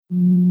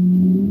Countdown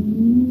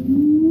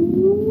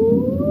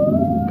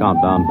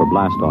for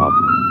blast off.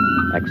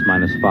 X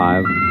minus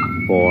 5,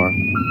 4,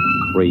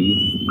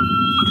 3,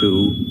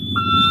 2,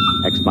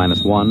 X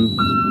minus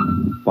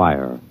 1,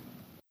 fire.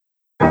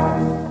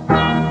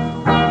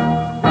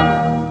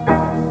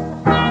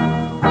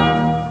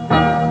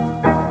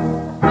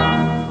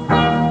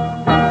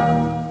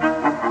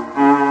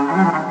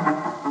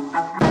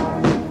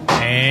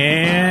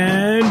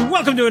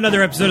 Welcome to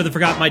another episode of the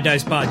Forgot My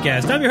Dice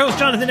podcast. I'm your host,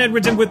 Jonathan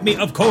Edwards, and with me,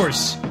 of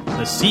course,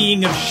 the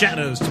seeing of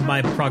shadows to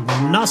my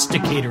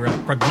prognosticator of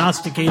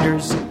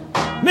prognosticators,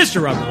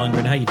 Mr. Robert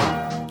Lundgren. How you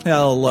doing?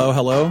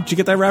 Hello. Did you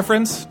get that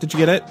reference? Did you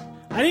get it?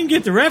 I didn't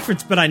get the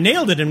reference, but I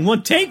nailed it in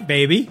one take,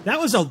 baby. That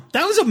was a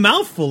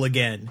mouthful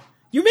again.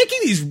 You're making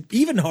these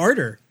even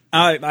harder.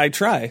 I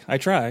try.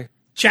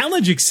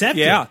 Challenge accepted.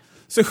 Yeah.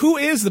 So who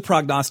is the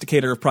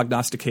prognosticator of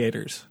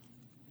prognosticators?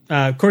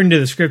 According to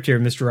the script here,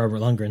 Mr. Robert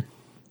Lundgren.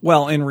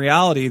 Well, in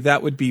reality,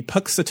 that would be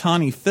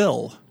Puxatani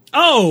Phil.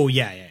 Oh,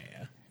 yeah.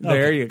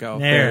 There Okay. you go.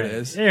 There it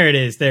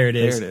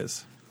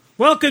is.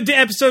 Welcome to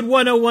episode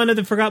 101 of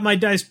the Forgot My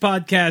Dice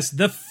podcast,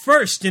 the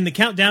first in the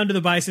countdown to the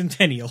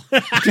bicentennial.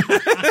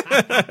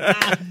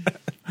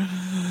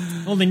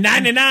 Only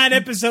 99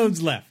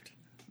 episodes left.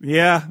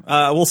 Yeah.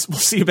 We'll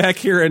see you back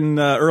here in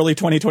early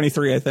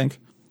 2023, I think.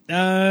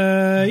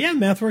 Yeah,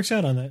 math works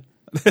out on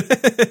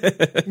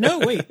that.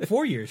 No, wait,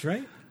 4 years,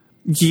 right?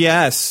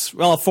 Yes.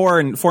 Well,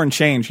 four and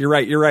change. You're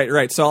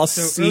right. So I'll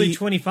see. Early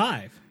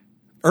 25.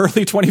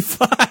 Early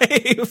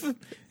 25.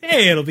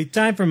 Hey, it'll be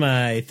time for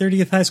my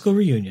 30th high school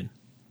reunion.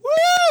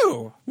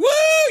 Woo!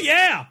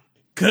 Yeah!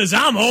 'Cause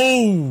I'm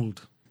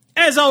old.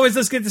 As always,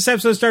 let's get this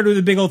episode started with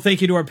a big old thank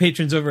you to our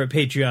patrons over at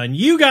Patreon.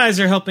 You guys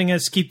are helping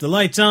us keep the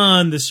lights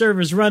on, the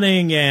servers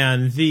running,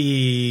 and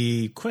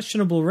the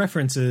questionable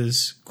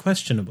references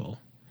questionable.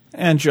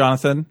 And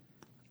Jonathan,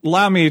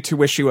 allow me to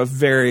wish you a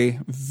very,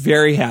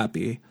 very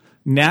happy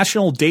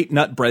National Date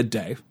Nut Bread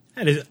Day.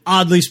 That is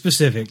oddly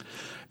specific.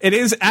 It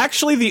is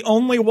actually the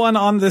only one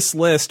on this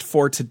list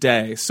for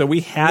today, so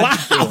we had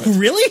to do it.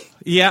 Really?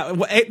 Yeah,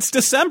 it's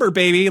December,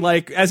 baby.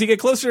 Like, as you get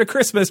closer to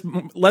Christmas,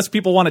 less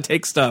people want to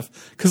take stuff.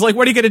 Because, like,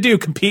 what are you going to do,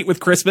 compete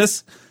with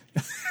Christmas?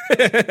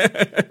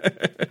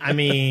 I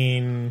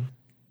mean,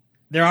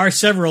 there are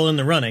several in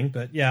the running,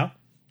 but yeah.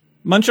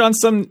 Munch on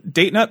some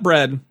date nut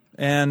bread,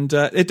 and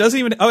it doesn't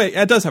even... Oh,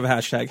 it does have a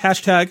hashtag.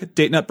 Hashtag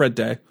Date Nut Bread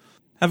Day.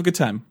 Have a good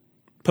time.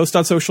 Post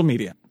on social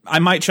media. I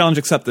might challenge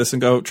accept this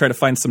and go try to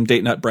find some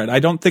date nut bread. I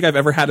don't think I've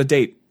ever had a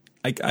date.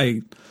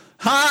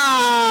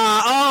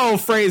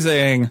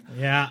 Phrasing.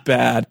 Yeah.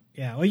 Bad.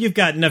 Yeah, well, you've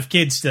got enough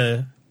kids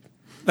to...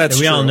 That's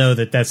we true. all know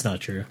that that's not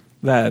true.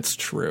 That's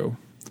true.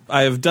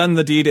 I have done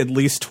the deed at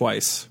least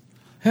twice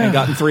and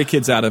gotten 3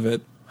 kids out of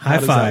it. High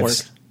How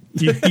fives.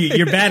 does that work?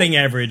 Your batting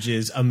average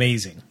is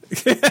amazing.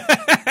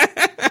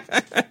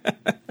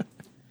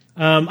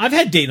 I've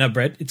had date nut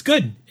bread. It's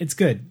good.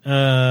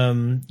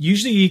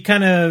 Usually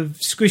kind of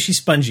squishy,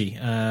 spongy,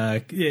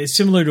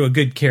 similar to a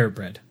good carrot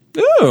bread.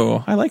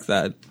 Ooh, I like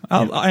that.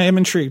 I am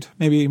intrigued.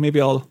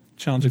 Maybe I'll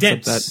challenge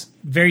accept Dense. that.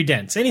 Very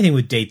dense. Anything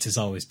with dates is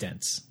always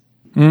dense.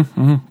 I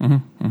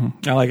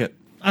like it.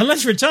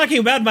 Unless we're talking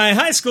about my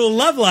high school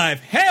love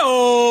life.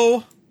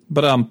 Hey-oh!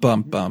 But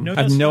bum. No,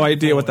 I have no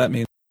idea what forward.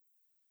 that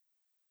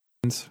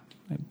means.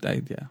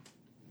 Yeah.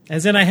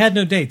 As in, I had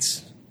no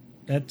dates.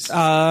 That's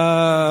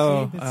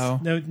No.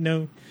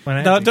 When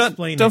I have to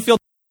explain Don't it. feel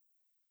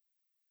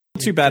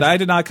too bad. I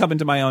did not come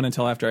into my own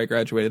until after I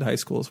graduated high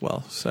school as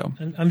well. So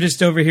I'm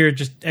just over here,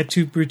 just et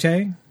tu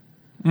brute,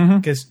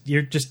 because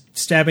you're just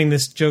stabbing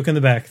this joke in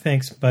the back.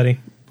 Thanks, buddy.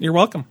 you're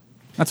welcome.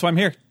 That's why I'm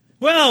here.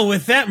 Well,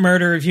 with that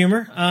murder of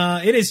humor,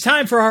 it is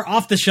time for our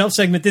off-the-shelf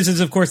segment. This is,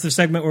 of course, the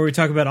segment where we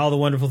talk about all the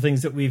wonderful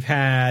things that we've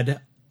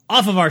had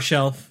off of our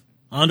shelf,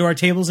 onto our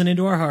tables and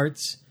into our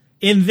hearts,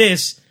 in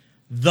this,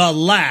 the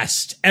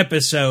last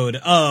episode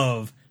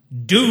of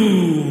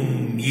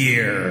Doom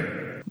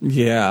Year.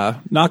 Yeah.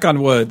 Knock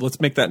on wood. Let's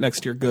make that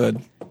next year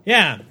good.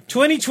 Yeah,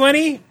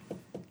 2020,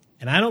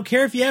 and I don't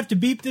care if you have to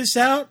beep this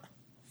out,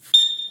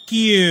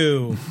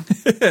 you.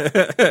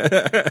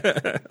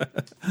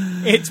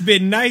 It's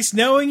been nice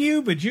knowing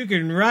you, but you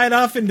can ride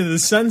off into the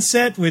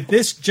sunset with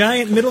this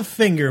giant middle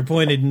finger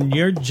pointed in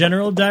your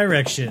general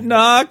direction.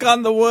 Knock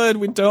on the wood.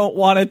 We don't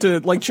want it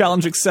to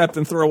challenge accept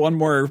and throw one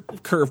more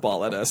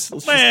curveball at us.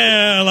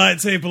 Well,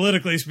 I'd say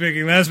politically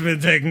speaking, that's been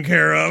taken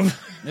care of.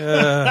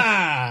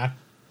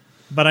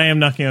 But I am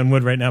knocking on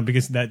wood right now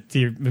because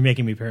you're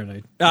making me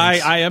paranoid.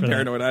 I am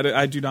paranoid.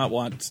 I do not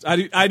want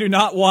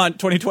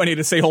 2020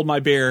 to say hold my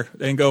beer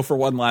and go for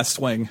one last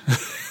swing.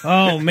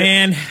 Oh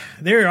man,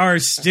 there are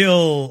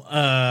still what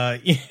are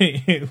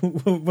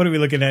we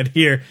looking at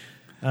here?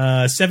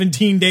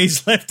 17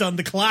 days left on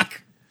the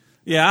clock.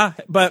 Yeah,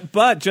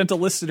 but gentle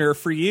listener,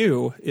 for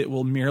you, it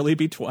will merely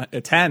be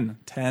 10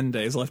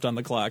 days left on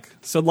the clock.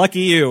 So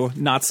lucky you,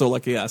 not so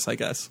lucky us, I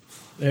guess.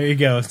 There you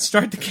go.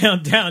 Start the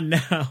countdown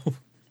now.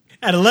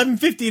 At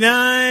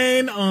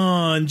 11:59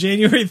 on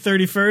January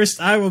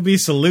 31st, I will be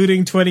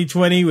saluting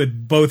 2020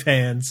 with both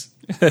hands.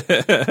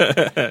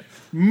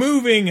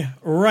 Moving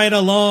right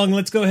along,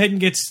 let's go ahead and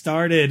get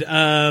started.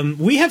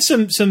 We have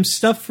some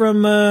stuff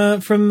from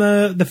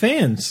the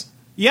fans.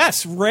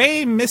 Yes,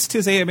 Ray missed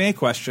his AMA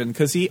question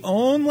because he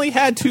only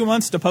had 2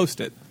 months to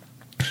post it.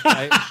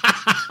 Right?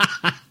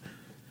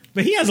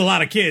 But he has a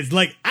lot of kids.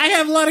 Like, I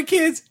have a lot of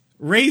kids.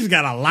 Ray's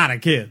got a lot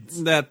of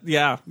kids.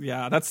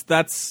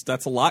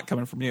 That's a lot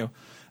coming from you.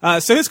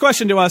 So his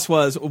question to us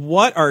was,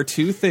 what are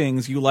 2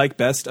 things you like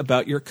best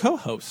about your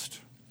co-host?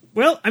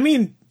 Well, I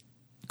mean,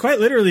 quite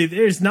literally,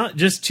 there's not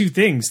just 2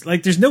 things.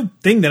 Like, there's no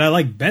thing that I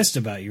like best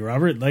about you,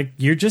 Robert. Like,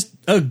 you're just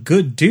a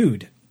good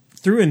dude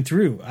through and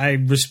through. I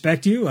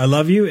respect you, I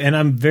love you, and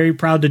I'm very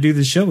proud to do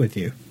this show with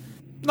you.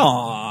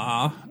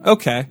 Aw,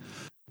 okay.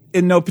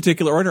 In no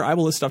particular order, I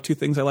will list off 2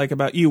 things I like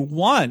about you.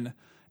 1,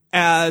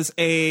 as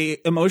a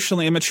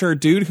emotionally immature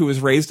dude who was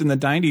raised in the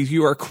 90s,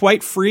 you are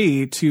quite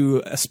free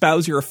to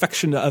espouse your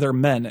affection to other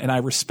men, and I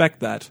respect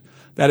that.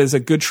 That is a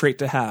good trait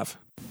to have.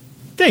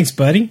 Thanks,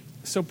 buddy.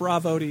 So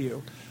bravo to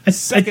you. I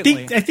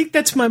think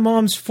that's my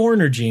mom's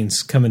foreigner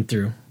genes coming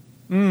through.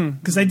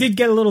 Because I did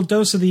get a little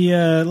dose of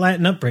the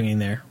Latin upbringing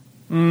there.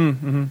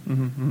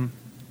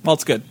 Well,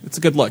 it's good. It's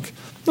a good look.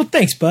 Well,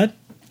 thanks, bud.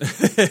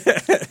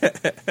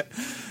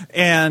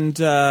 And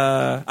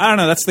I don't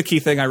know. That's the key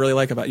thing I really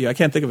like about you. I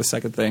can't think of a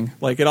second thing.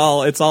 Like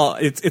it's all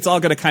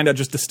going to kind of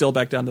just distill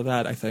back down to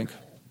that. I think.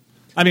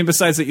 I mean,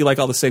 besides that, you like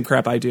all the same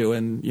crap I do,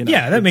 and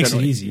yeah, that makes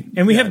it easy.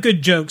 And we have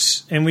good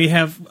jokes, and we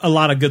have a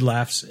lot of good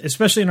laughs,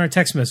 especially in our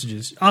text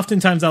messages.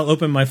 Oftentimes, I'll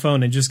open my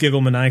phone and just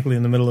giggle maniacally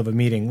in the middle of a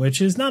meeting,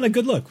 which is not a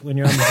good look when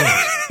you're on the phone.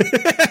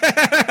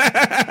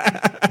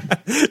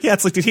 Yeah,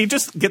 it's like, did he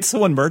just get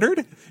someone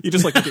murdered? You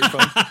just like look at your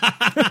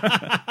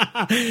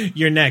phone.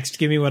 You're next.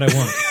 Give me what I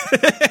want.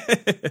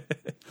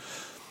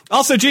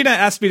 Also, Gina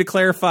asked me to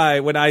clarify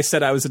when I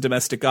said I was a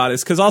domestic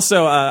goddess, because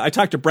also I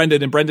talked to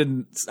Brendan, and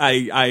Brendan,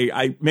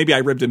 I maybe I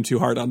ribbed him too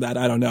hard on that.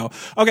 I don't know.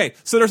 Okay,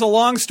 so there's a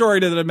long story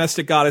to the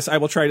domestic goddess. I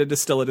will try to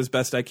distill it as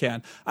best I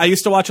can. I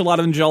used to watch a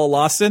lot of Nigella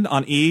Lawson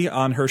on E!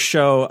 On her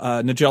show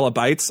Nigella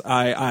Bites.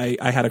 I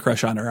had a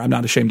crush on her. I'm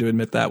not ashamed to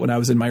admit that when I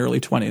was in my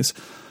early 20s.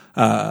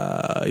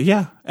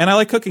 Yeah, and I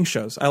like cooking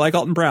shows. I like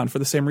Alton Brown for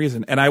the same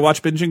reason, and I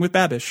watch Binging with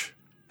Babish.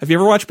 Have you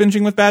ever watched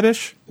Binging with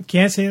Babish?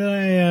 Can't say that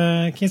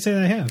I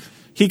have.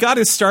 He got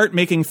his start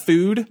making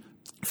food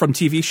from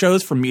TV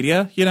shows, from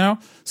media,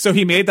 So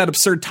he made that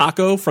absurd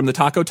taco from the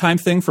Taco Time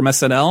thing from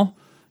SNL,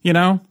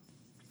 Yeah.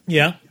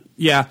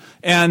 Yeah,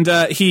 and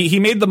he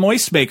made the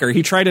moist maker.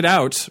 He tried it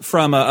out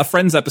from a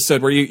Friends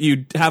episode where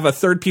you have a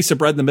third piece of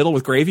bread in the middle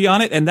with gravy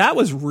on it, and that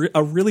was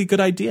a really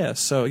good idea.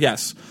 So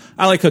yes,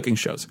 I like cooking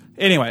shows.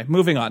 Anyway,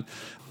 moving on.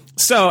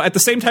 So at the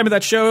same time of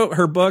that show,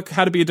 her book,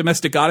 How to Be a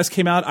Domestic Goddess,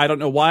 came out. I don't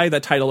know why.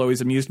 That title always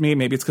amused me.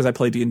 Maybe it's because I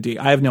play D&D.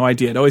 I have no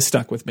idea. It always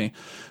stuck with me.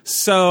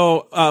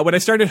 So when I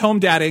started home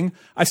dadding,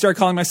 I started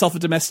calling myself a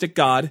domestic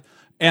god.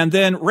 And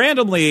then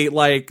randomly,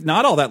 like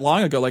not all that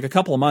long ago, like a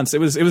couple of months, it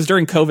was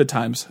during COVID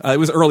times. It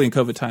was early in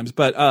COVID times.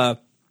 But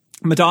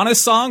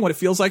Madonna's song, What It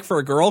Feels Like for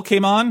a Girl,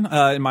 came on.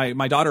 And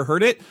my daughter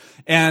heard it.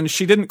 And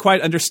she didn't quite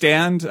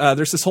understand.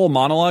 There's this whole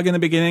monologue in the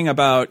beginning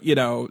about,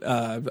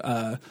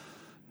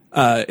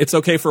 it's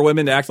okay for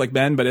women to act like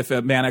men, but if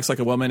a man acts like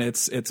a woman,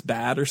 it's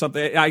bad or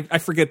something. I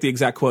forget the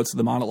exact quotes of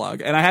the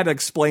monologue, and I had to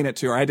explain it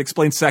to her. I had to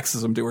explain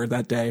sexism to her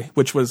that day,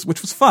 which was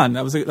fun.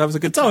 That was a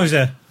good.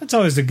 That's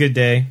always a good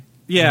day.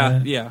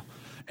 Yeah.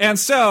 And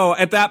so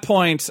at that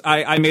point,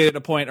 I made it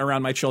a point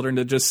around my children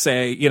to just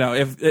say,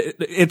 if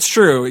it's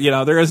true,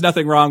 there is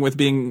nothing wrong with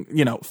being,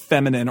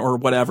 feminine or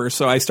whatever.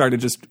 So I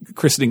started just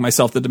christening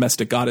myself the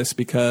domestic goddess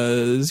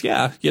because,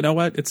 yeah, you know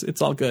what?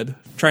 It's all good.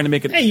 Trying to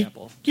make it an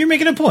example. You're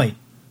making a point.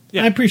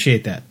 Yeah. I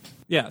appreciate that.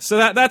 Yeah, so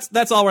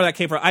that's all where that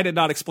came from. I did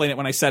not explain it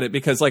when I said it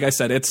because, like I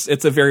said,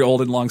 it's a very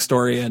old and long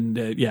story, and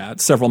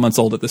it's several months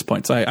old at this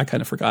point, so I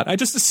kind of forgot. I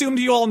just assumed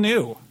you all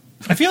knew.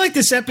 I feel like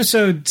this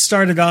episode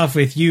started off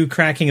with you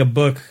cracking a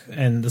book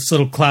and this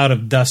little cloud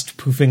of dust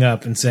poofing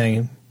up and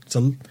saying, it's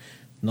an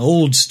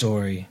old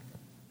story.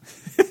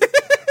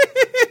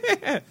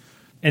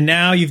 And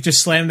now you've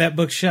just slammed that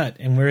book shut,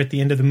 and we're at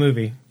the end of the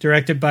movie.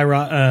 Directed by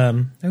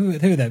Ron... who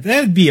that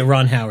would be a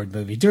Ron Howard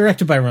movie.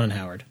 Directed by Ron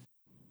Howard.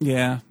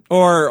 Yeah,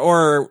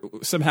 or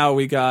somehow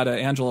we got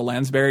Angela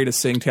Lansbury to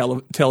sing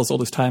Tale as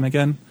Old as Time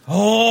again.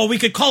 Oh, we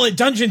could call it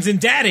Dungeons and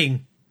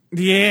Dadding.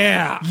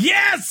 Yeah.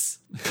 Yes!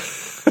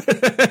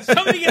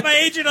 Somebody get my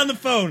agent on the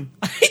phone.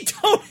 I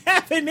don't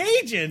have an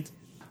agent.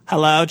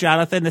 Hello,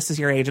 Jonathan. This is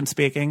your agent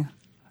speaking.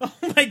 Oh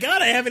my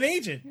God, I have an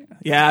agent.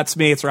 Yeah, it's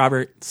me. It's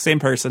Robert.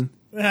 Same person.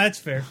 That's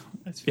fair.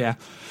 Yeah.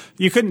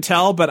 You couldn't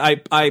tell, but I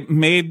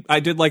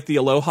did like the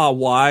Aloha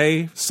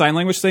Y sign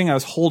language thing. I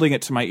was holding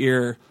it to my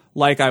ear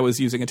like I was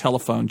using a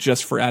telephone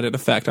just for added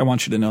effect. I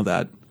want you to know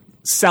that.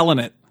 Selling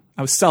it.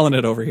 I was selling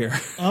it over here.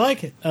 I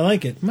like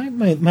it.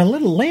 My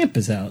little lamp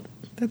is out.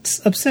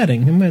 That's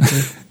upsetting. I'm going to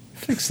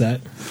fix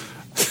that.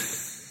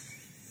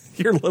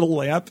 Your little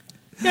lamp?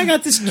 Yeah, I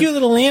got this cute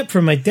little lamp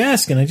from my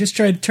desk, and I just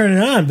tried to turn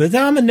it on, but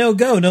I'm a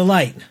no-go, no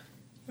light.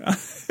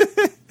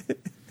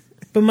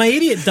 But my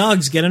idiot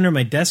dogs get under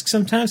my desk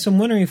sometimes, so I'm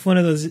wondering if one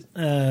of those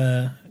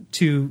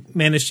to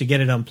manage to get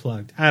it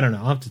unplugged. I don't know.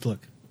 I'll have to look.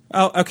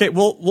 Oh, okay.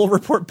 We'll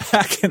report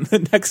back in the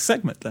next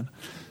segment then.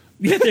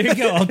 Yeah, there you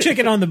go. I'll check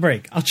it on the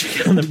break.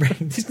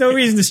 There's no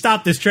reason to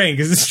stop this train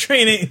because this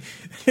train ain't.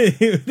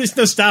 There's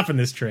no stopping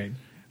this train.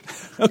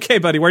 Okay,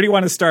 buddy. Where do you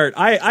want to start?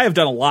 I have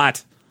done a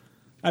lot.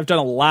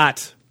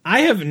 I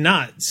have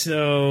not.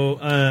 So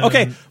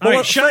okay. All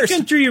right,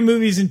 shotgun through your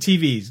movies and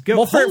TVs. Go.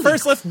 Well,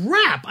 first, let's.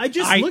 Crap! I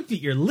just looked at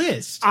your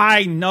list.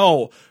 I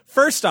know.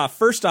 First off,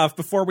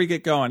 before we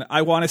get going,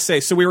 I want to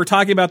say. So we were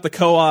talking about the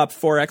co-op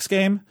 4X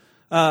game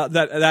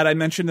that I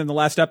mentioned in the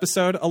last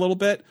episode a little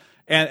bit.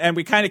 And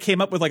we kind of came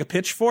up with like a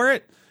pitch for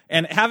it.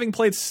 And having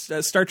played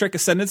Star Trek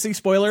Ascendancy,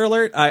 spoiler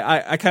alert,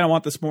 I kind of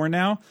want this more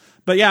now.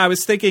 But yeah, I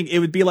was thinking it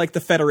would be like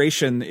the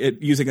Federation,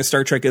 using a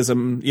Star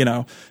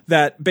Trekism,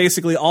 that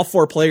basically all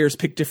 4 players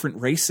pick different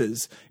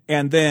races.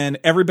 And then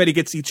everybody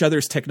gets each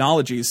other's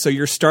technologies. So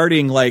you're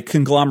starting like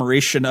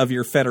conglomeration of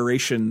your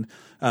Federation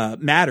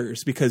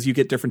matters because you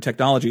get different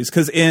technologies.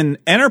 Because in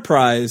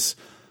Enterprise...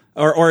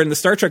 Or in the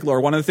Star Trek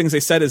lore, one of the things they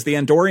said is the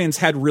Andorians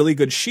had really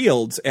good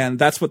shields, and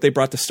that's what they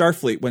brought to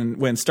Starfleet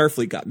when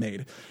Starfleet got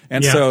made.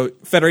 And so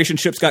Federation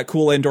ships got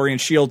cool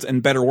Andorian shields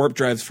and better warp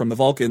drives from the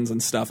Vulcans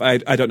and stuff. I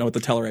don't know what the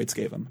Tellarites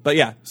gave them. But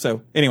yeah,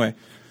 so anyway,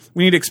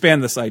 we need to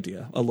expand this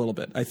idea a little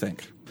bit, I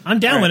think. I'm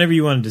down whenever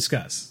you want to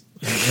discuss.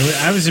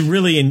 I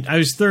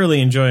was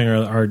thoroughly enjoying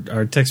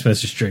our text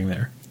message string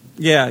there.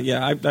 Yeah,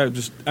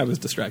 I was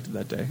distracted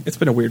that day. It's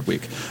been a weird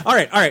week. All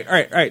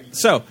right.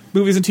 So,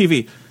 movies and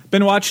TV.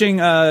 Been watching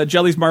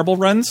Jelly's Marble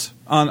Runs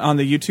on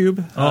the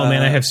YouTube. Oh,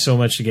 man, I have so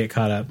much to get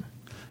caught up.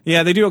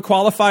 Yeah, they do a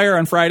qualifier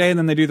on Friday, and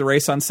then they do the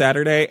race on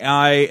Saturday.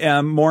 I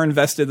am more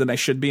invested than I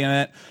should be in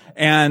it.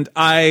 And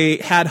I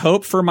had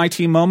hope for my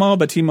Team Momo,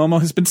 but Team Momo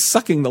has been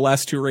sucking the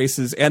last 2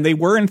 races. And they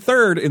were in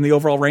 3rd in the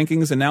overall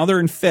rankings, and now they're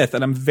in 5th,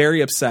 and I'm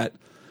very upset.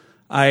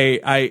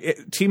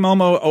 Team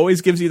Momo always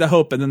gives you the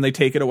hope, and then they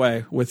take it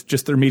away with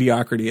just their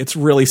mediocrity. It's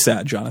really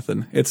sad,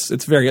 Jonathan.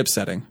 It's very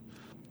upsetting.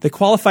 They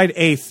qualified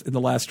 8th in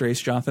the last race,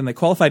 Jonathan. They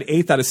qualified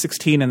 8th out of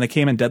 16, and they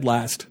came in dead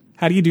last.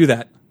 How do you do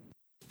that?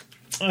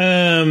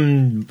 I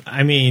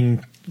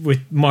mean,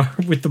 with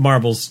the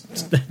marbles,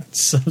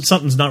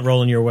 something's not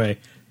rolling your way.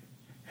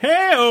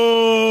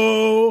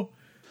 Hey-oh!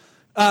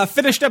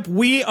 Finished up,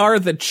 We Are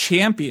the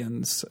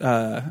Champions.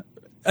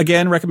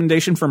 Again,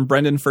 recommendation from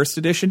Brendan, first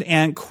edition,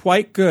 and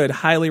quite good.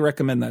 Highly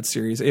recommend that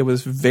series. It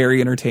was very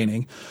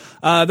entertaining.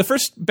 The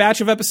first batch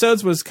of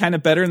episodes was kind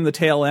of better in the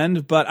tail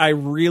end, but I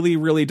really,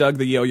 really dug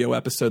the yo-yo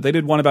episode. They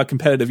did one about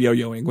competitive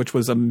yo-yoing, which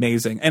was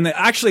amazing. And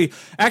actually,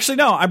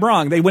 no, I'm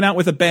wrong. They went out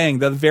with a bang.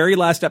 The very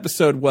last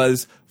episode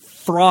was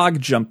frog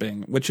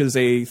jumping, which is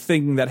a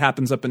thing that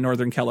happens up in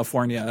Northern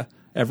California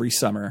every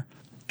summer.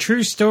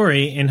 True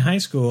story. In high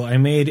school, I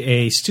made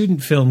a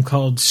student film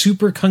called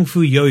Super Kung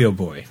Fu Yo-Yo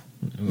Boy.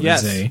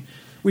 Yes.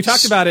 We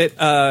talked about it.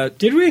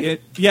 Did we?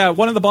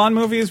 One of the Bond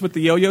movies with the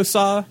yo-yo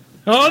saw.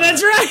 Oh,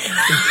 that's right.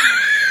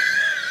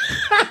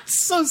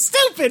 So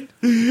stupid.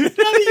 Now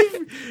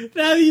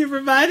that you've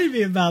reminded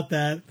me about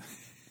that.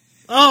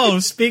 Oh,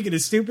 speaking of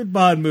stupid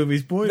Bond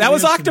movies, boy, that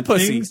was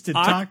Octopussy. Things to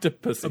talk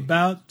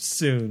about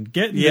soon.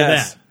 Get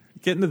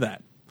into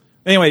that.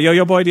 Anyway,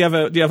 Yo-Yo Boy, do you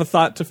have a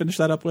thought to finish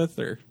that up with,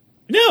 or?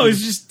 No, it's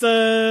just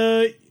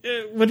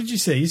what did you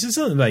say? You said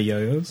something about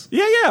yo-yos.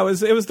 Yeah.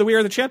 It was the We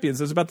Are the Champions.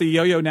 It was about the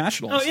Yo-Yo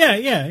Nationals. Oh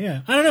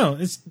yeah. I don't know.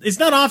 It's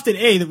not often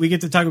A, that we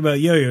get to talk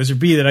about yo-yos, or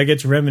B, that I get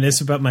to reminisce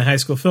about my high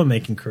school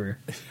filmmaking career.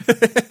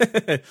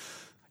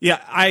 Yeah,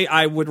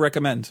 I would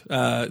recommend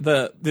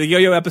the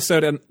yo-yo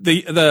episode and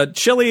the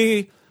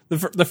chili.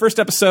 The first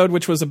episode,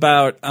 which was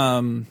about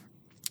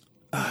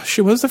what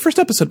was the first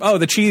episode? Oh,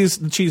 the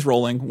cheese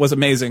rolling was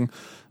amazing.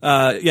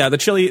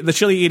 The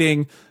chili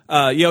eating,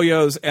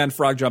 yo-yos and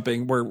frog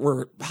jumping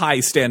were high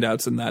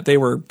standouts in that. They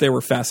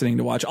were fascinating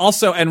to watch.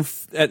 Also, and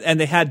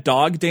they had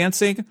dog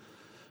dancing,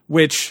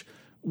 which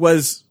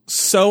was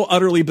so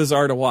utterly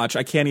bizarre to watch.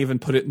 I can't even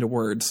put it into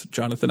words,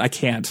 Jonathan. I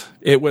can't.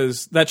 It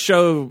was that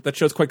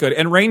show's quite good.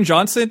 And Rain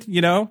Johnson,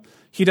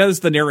 he does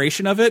the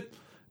narration of it,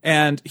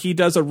 and he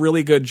does a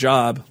really good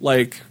job.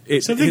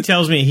 Something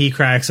tells me he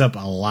cracks up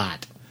a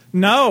lot.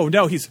 No,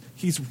 he's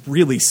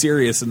really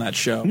serious in that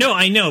show. No,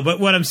 I know, but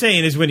what I'm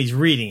saying is when he's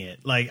reading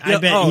it, I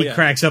bet he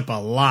cracks up a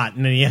lot,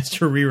 and then he has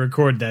to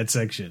re-record that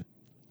section.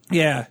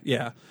 Yeah.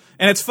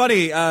 And it's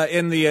funny,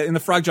 in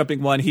the frog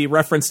jumping one, he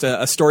referenced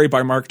a story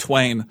by Mark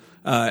Twain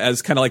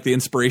as kind of like the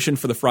inspiration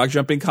for the frog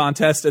jumping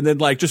contest, and then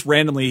just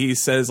randomly he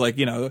says I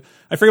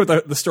forget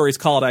what the story's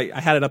called. I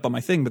had it up on my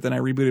thing, but then I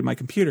rebooted my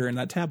computer and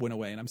that tab went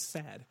away, and I'm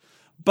sad.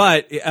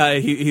 But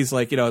he's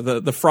like,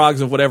 the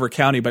Frogs of Whatever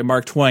County by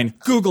Mark Twain.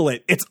 Google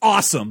it. It's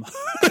awesome.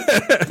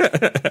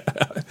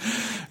 It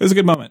was a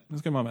good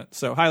moment.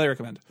 So highly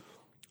recommend.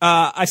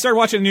 I started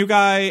watching a new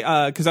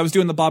guy because I was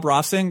doing the Bob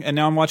Ross thing, and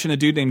now I'm watching a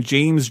dude named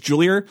James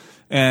Julier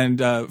and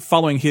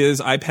following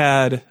his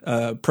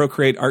iPad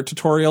Procreate art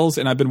tutorials,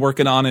 and I've been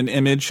working on an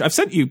image. I've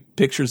sent you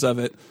pictures of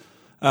it.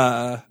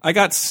 I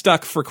got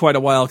stuck for quite a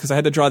while because I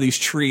had to draw these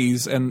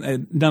trees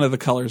and none of the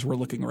colors were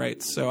looking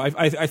right. So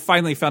I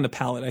finally found a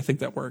palette. I think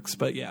that works.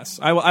 But yes,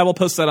 I will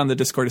post that on the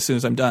Discord as soon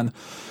as I'm done.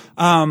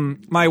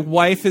 My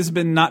wife has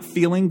been not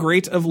feeling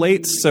great of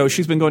late, so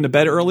she's been going to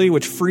bed early,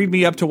 which freed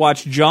me up to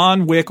watch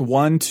John Wick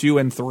 1, 2,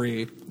 and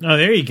 3. Oh,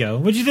 there you go.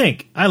 What'd you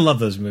think? I love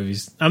those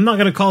movies. I'm not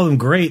going to call them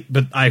great,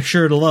 but I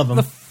sure to love them.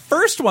 The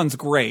first one's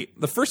great.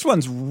 The first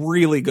one's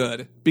really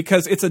good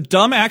because it's a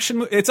dumb action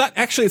movie.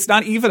 It's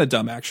not even a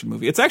dumb action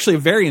movie. It's actually a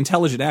very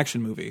intelligent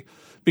action movie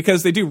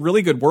because they do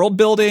really good world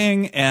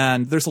building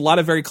and there's a lot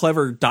of very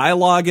clever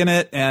dialogue in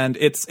it. And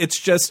it's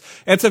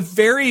a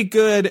very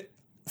good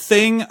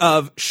thing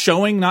of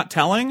showing, not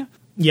telling.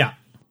 Yeah.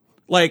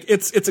 Like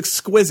it's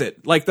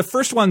exquisite. Like the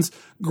first one's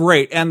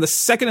great and the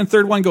second and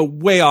third one go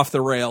way off the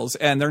rails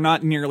and they're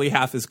not nearly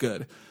half as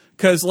good.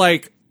 Cause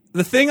like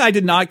the thing I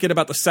did not get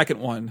about the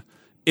second one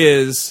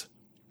is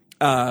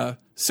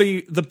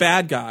the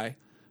bad guy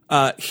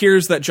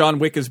hears that John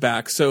Wick is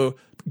back, so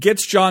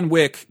gets John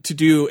Wick to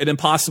do an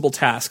impossible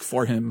task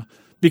for him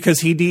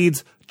because he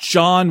needs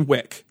John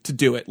Wick to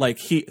do it.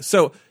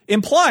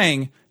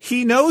 Implying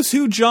he knows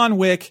who John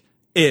Wick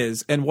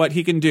is and what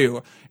he can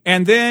do.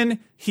 And then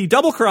he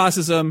double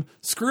crosses him,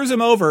 screws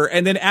him over,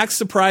 and then acts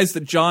surprised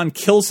that John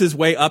kills his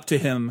way up to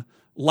him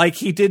like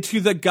he did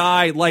to the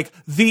guy like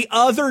the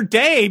other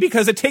day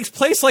because it takes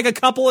place like a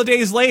couple of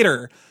days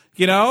later.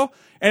 You know?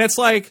 And it's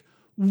like,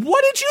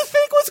 what did you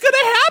think was going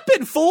to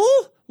happen, fool?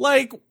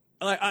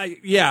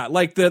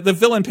 The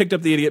villain picked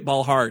up the idiot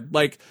ball hard.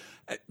 Like,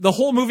 the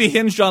whole movie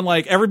hinged on,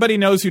 like, everybody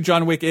knows who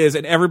John Wick is,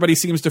 and everybody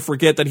seems to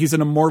forget that he's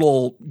an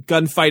immortal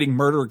gunfighting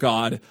murder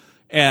god,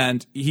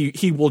 and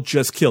he will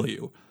just kill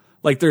you.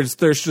 Like, there's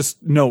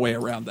just no way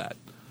around that.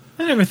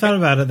 I never thought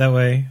about it that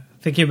way.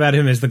 Thinking about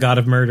him as the god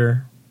of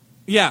murder.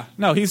 Yeah,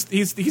 no, he's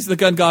the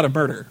gun god of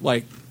murder.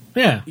 Like,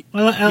 yeah,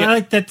 I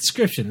like that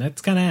description.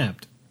 That's kind of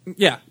apt.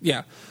 Yeah.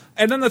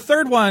 And then the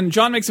third one,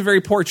 John makes a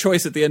very poor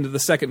choice at the end of the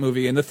second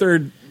movie, and the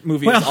third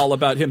movie is all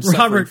about him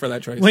suffering for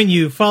that choice. When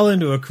you fall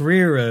into a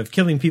career of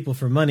killing people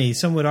for money,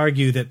 some would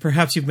argue that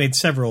perhaps you've made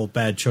several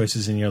bad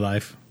choices in your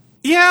life.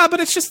 Yeah, but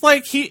it's just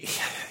like he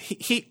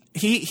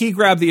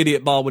grabbed the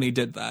idiot ball when he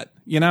did that.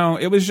 You know,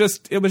 it was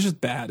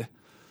just bad.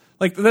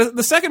 Like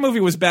the second movie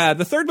was bad.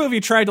 The third movie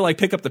tried to like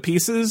pick up the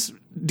pieces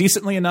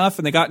decently enough,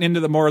 and they got into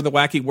the more of the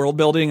wacky world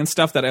building and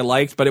stuff that I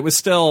liked. But it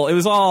was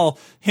all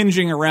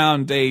hinging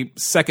around a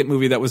second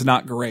movie that was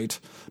not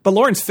great. But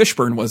Lawrence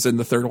Fishburne was in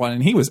the third one,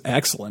 and he was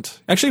excellent.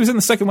 Actually, he was in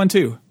the second one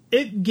too.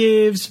 It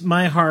gives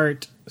my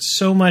heart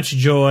so much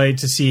joy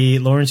to see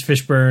Lawrence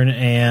Fishburne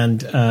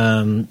and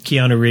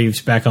Keanu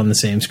Reeves back on the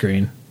same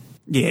screen.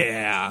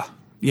 Yeah.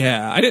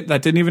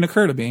 That didn't even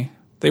occur to me.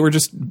 They were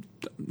just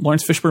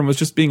Lawrence Fishburne was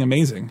just being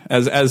amazing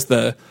as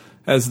the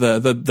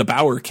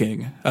Bower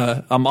King,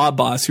 a mob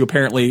boss who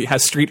apparently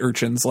has street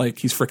urchins like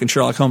he's freaking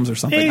Sherlock Holmes or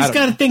something. Hey, he's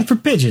got a thing for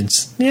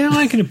pigeons. Yeah,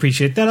 I can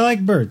appreciate that. I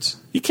like birds.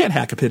 You can't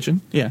hack a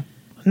pigeon. Yeah.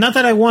 Not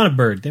that I want a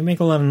bird. They make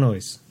a lot of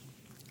noise.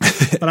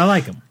 But I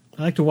like them.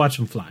 I like to watch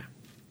them fly.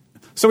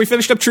 So we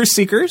finished up Truth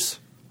Seekers,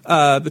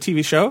 the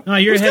TV show. Oh,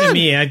 you're ahead of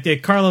me.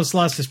 Carlos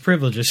lost his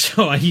privileges,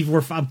 so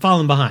I'm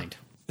falling behind.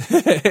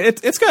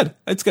 It's good.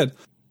 It's good.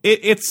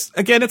 It's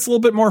a little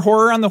bit more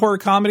horror on the horror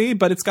comedy,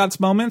 but it's got its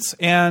moments,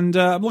 and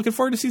I'm looking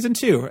forward to season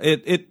 2.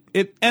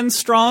 It ends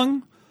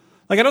strong.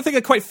 Like, I don't think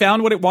it quite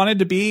found what it wanted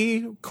to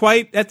be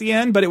quite at the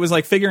end, but it was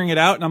like figuring it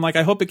out, and I'm like,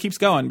 I hope it keeps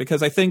going,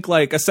 because I think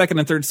like a second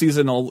and third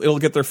season it'll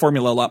get their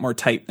formula a lot more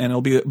tight, and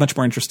it'll be much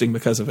more interesting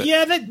because of it.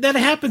 Yeah, that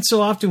happens so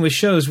often with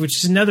shows, which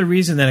is another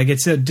reason that I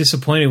get so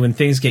disappointed when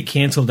things get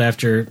canceled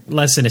after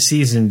less than a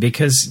season,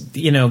 because,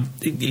 you know,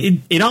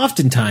 it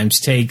oftentimes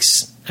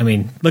takes, I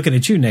mean, looking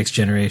at you, Next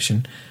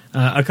Generation,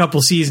 a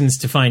couple seasons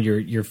to find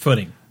your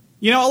footing.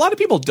 You know, a lot of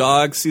people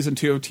dog season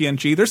 2 of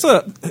TNG.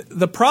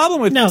 The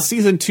problem with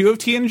season 2 of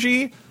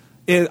TNG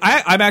is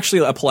I'm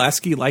actually a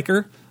Pulaski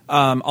liker,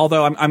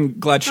 although I'm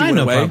glad she went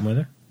away. Problem with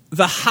her.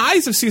 The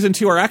highs of season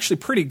 2 are actually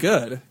pretty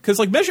good, because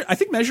like I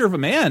think Measure of a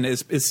Man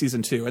is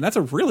season 2, and that's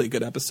a really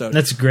good episode.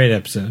 That's a great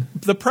episode.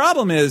 The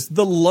problem is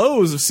the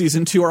lows of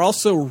season 2 are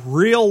also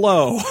real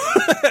low.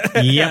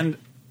 Yeah,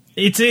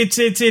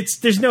 it's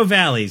there's no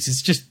valleys.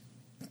 It's just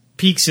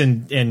peaks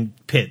and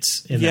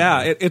pits.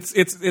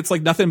 It's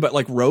like nothing but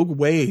like rogue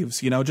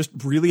waves, you know, just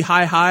really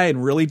high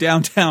and really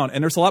down,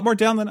 and there's a lot more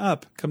down than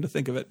up, come to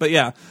think of it. But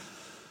yeah,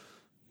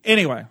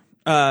 anyway,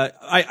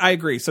 I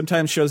agree.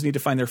 Sometimes shows need to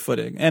find their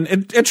footing,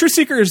 and Truth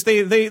Seekers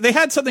they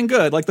had something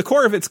good, like the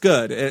core of it's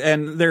good,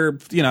 and they're,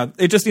 you know,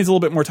 it just needs a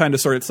little bit more time to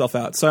sort itself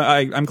out. So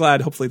I'm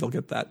glad. Hopefully they'll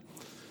get that.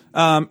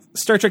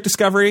 Star Trek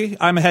Discovery,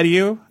 I'm ahead of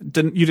you.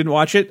 You didn't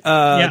watch it? We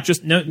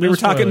were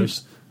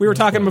spoilers. We were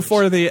talking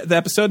before the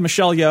episode.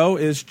 Michelle Yeoh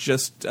is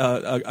just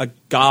a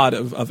god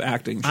of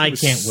acting. I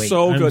can't wait.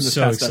 So good in this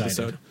past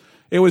episode.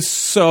 It was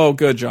so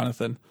good,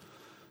 Jonathan.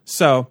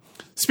 So,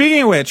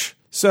 speaking of which,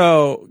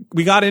 So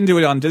we got into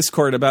it on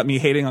Discord about me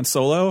hating on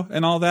Solo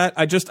and all that.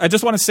 I just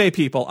want to say,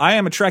 people, I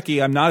am a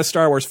Trekkie. I'm not a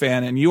Star Wars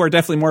fan, and you are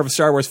definitely more of a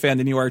Star Wars fan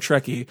than you are a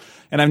Trekkie.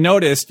 And I've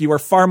noticed you are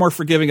far more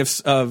forgiving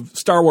of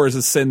Star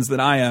Wars' sins than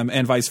I am,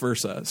 and vice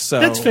versa. So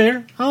That's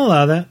fair. I'll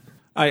allow that.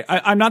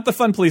 I'm not the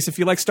fun police. If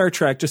you like Star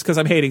Trek, just because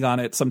I'm hating on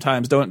it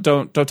sometimes,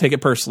 don't take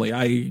it personally.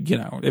 I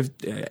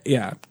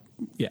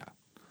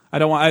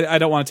don't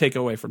want to take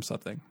away from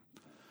something.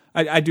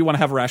 I do want to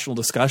have rational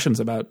discussions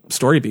about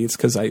story beats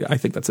because I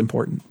think that's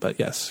important. But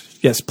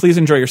yes, please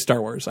enjoy your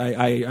Star Wars.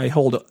 I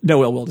hold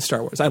no ill will to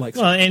Star Wars. I like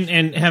Star Wars.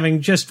 And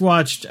having just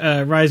watched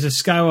Rise of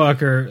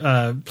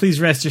Skywalker, please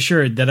rest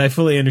assured that I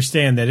fully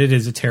understand that it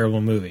is a terrible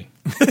movie.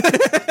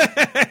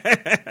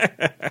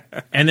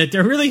 And that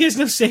there really is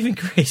no saving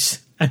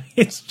grace. I mean,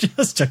 it's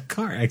just a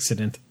car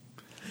accident.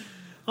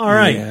 All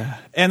right. Yeah.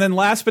 And then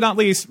last but not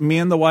least, me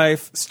and the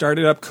wife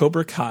started up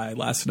Cobra Kai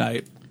last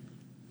night.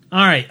 All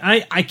right,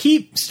 I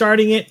keep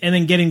starting it and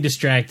then getting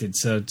distracted,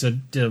 so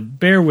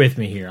bear with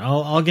me here.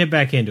 I'll get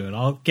back into it.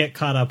 I'll get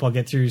caught up. I'll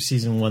get through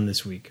season 1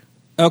 this week.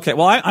 Okay,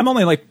 well, I'm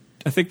only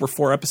I think we're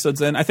 4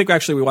 episodes in. I think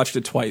actually we watched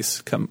it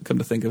twice, come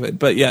to think of it.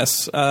 But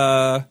yes,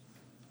 so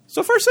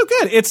far so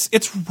good.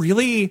 It's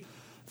really,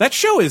 that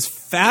show is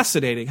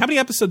fascinating. How many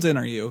episodes in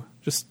are you?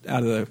 Just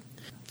out of the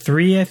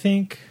 3, I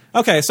think.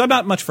 Okay, so I'm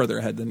not much further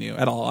ahead than you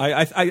at all.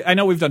 I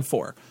know we've done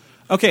 4.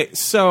 Okay,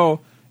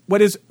 so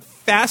what is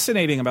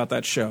fascinating about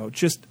that show,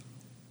 just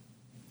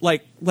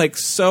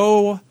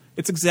so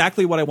it's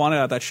exactly what I wanted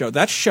out of that show.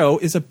 That show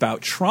is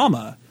about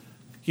trauma,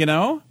 you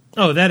know?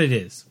 Oh, that it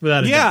is,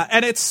 without a doubt.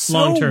 And it's so,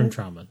 long-term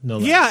trauma. No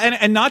less. Yeah,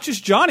 and not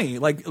just Johnny,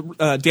 like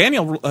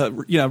Daniel,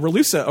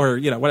 Relusa, or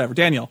whatever,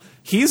 Daniel.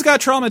 He's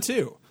got trauma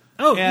too.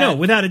 Oh, no,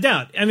 without a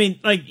doubt. I mean,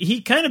 like, he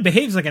kind of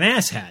behaves like an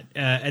asshat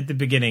at the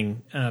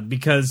beginning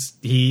because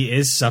he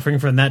is suffering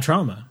from that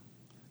trauma.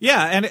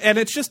 Yeah, and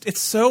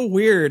it's so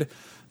weird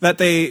that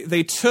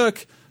they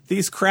took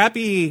these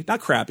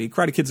not crappy,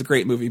 Karate Kid's a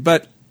great movie,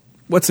 but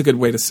what's a good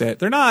way to say it?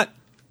 They're not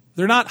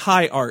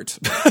high art,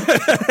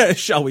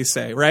 shall we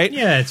say, right?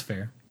 Yeah, it's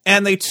fair.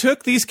 And they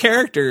took these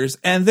characters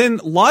and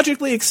then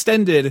logically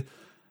extended,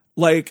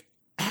 like,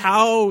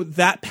 how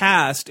that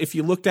past, if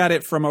you looked at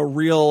it from a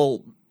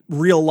real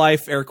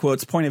life, air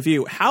quotes, point of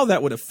view, how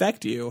that would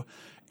affect you.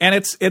 And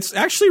it's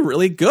actually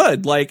really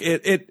good. Like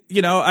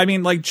I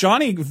mean, like,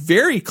 Johnny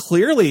very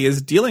clearly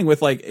is dealing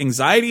with like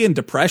anxiety and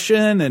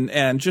depression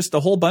and just a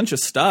whole bunch of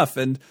stuff.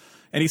 And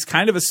he's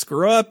kind of a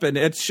screw up, and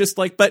it's just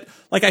like, but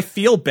like, I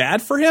feel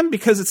bad for him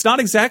because it's not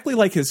exactly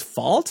like his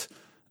fault,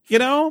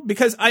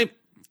 because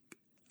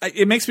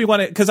it makes me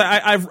want to, because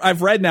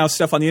I've read now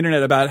stuff on the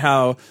internet about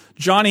how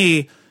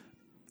Johnny,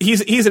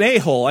 he's an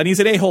a-hole, and he's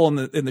an a-hole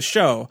in the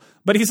show,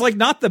 but he's like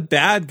not the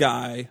bad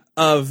guy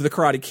of the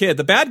Karate Kid.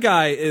 The bad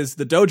guy is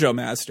the dojo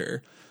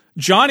master.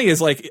 Johnny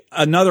is like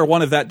another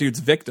one of that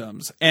dude's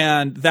victims,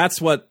 and that's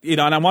what,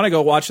 and I want to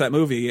go watch that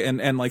movie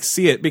and like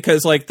see it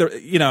because like I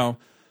don't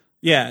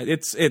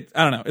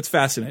know, it's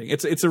fascinating.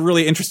 It's a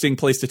really interesting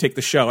place to take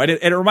the show. And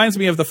it reminds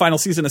me of the final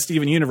season of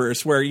Steven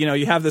Universe, where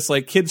you have this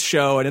like kids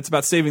show and it's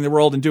about saving the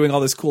world and doing all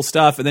this cool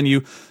stuff, and then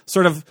you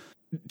sort of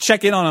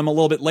check in on them a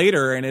little bit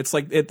later, and it's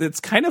like it's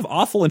kind of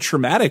awful and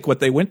traumatic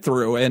what they went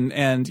through, and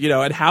and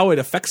how it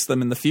affects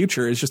them in the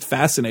future is just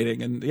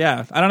fascinating. And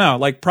yeah, I don't know,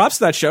 like, props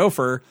to that show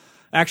for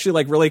actually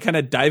like really kind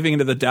of diving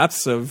into the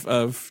depths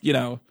of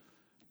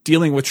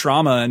dealing with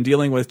trauma and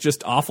dealing with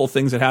just awful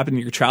things that happen in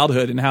your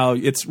childhood, and how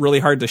it's really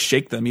hard to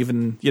shake them,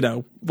 even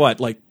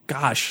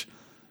gosh,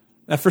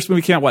 that first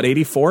movie came out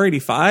 84,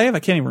 85? I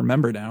can't even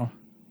remember now.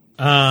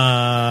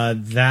 That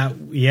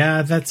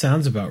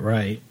sounds about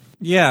right.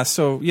 Yeah,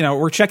 so,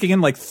 we're checking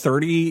in like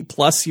 30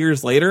 plus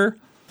years later.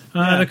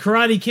 The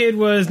Karate Kid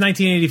was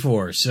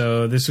 1984,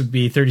 so this would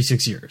be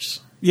 36 years.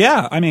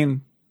 Yeah, I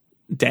mean,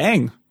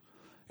 dang.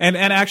 And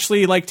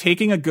actually, like,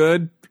 taking a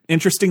good,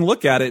 interesting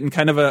look at it and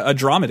kind of a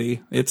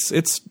dramedy. It's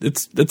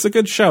a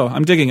good show.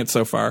 I'm digging it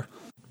so far.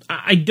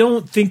 I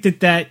don't think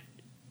that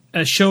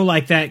a show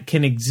like that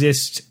can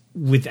exist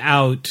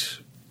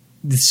without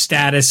the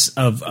status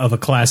of a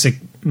classic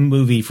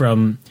movie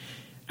from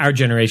our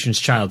generation's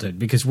childhood,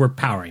 because we're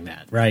powering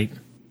that, right?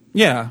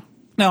 Yeah.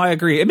 No, I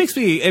agree. It makes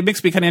me kind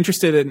of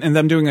interested in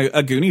them doing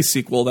a Goonies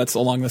sequel that's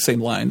along the same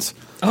lines.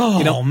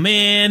 Oh,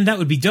 man, that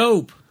would be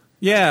dope.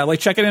 Yeah, like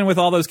checking in with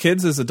all those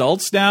kids as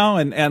adults now,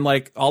 and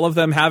like all of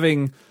them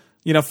having,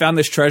 found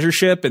this treasure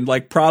ship and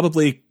like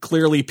probably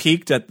clearly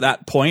peaked at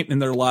that point in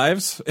their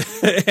lives.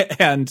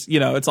 And,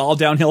 it's all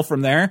downhill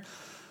from there.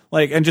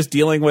 Like, and just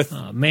dealing with.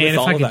 Oh, man, if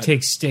I could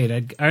take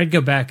State, I'd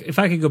go back. If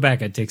I could go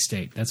back, I'd take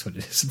State. That's what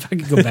it is. If I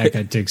could go back,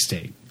 I'd take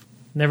State.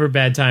 Never a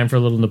bad time for a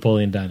little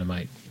Napoleon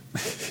Dynamite.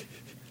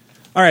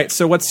 All right,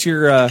 so what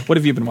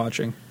have you been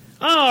watching?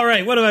 All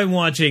right, what have I been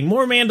watching?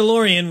 More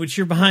Mandalorian, which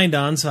you're behind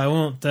on, so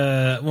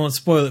I won't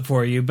spoil it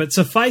for you. But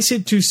suffice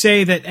it to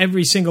say that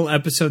every single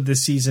episode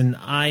this season,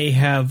 I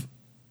have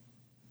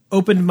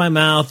opened my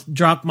mouth,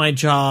 dropped my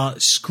jaw,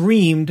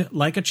 screamed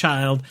like a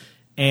child,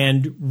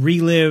 and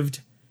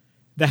relived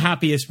the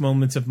happiest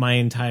moments of my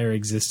entire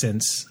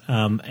existence.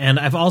 And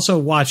I've also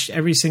watched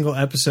every single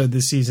episode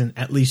this season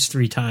at least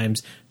 3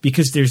 times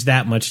because there's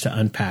that much to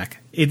unpack.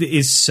 It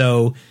is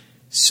so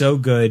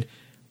good.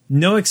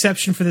 No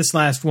exception for this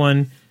last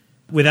one.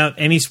 Without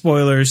any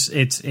spoilers,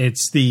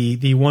 it's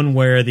the one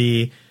where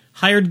the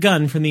hired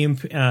gun from the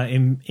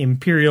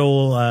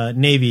Imperial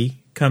Navy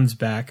comes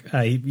back.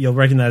 You'll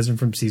recognize him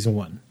from season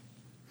 1.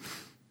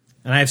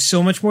 And I have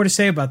so much more to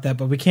say about that,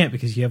 but we can't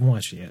because you haven't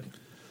watched it yet.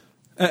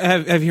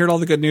 Have you heard all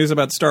the good news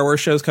about Star Wars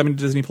shows coming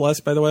to Disney Plus,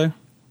 by the way?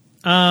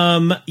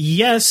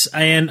 Yes,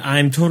 and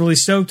I'm totally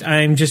stoked.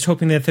 I'm just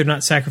hoping that they're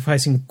not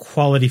sacrificing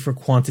quality for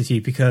quantity,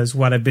 because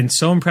what I've been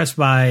so impressed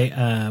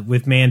by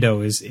with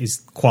Mando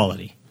is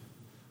quality.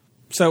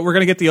 So we're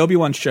going to get the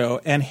Obi-Wan show,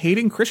 and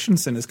Hayden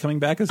Christensen is coming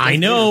back as Darth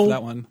Vader for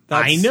that one.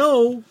 I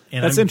know.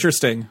 And that's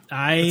interesting.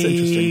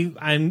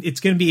 It's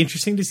going to be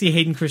interesting to see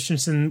Hayden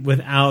Christensen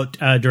without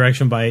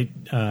direction by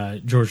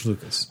George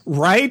Lucas.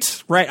 Right.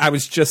 I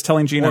was just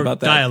telling Gina about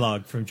that.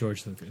 Dialogue from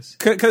George Lucas.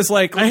 Because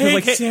I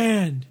hate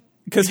sand.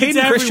 Because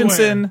Hayden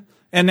Christensen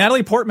and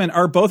Natalie Portman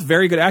are both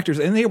very good actors,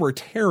 and they were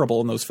terrible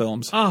in those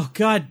films. Oh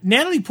God,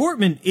 Natalie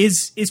Portman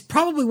is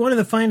probably one of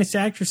the finest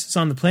actresses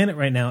on the planet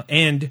right now,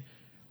 and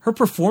her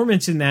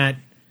performance in that,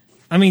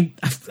 I mean,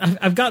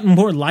 I've gotten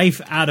more life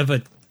out of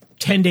a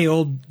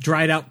 10-day-old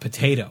dried-out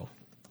potato.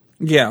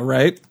 Yeah,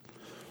 right.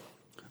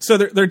 So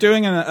they're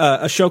doing an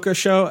Ahsoka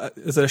show.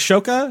 Is it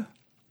Ahsoka?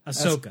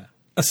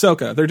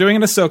 Ahsoka. They're doing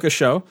an Ahsoka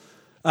show,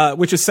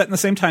 which is set in the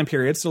same time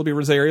period. So it'll be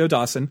Rosario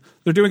Dawson.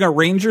 They're doing a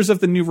Rangers of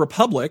the New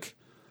Republic,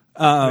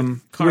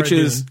 which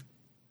is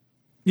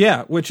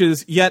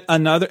yet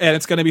another, and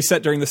it's going to be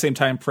set during the same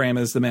time frame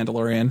as The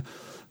Mandalorian.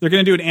 They're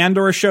going to do an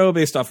Andor show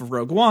based off of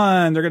Rogue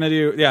One. They're going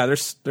to do,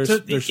 there's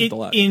just a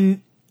lot.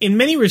 In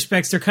many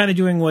respects, they're kind of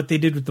doing what they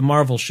did with the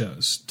Marvel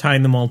shows,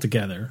 tying them all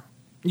together.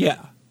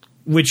 Yeah.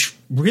 Which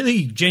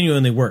really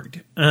genuinely worked.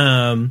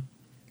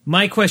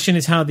 My question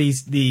is how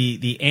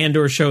the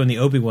Andor show and the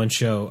Obi-Wan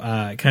show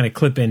kind of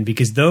clip in,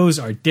 because those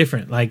are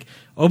different. Like,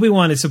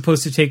 Obi-Wan is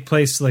supposed to take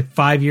place like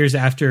 5 years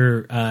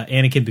after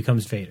Anakin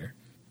becomes Vader.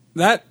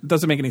 That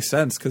doesn't make any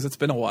sense because it's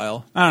been a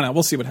while. I don't know.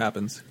 We'll see what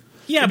happens.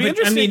 Yeah,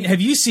 but I mean, have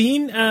you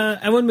seen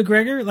Ewan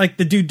McGregor? Like,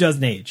 the dude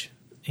doesn't age.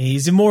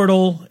 He's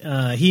immortal.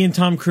 He and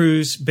Tom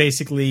Cruise,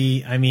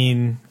 basically, I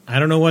mean, I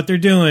don't know what they're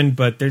doing,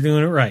 but they're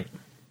doing it right.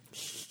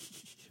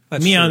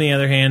 That's Me, true. on the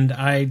other hand,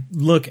 I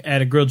look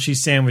at a grilled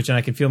cheese sandwich and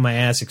I can feel my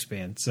ass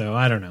expand. So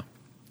I don't know.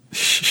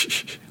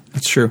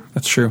 That's true.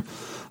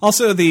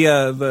 Also,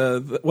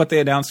 the what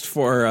they announced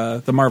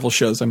for the Marvel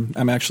shows,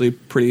 I'm actually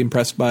pretty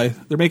impressed by.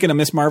 They're making a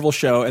Miss Marvel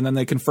show, and then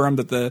they confirmed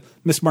that the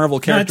Miss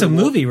Marvel character. No,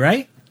 it's a movie,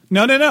 right?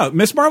 No.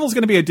 Miss Marvel is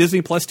going to be a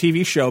Disney Plus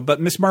TV show, but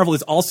Miss Marvel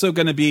is also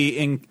going to be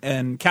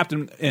in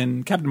Captain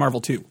Marvel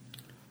 2.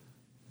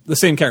 The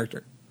same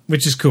character,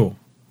 Which is cool.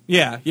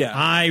 Yeah.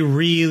 I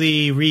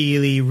really,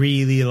 really,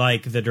 really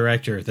like the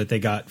director that they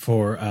got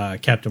for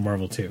Captain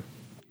Marvel 2.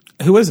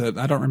 Who is it?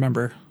 I don't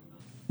remember.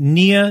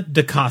 Nia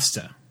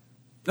DaCosta.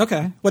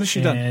 Okay, what has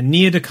she done? And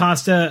Nia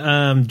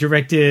DaCosta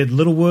directed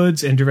Little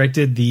Woods and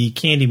directed the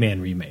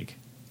Candyman remake.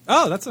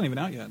 Oh, that's not even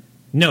out yet.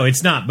 No,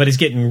 it's not, but it's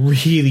getting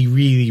really,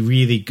 really,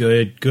 really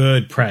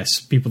good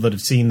press. People that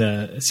have seen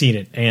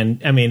it,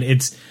 and I mean,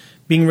 it's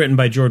being written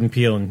by Jordan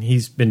Peele, and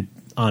he's been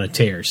on a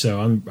tear.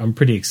 So I'm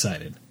pretty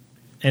excited.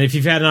 And if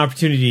you've had an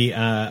opportunity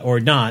or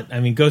not,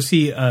 I mean, go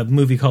see a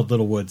movie called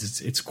Little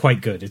Woods. It's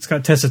quite good. It's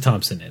got Tessa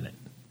Thompson in it.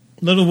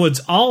 Little Woods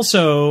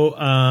also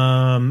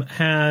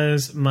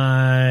has some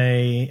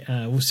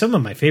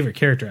of my favorite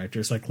character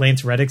actors, like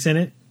Lance Reddick's in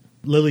it.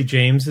 Lily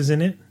James is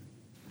in it.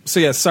 So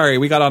yeah, sorry,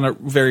 we got on a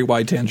very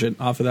wide tangent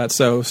off of that.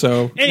 So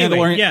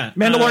anyway,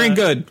 Mandalorian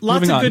good.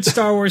 Lots Moving of on. good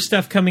Star Wars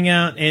stuff coming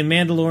out, and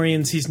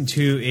Mandalorian Season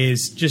 2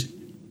 is just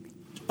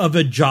of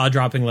a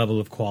jaw-dropping level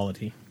of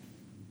quality.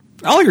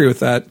 I'll agree with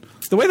that.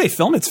 The way they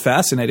film it's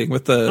fascinating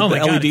with the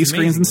LED it's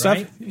screens amazing, and stuff.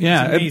 right?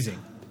 Yeah, it's amazing.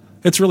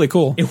 It's really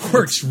cool. It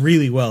works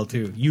really well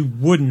too. You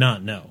would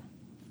not know.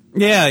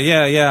 Yeah.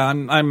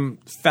 I'm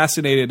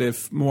fascinated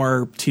if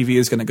more TV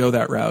is going to go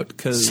that route.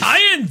 Because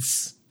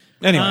Science.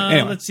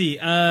 Anyway, let's see.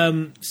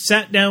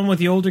 Sat down with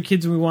the older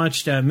kids and we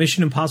watched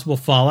Mission Impossible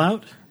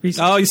Fallout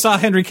recently. Oh, you saw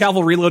Henry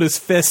Cavill reload his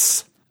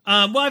fists.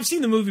 Well, I've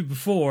seen the movie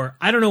before.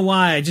 I don't know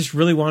why. I just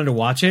really wanted to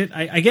watch it.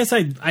 I guess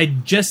I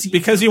just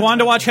Because you wanted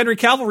to watch Henry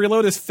Cavill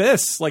reload his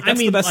fists. Like, that's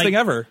the best thing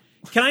ever.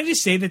 Can I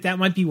just say that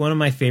might be one of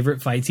my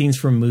favorite fight scenes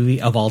from a movie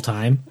of all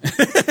time?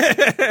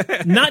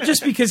 Not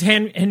just because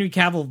Henry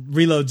Cavill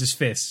reloads his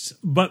fists,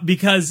 but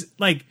because,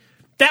 like,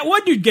 that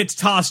one dude gets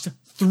tossed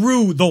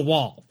through the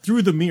wall,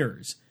 through the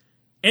mirrors.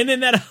 And then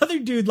that other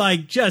dude,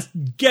 like, just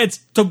gets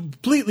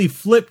completely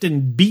flipped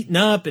and beaten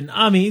up. And,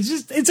 I mean,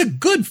 it's a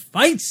good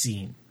fight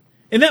scene.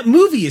 And that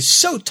movie is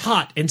so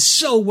taut and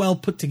so well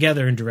put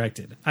together and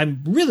directed.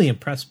 I'm really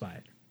impressed by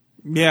it.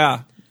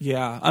 Yeah.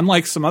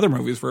 Unlike some other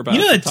movies we're about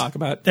to talk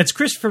about. That's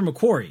Christopher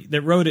McQuarrie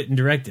that wrote it and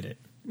directed it.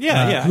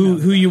 Yeah.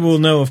 Who you will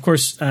know, of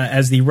course,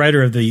 as the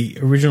writer of the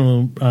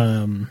original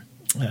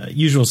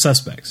Usual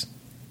Suspects.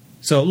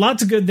 So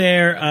lots of good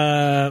there.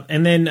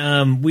 And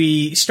then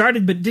we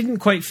started but didn't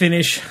quite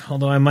finish,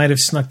 although I might have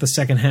snuck the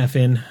second half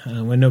in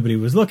when nobody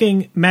was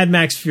looking, Mad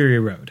Max Fury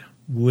Road,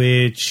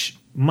 which,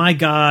 my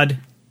God,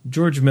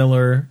 George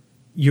Miller,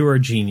 you're a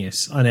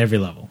genius on every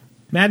level.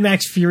 Mad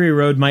Max Fury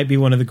Road might be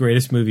one of the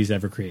greatest movies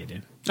ever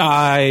created.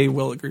 I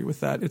will agree with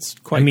that. It's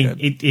quite good.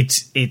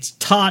 It's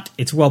taut,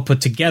 it's well put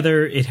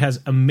together, it has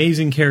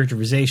amazing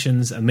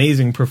characterizations,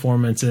 amazing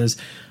performances,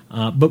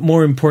 but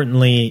more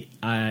importantly,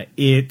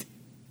 it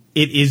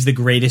is the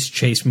greatest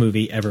chase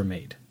movie ever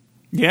made.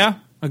 Yeah,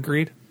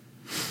 agreed.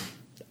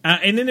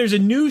 And then there's a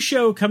new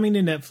show coming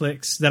to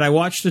Netflix that I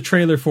watched the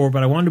trailer for,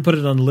 but I wanted to put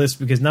it on the list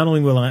because not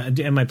only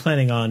am I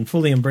planning on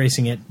fully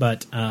embracing it,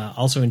 but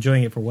also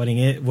enjoying it for what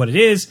it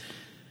is.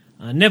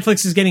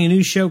 Netflix is getting a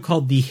new show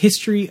called The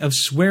History of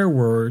Swear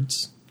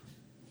Words.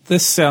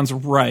 This sounds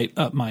right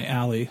up my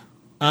alley.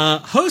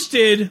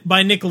 Hosted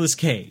by Nicolas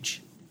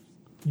Cage.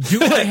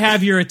 Do I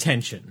have your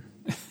attention?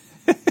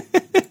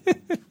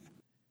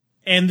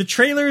 And the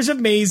trailer is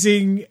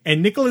amazing,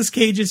 and Nicolas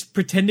Cage is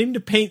pretending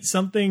to paint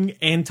something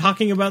and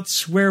talking about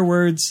swear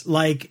words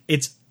like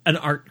it's an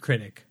art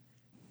critic.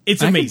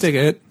 It's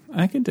amazing.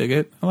 I can dig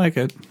it. I like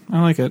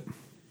it.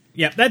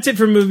 Yeah, that's it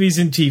for movies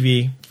and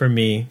TV for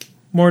me.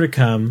 More to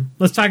come.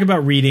 Let's talk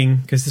about reading,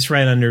 because this is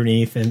right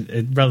underneath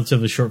and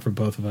relatively short for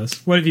both of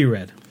us. What have you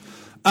read?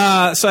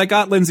 So I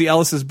got Lindsay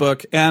Ellis's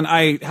book, and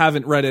I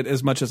haven't read it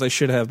as much as I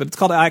should have, but it's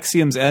called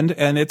Axiom's End,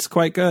 and it's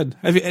quite good.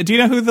 Do you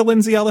know who the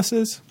Lindsay Ellis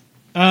is?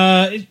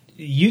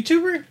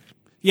 YouTuber?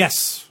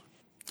 Yes.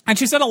 And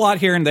she's done a lot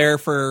here and there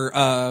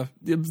for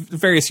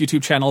various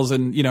YouTube channels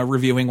and,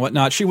 reviewing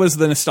whatnot. She was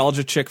the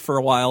nostalgia chick for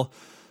a while.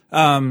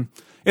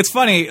 It's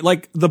funny,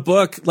 like, the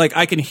book, like,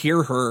 I can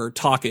hear her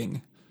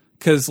talking.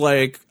 Because,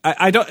 like,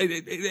 I don't...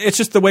 It's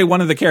just the way one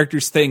of the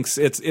characters thinks.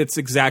 It's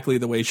exactly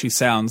the way she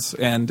sounds,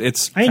 and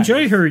it's... I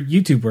enjoy her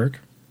YouTube work.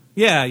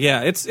 Yeah.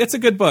 It's a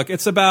good book.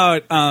 It's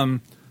about...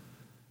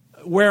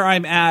 where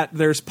I'm at,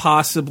 there's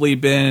possibly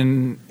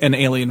been an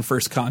alien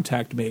first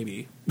contact,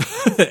 maybe.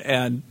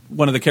 And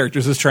one of the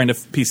characters is trying to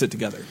piece it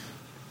together.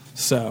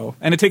 So,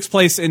 and it takes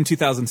place in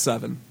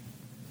 2007,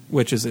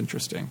 which is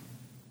interesting.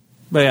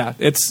 But yeah,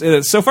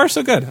 it's so far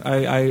so good.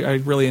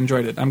 I really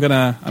enjoyed it. I'm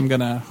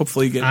gonna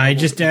hopefully get. I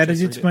just added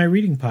it to my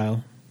reading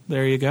pile.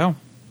 There you go.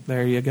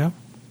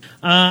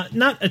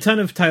 Not a ton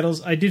of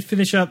titles. I did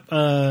finish up.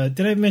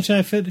 Did I mention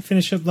I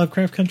finished up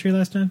Lovecraft Country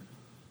last time?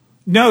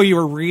 No, you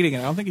were reading it.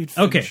 I don't think you'd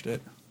finished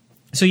it.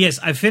 So yes,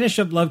 I finished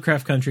up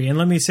Lovecraft Country, and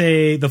let me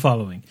say the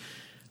following.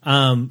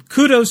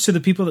 Kudos to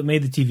the people that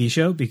made the TV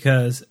show,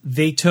 because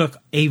they took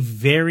a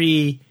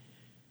very,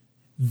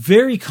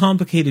 very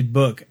complicated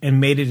book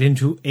and made it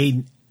into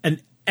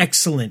an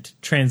excellent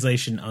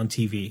translation on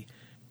TV.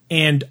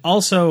 And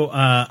also,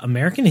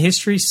 American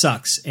history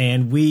sucks,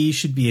 and we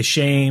should be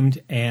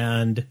ashamed.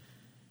 And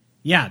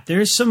yeah,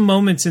 there's some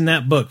moments in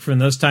that book from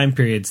those time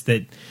periods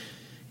that,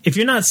 if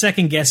you're not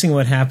second guessing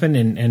what happened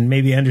and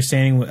maybe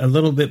understanding a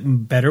little bit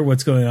better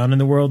what's going on in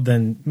the world,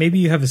 then maybe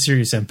you have a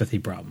serious empathy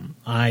problem.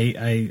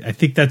 I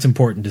think that's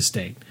important to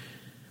state.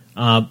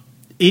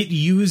 It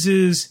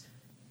uses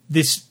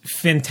this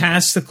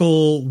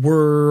fantastical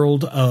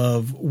world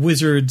of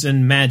wizards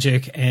and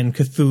magic and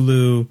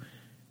Cthulhu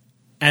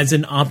as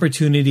an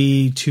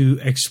opportunity to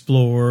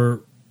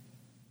explore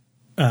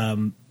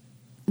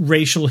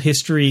racial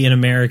history in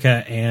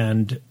America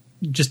and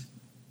just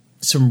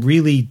some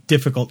really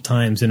difficult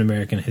times in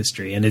American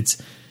history. And it's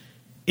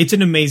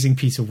an amazing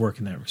piece of work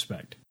in that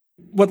respect.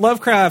 What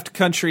Lovecraft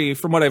Country,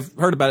 from what I've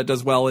heard about it,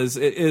 does well is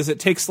it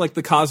takes like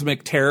the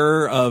cosmic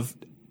terror of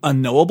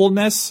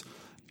unknowableness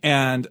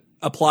and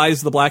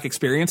applies the Black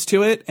experience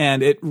to it.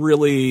 And it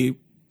really,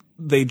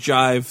 they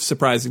jive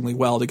surprisingly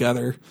well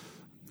together,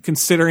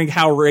 considering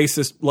how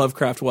racist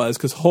Lovecraft was.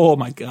 Because, oh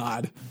my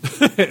God.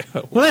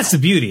 Well, that's the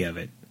beauty of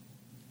it.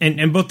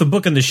 And both the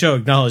book and the show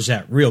acknowledge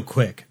that real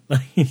quick.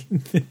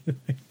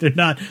 They're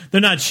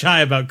not shy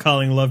about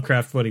calling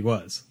Lovecraft what he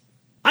was.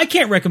 I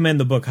can't recommend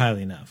the book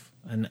highly enough,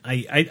 and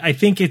I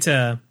think it's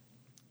an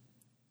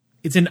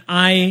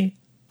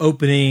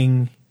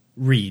eye-opening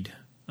read.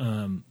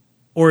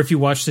 Or if you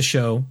watch the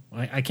show,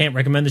 I can't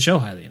recommend the show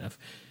highly enough.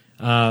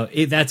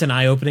 That's an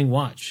eye-opening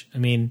watch. I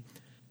mean,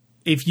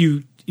 if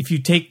you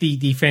take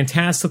the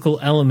fantastical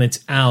elements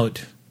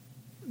out,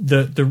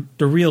 the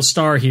real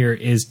star here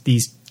is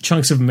these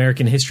chunks of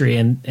American history,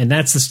 and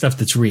that's the stuff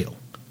that's real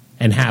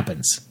and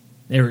happens.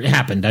 It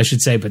happened, I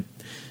should say, but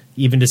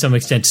even to some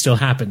extent still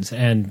happens.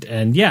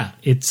 And yeah,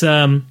 it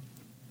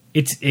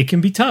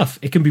can be tough.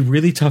 It can be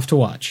really tough to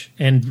watch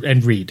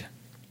and read.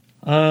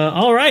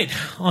 All right,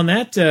 on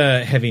that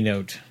heavy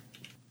note,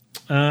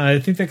 I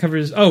think that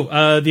covers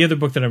the other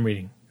book that I'm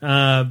reading,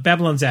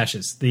 Babylon's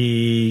Ashes,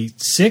 the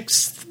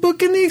 6th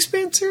book in the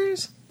Expanse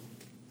series.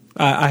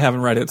 I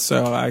haven't read it,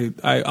 so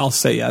I'll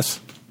say yes.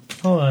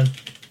 Hold on.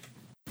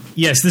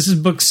 Yes, this is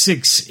book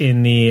 6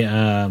 in the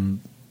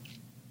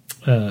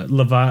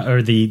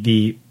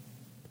the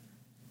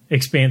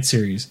Expanse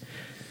series.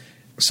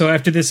 So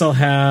after this, I'll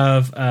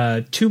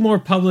have 2 more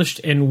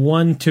published and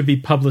 1 to be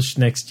published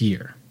next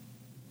year.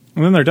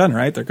 And then they're done,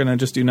 right? They're going to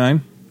just do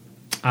 9?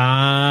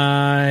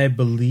 I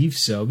believe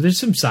so. But there's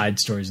some side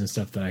stories and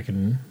stuff that I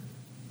can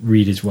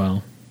read as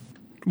well.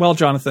 Well,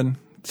 Jonathan,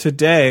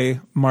 today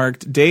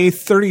marked day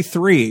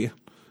 33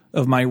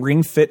 of my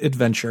Ring Fit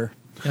adventure.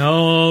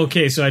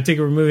 Okay, so I take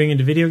it we're moving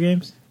into video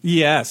games?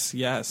 Yes.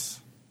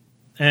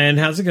 And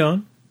how's it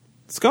going?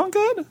 It's going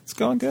good.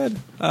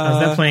 How's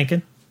that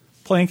planking?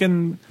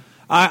 Planking.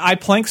 I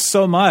plank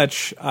so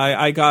much.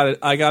 I got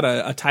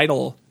a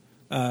title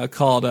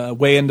called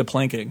Way Into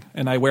Planking,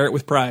 and I wear it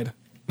with pride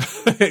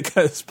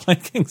because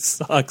planking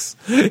sucks.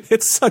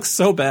 It sucks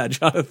so bad,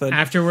 Jonathan.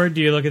 Afterward,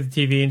 do you look at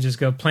the TV and just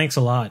go, planks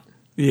a lot?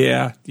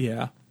 Yeah.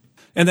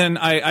 And then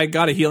I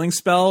got a healing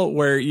spell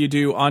where you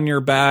do on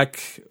your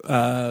back,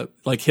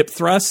 like hip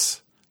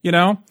thrusts, you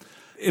know?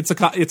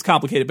 It's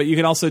complicated, but you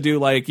can also do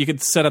you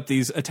could set up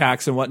these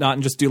attacks and whatnot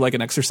and just do like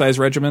an exercise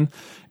regimen.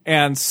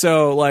 And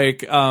so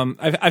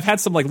I've had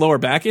some lower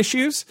back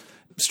issues,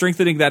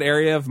 strengthening that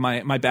area of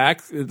my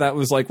back. That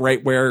was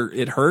right where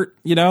it hurt,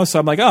 you know? So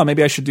I'm like, oh,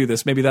 maybe I should do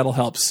this. Maybe that'll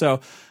help.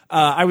 So,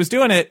 I was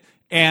doing it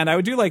and I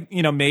would do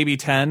maybe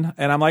 10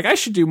 and I'm like, I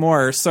should do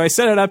more. So I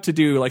set it up to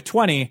do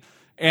 20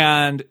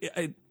 and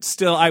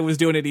I was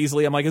doing it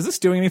easily. I'm like, is this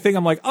doing anything?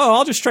 I'm like, oh,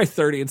 I'll just try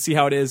 30 and see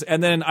how it is.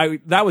 And then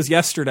that was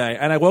yesterday.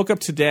 And I woke up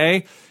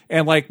today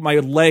and my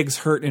legs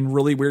hurt in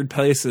really weird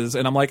places.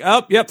 And I'm like,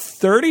 oh, yep,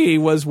 30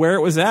 was where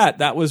it was at.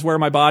 That was where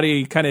my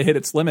body kind of hit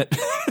its limit.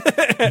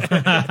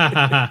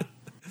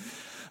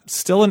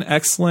 Still an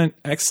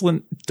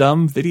excellent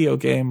dumb video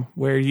game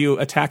where you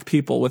attack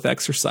people with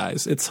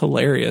exercise. It's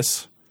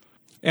hilarious.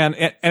 And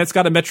it's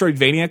got a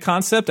Metroidvania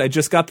concept. I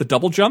just got the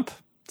double jump.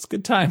 It's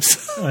good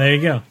times. There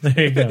you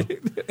go.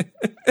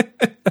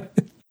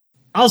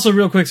 Also,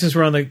 real quick, since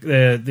we're on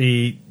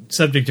the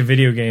subject of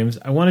video games,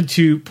 I wanted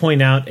to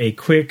point out a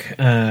quick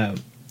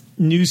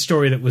news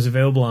story that was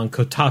available on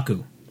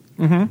Kotaku,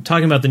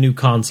 talking about the new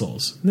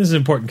consoles. And this is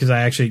important because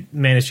I actually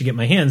managed to get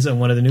my hands on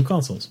one of the new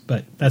consoles,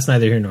 but that's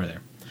neither here nor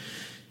there.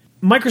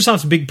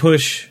 Microsoft's big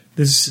push,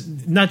 this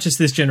not just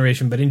this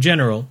generation, but in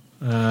general,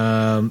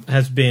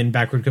 has been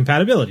backward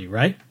compatibility,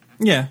 right?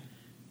 Yeah.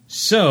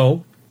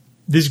 So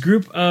this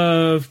group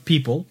of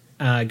people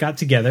got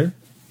together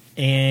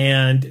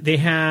and they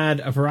had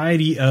a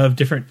variety of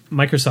different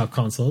Microsoft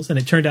consoles, and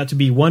it turned out to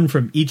be one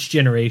from each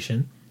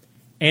generation.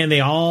 And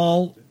they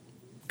all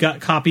got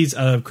copies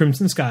of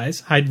Crimson Skies,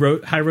 High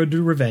Road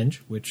to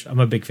Revenge, which I'm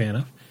a big fan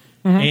of.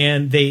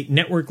 And they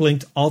network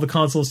linked all the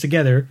consoles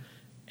together.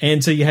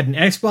 And so you had an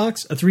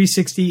Xbox, a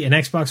 360, an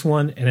Xbox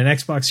One, and an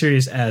Xbox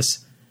Series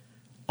S,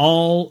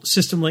 all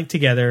system linked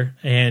together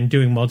and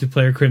doing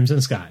multiplayer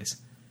Crimson Skies.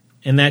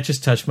 And that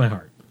just touched my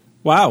heart.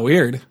 Wow,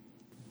 weird.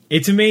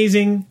 It's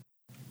amazing.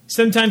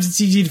 Sometimes it's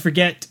easy to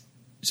forget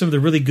some of the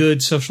really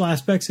good social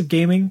aspects of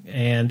gaming.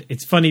 And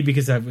it's funny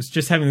because I was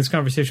just having this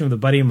conversation with a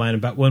buddy of mine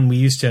about when we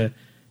used to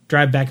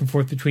drive back and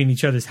forth between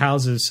each other's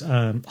houses,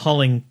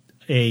 hauling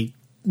a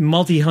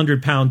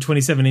multi-100-pound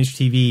 27-inch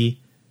TV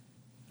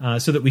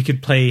so that we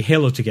could play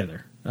Halo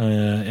together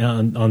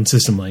on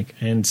System Link.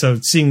 And so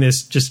seeing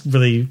this just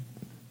really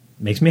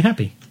makes me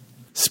happy.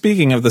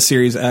 Speaking of the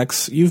Series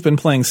X, you've been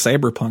playing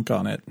Cyberpunk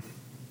on it.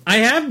 I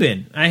have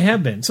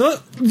been. So,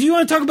 do you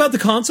want to talk about the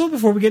console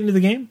before we get into the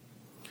game?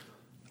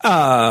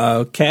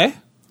 Okay.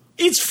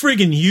 It's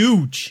friggin'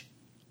 huge.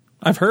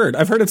 I've heard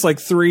it's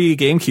 3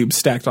 GameCubes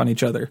stacked on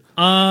each other.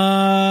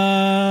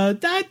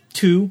 That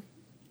 2.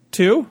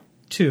 2?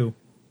 2.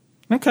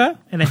 Okay.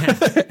 And a half.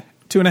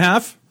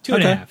 2.5?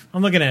 2.5.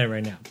 I'm looking at it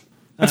right now.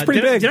 That's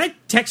pretty big. Did I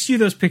text you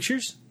those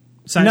pictures?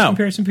 Size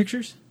comparison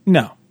pictures?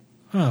 No.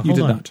 Oh, you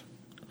did not.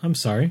 I'm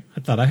sorry.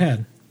 I thought I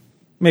had.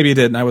 Maybe you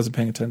did, and I wasn't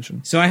paying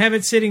attention. So I have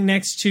it sitting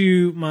next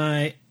to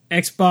my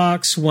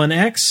Xbox One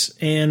X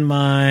and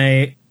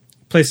my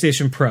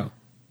PlayStation Pro.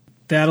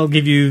 That'll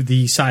give you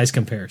the size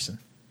comparison.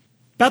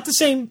 About the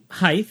same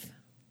height,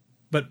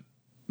 but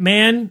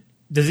man,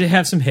 does it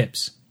have some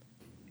hips.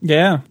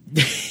 Yeah.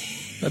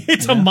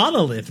 It's a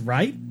monolith,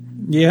 right?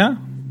 Yeah.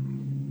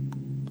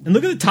 And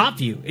look at the top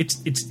view.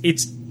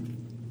 It's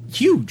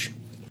huge.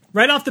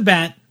 Right off the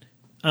bat,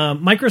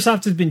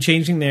 Microsoft has been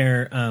changing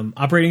their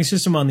operating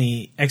system on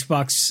the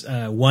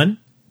Xbox One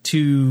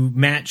to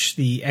match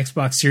the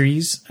Xbox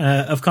Series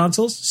of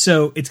consoles.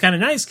 So it's kind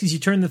of nice because you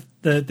turn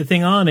the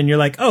thing on and you're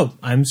like, oh,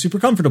 I'm super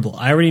comfortable.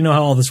 I already know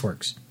how all this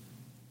works.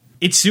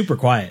 It's super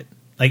quiet.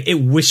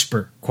 It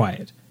whisper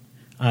quiet.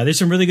 There's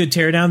some really good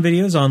teardown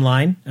videos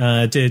online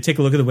to take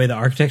a look at the way the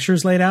architecture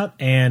is laid out.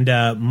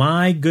 And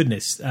my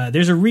goodness,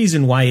 there's a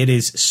reason why it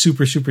is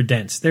super, super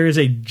dense. There is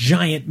a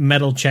giant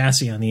metal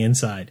chassis on the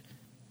inside.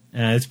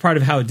 It's part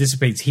of how it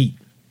dissipates heat.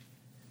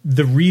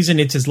 The reason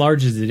it's as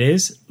large as it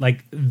is,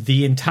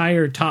 the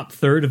entire top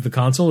third of the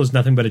console is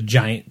nothing but a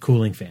giant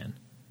cooling fan.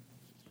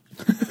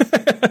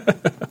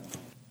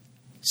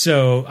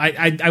 So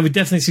I would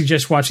definitely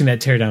suggest watching that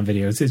teardown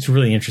video. It's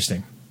really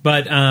interesting.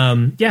 But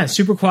yeah,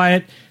 super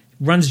quiet.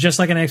 Runs just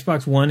like an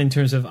Xbox One in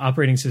terms of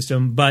operating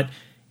system. But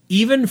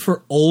even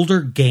for older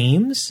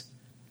games,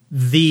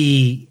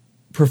 the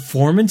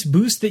performance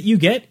boost that you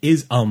get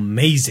is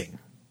amazing.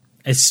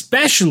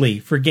 especially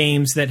for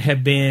games that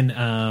have been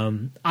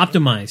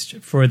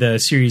optimized for the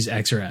Series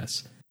X or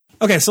S.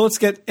 Okay, so let's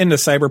get into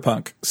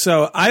Cyberpunk.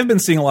 So I've been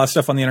seeing a lot of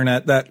stuff on the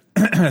internet that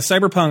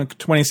Cyberpunk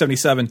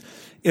 2077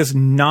 is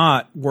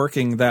not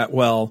working that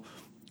well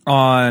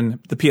on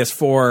the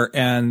PS4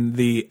 and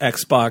the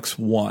Xbox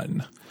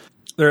One.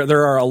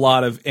 There are a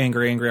lot of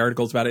angry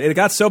articles about it. It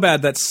got so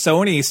bad that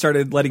Sony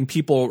started letting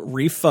people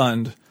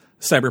refund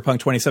Cyberpunk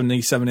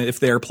 2077 if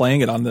they are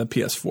playing it on the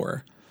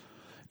PS4.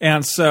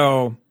 And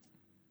so,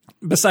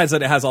 besides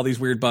that, it has all these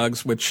weird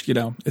bugs, which, you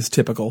know, is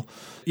typical.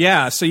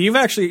 Yeah, so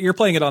you're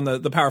playing it on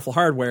the powerful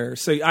hardware.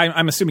 So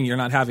I'm assuming you're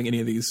not having any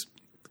of these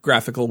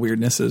graphical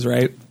weirdnesses,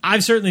 right?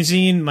 I've certainly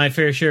seen my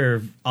fair share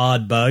of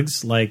odd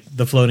bugs, like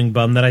the floating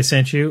bum that I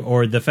sent you,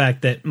 or the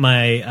fact that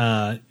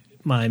my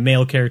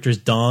male character's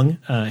dong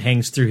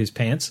hangs through his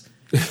pants.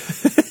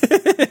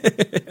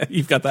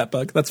 You've got that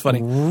bug. That's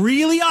funny.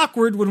 Really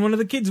awkward when one of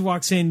the kids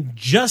walks in.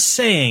 Just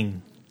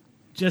saying.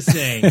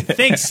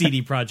 Thanks,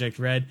 CD Projekt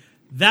Red.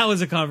 That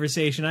was a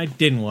conversation I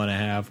didn't want to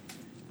have.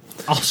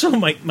 Also,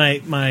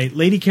 my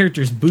lady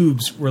character's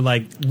boobs were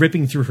like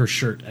ripping through her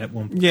shirt at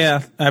one point.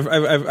 Yeah,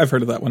 I've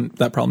heard of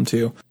that problem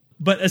too.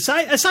 But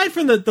aside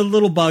from the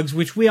little bugs,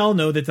 which we all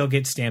know that they'll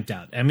get stamped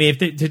out. I mean,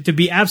 to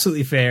be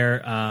absolutely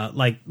fair,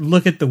 like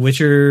look at the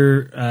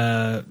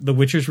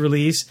Witcher's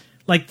release.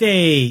 Like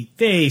they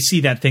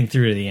see that thing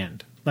through to the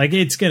end. Like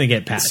it's going to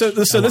get patched. So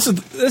this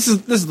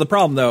is the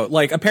problem though.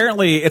 Like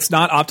apparently it's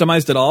not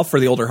optimized at all for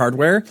the older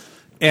hardware.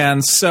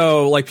 And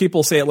so like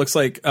people say it looks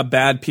like a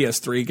bad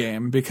PS3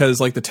 game because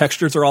like the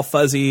textures are all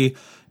fuzzy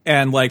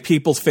and like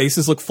people's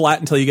faces look flat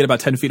until you get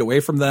about 10 feet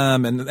away from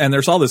them. And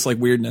there's all this like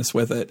weirdness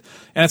with it.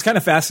 And it's kind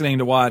of fascinating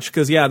to watch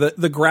because yeah,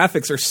 the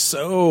graphics are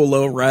so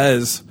low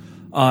res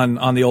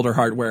on the older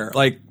hardware.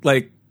 Like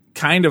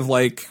kind of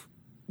like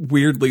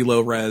weirdly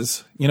low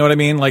res. You know what I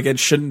mean? Like it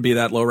shouldn't be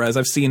that low res.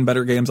 I've seen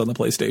better games on the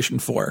PlayStation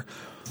 4.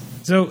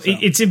 So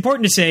it's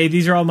important to say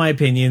these are all my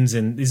opinions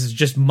and this is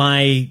just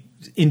my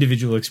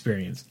individual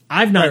experience.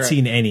 I've not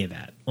seen any of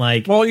that.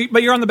 Like, well,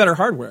 but you're on the better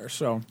hardware,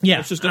 so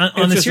yeah.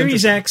 On the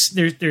Series X,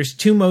 there's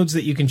two modes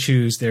that you can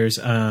choose. There's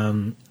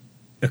a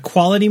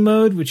quality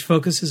mode which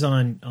focuses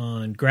on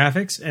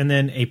graphics, and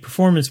then a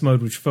performance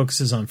mode which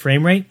focuses on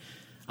frame rate.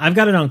 I've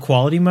got it on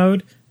quality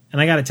mode,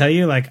 and I got to tell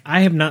you, like,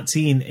 I have not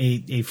seen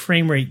a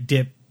frame rate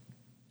dip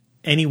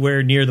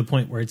anywhere near the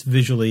point where it's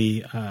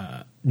visually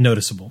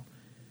noticeable.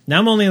 Now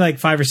I'm only like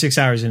 5 or 6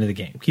 hours into the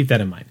game. Keep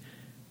that in mind.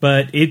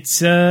 But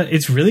it's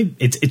really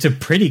a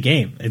pretty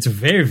game. It's a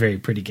very, very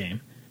pretty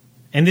game.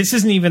 And this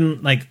isn't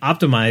even like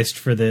optimized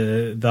for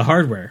the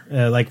hardware.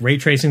 Like ray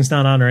tracing's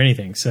not on or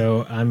anything.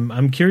 So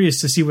I'm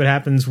curious to see what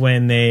happens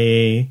when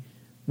they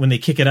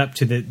kick it up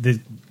to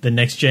the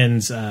next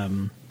gen's.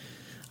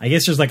 I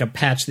guess there's like a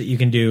patch that you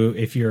can do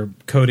if you're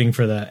coding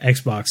for the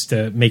Xbox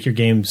to make your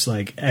games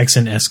like X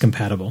and S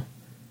compatible.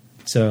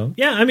 So,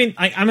 yeah, I mean,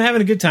 I'm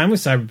having a good time with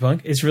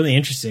Cyberpunk. It's really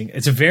interesting.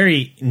 It's a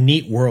very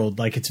neat world.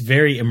 Like, it's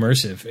very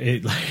immersive.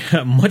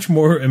 Much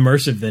more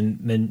immersive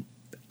than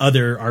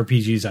other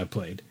RPGs I've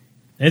played.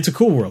 And it's a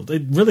cool world.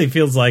 It really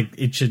feels like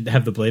it should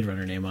have the Blade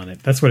Runner name on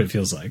it. That's what it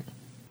feels like.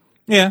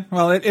 Yeah,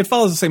 well, it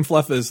follows the same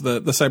fluff as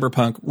the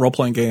Cyberpunk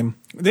role-playing game.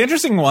 The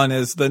interesting one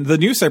is the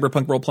new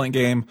Cyberpunk role-playing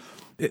game,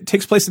 it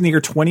takes place in the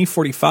year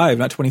 2045,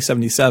 not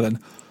 2077.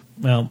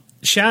 Well,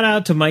 shout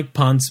out to Mike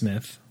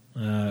Pondsmith.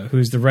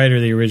 Who's the writer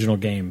of the original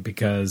game,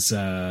 because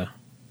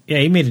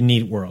he made a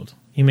neat world.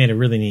 He made a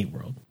really neat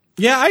world.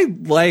 Yeah, I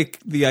like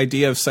the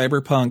idea of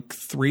Cyberpunk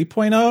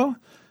 3.0,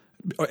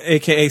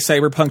 aka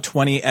Cyberpunk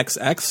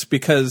 20XX,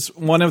 because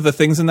one of the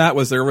things in that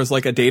was there was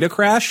like a data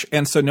crash,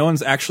 and so no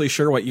one's actually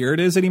sure what year it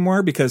is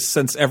anymore, because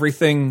since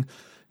everything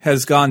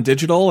has gone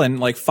digital and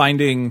like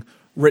finding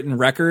written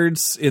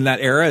records in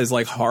that era is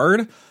like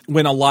hard,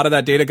 when a lot of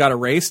that data got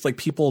erased, like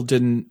people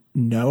didn't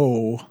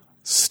know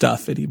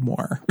stuff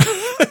anymore.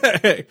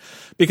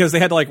 Because they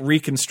had to like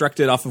reconstruct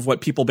it off of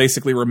what people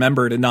basically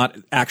remembered and not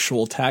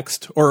actual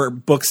text or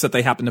books that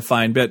they happened to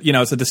find. But, you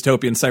know, it's a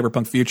dystopian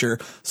cyberpunk future.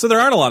 So there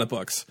aren't a lot of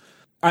books.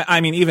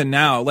 I mean, even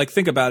now, like,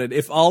 think about it.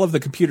 If all of the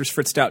computers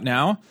fritzed out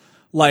now,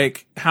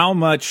 like, how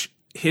much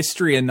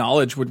history and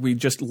knowledge would we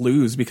just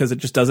lose because it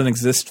just doesn't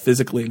exist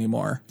physically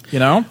anymore, you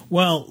know?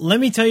 Well, let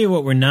me tell you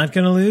what we're not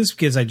going to lose,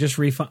 because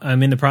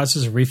I'm in the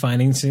process of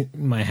refinancing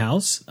my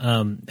house.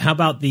 How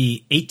about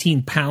the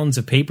 18 pounds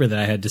of paper that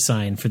I had to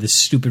sign for this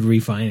stupid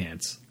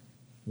refinance?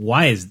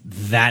 Why is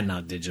that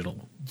not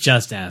digital?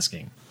 Just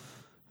asking.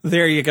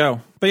 There you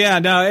go. But yeah,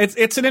 no,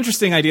 it's an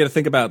interesting idea to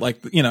think about, like,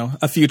 you know,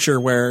 a future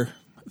where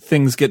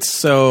things get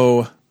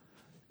so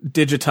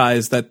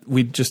digitized that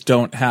we just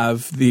don't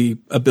have the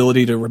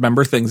ability to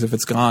remember things if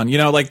it's gone. You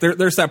know, like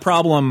there's that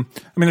problem.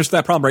 I mean, there's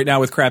that problem right now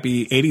with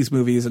crappy 80s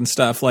movies and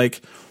stuff.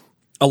 Like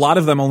a lot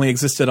of them only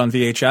existed on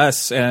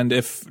VHS, and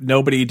if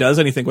nobody does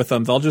anything with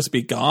them, they'll just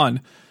be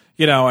gone.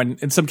 You know,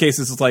 and in some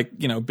cases it's like,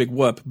 you know, big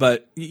whoop.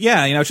 But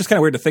yeah, you know, it's just kind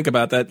of weird to think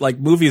about that. Like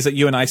movies that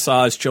you and I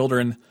saw as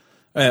children,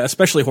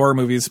 especially horror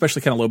movies,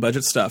 especially kind of low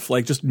budget stuff,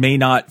 like just may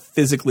not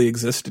physically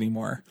exist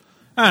anymore.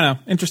 I don't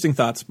know. Interesting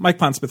thoughts. Mike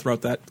Pondsmith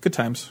wrote that. Good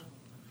times.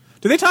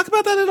 Do they talk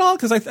about that at all?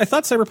 Because I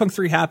thought Cyberpunk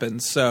 3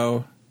 happened.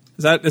 So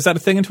is that a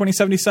thing in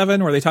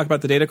 2077 where they talk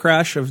about the data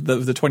crash of the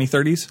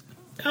 2030s?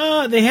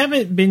 They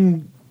haven't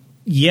been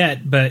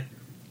yet, but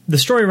the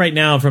story right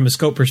now, from a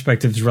scope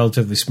perspective, is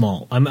relatively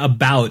small. I'm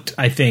about,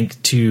 I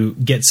think, to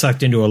get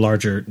sucked into a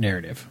larger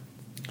narrative.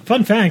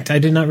 Fun fact, I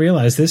did not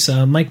realize this.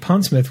 Mike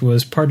Pondsmith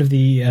was part of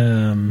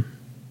the...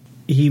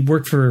 he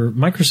worked for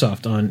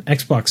Microsoft on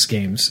Xbox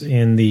games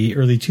in the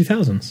early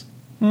 2000s.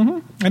 Mm-hmm.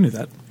 I knew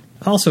that.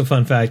 Also,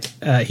 fun fact,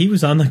 he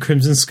was on the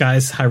Crimson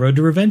Skies High Road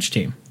to Revenge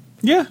team.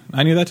 Yeah,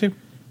 I knew that too.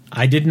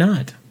 I did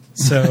not.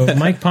 So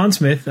Mike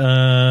Pondsmith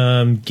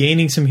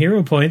gaining some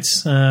hero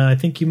points. I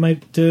think you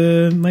might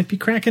be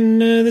cracking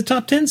the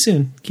top 10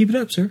 soon. Keep it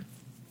up, sir.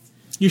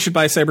 You should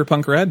buy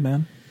Cyberpunk Red,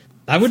 man.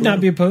 I would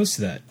not be opposed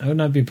to that.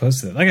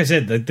 Like I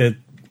said, the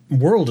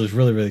world is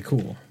really, really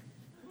cool.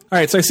 All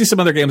right, so I see some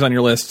other games on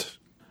your list.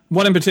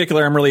 One in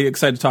particular I'm really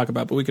excited to talk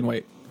about, but we can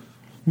wait.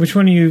 Which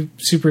one are you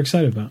super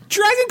excited about?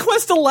 Dragon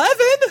Quest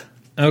XI!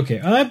 Okay.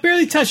 I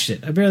barely touched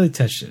it.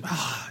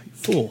 Ah, you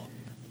fool.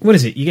 What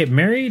is it? You get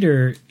married,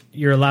 or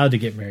you're allowed to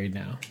get married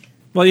now?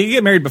 Well, you could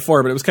get married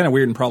before, but it was kind of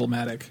weird and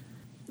problematic.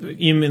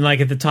 You mean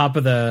like at the top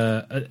of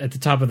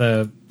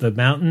the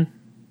mountain?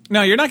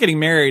 No, you're not getting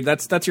married.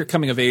 That's your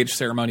coming of age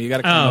ceremony. You got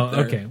to come up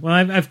there. Okay. Well,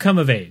 I've come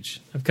of age.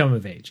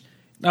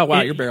 Oh wow,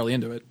 you're barely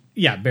into it.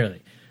 Yeah,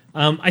 barely.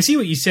 I see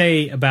what you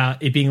say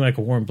about it being like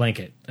a warm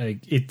blanket.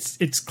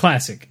 It's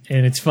classic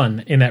and it's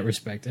fun in that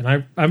respect,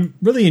 and I'm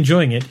really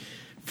enjoying it.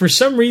 For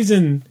some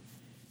reason,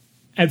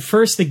 at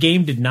first the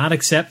game did not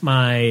accept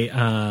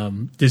my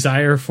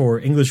desire for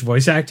English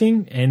voice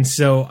acting, and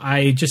so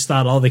I just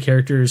thought all the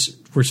characters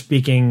were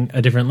speaking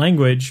a different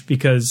language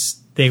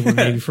because they were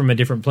maybe from a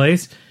different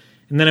place.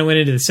 And then I went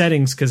into the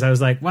settings because I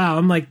was like, wow,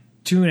 I'm like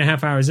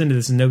 2.5 hours into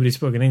this and nobody's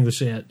spoken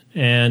English yet.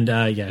 And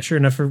yeah, sure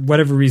enough, for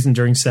whatever reason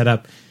during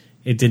setup,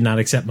 it did not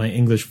accept my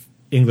English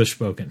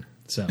spoken.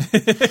 So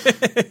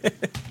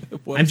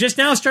I'm just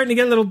now starting to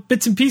get little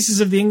bits and pieces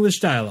of the English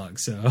dialogue.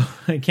 So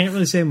I can't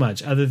really say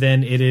much other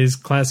than it is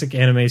classic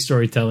anime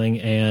storytelling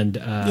and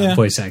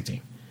voice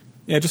acting.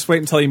 Yeah, just wait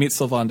until you meet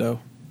Sylvando.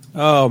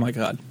 Oh my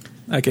god.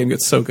 That game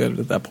gets so good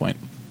at that point.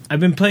 I've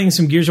been playing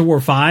some Gears of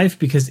War 5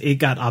 because it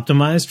got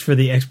optimized for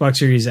the Xbox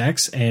Series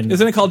X. And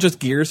isn't it called just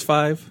Gears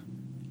 5?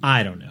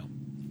 I don't know.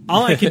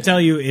 All I can tell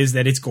you is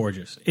that it's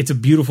gorgeous. It's a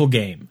beautiful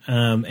game.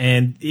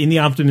 And in the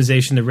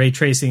optimization, the ray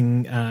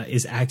tracing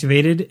is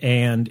activated,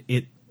 and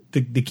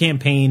the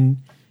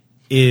campaign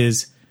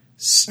is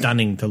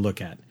stunning to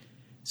look at.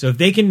 So if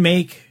they can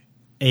make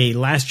a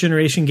last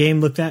generation game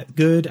look that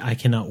good, I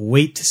cannot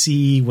wait to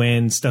see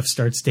when stuff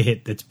starts to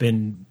hit that's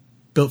been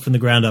built from the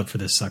ground up for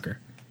this sucker.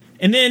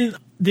 And then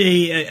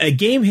a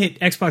game hit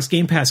Xbox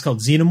Game Pass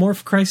called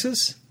Xenomorph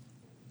Crisis.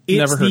 It's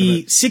Never heard of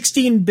it.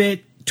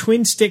 16-bit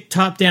twin-stick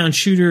top-down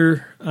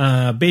shooter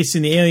based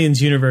in the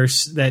Aliens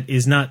universe that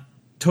is not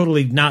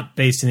totally not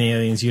based in the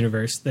Aliens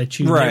universe that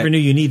you never knew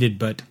you needed,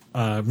 but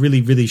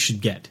really, really should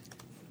get.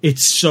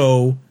 It's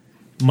so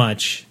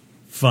much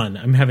fun.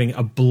 I'm having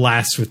a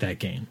blast with that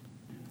game.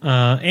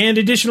 And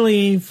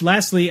additionally,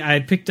 lastly, I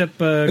picked up...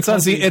 it's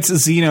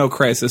Xeno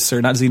Crisis,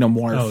 sir, not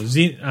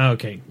Xenomorph.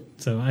 Okay.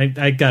 So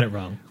I got it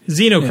wrong.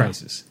 Xeno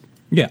Crisis.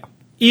 Yeah.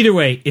 Either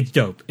way, it's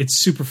dope.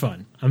 It's super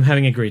fun. I'm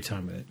having a great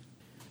time with it.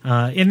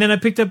 And then I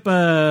picked up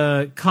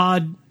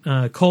COD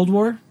Cold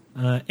War.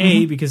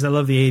 A, because I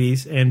love the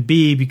 80s, and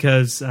B,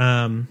 because,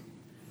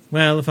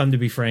 well, if I'm to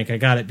be frank, I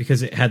got it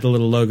because it had the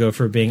little logo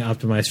for being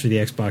optimized for the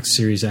Xbox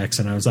Series X,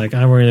 and I was like,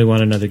 I really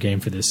want another game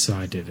for this, so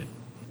I did it.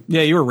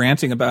 Yeah, you were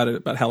ranting about it,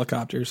 about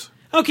helicopters.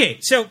 Okay,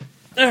 so,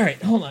 all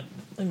right, hold on.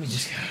 Let me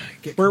just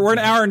get... We're an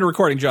hour into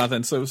recording,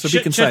 Jonathan, so be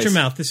concise. Shut your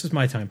mouth. This is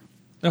my time.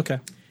 Okay.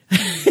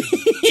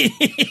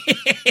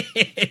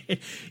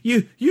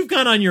 You've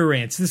gone on your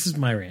rants. This is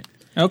my rant.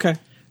 Okay.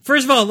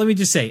 First of all, let me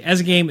just say, as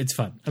a game, it's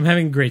fun. I'm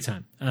having a great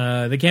time.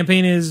 The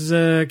campaign is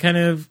kind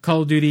of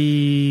Call of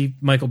Duty,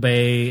 Michael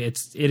Bay.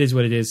 It is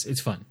what it is. It's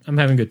fun. I'm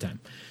having a good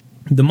time.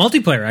 The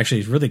multiplayer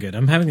actually is really good.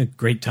 I'm having a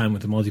great time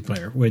with the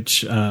multiplayer,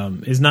 which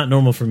is not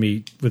normal for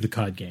me with a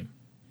COD game.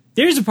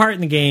 There's a part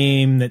in the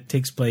game that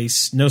takes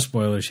place, no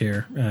spoilers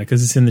here,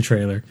 because it's in the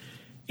trailer,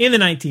 in the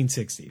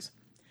 1960s.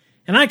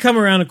 And I come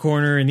around a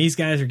corner, and these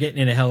guys are getting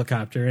in a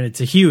helicopter, and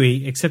it's a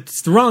Huey, except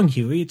it's the wrong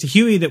Huey. It's a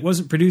Huey that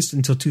wasn't produced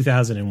until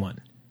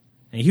 2001.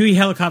 And a Huey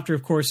helicopter,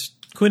 of course,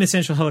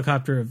 quintessential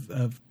helicopter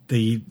of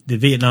the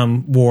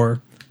Vietnam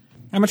War.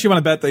 How much you want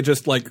to bet they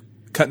just,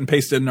 cut and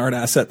pasted an art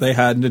asset they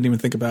had and didn't even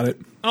think about it?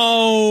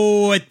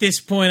 Oh, at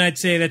this point, I'd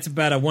say that's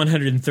about a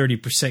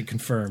 130%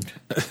 confirmed.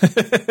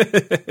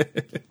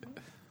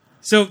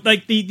 So,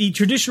 the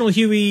traditional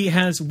Huey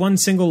has one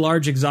single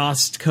large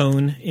exhaust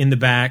cone in the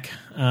back,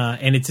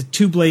 and it's a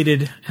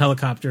two-bladed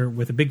helicopter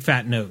with a big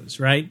fat nose,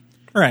 right?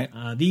 Right.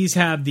 These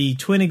have the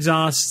twin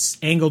exhausts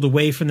angled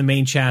away from the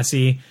main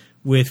chassis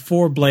with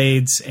 4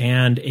 blades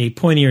and a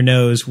pointier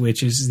nose,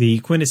 which is the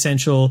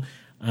quintessential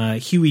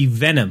Huey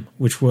Venom,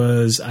 which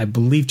was, I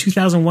believe,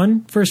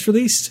 2001 first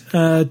released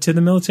to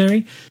the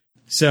military.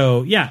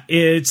 So yeah,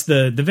 it's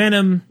the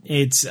Venom.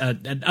 It's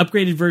an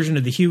upgraded version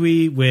of the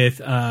Huey with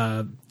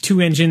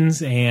 2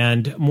 engines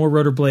and more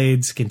rotor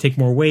blades. Can take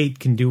more weight.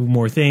 Can do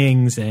more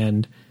things.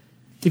 And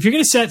if you're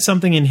going to set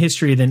something in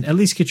history, then at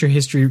least get your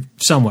history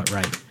somewhat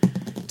right.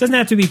 It doesn't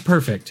have to be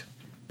perfect,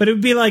 but it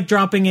would be like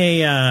dropping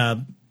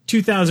a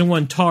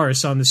 2001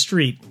 Taurus on the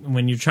street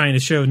when you're trying to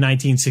show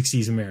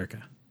 1960s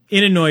America.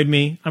 It annoyed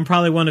me. I'm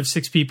probably one of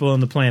 6 people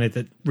on the planet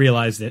that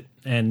realized it,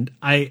 and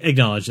I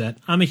acknowledge that.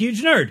 I'm a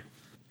huge nerd.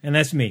 And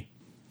that's me.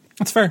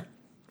 That's fair.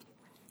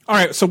 All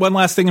right, so one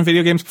last thing in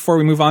video games before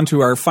we move on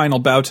to our final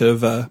bout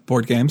of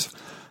board games.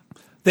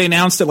 They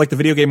announced at the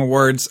Video Game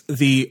Awards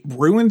the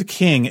Ruined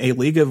King, a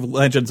League of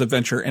Legends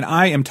adventure, and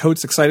I am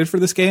totes excited for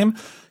this game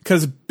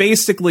because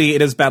basically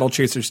it is Battle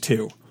Chasers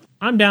 2.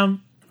 I'm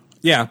down.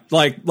 Yeah,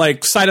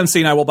 like sight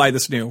unseen, I will buy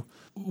this new.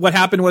 What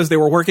happened was they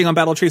were working on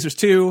Battle Chasers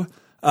 2,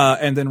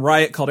 and then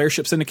Riot called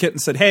Airship Syndicate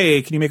and said,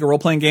 hey, can you make a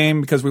role-playing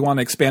game because we want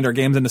to expand our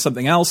games into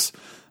something else?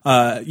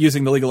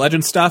 Using the League of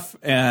Legends stuff,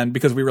 and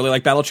because we really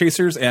like Battle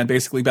Chasers, and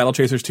basically Battle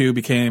Chasers 2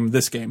 became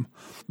this game.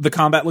 The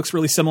combat looks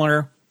really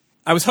similar.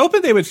 I was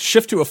hoping they would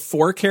shift to a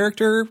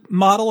 4-character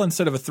model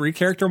instead of a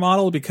 3-character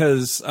model,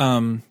 because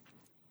in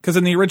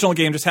the original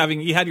game,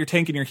 you had your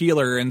tank and your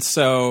healer, and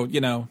so,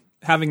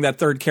 having that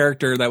third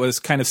character that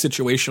was kind of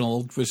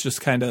situational was just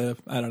kind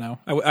of, I don't know.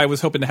 I was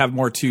hoping to have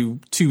more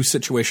two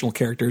situational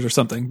characters or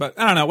something, but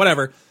I don't know,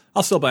 whatever.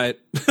 I'll still buy it.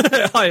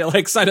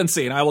 Like sight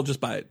unseen, I will just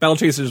buy it. Battle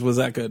Chasers was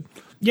that good.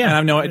 Yeah, and I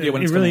have no idea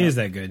when it's coming out. It really is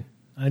that good.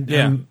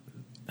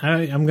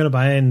 I'm going to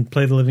buy it and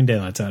play the living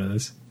daylights out of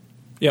this.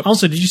 Yep.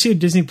 Also, did you see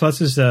Disney Plus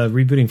is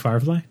rebooting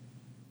Firefly?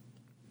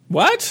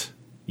 What?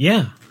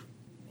 Yeah.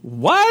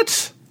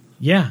 What?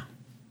 Yeah.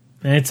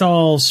 And it's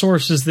all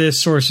sources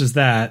this, sources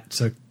that.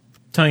 So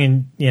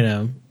tongue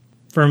in,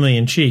 firmly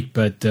in cheek,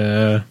 but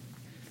I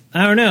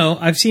don't know.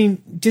 I've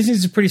seen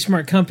Disney's a pretty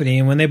smart company,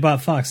 and when they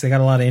bought Fox, they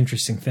got a lot of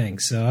interesting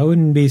things. So I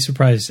wouldn't be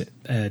surprised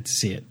to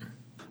see it.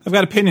 I've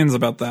got opinions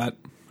about that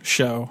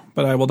show,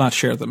 but I will not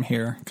share them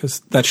here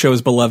because that show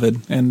is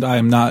beloved, and I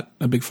am not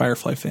a big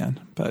Firefly fan.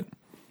 But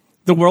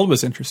the world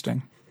was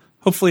interesting.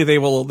 Hopefully, they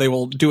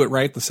will do it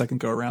right the second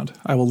go around.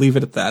 I will leave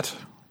it at that.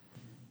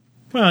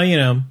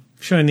 Well,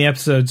 showing the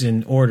episodes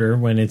in order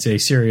when it's a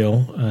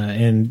serial,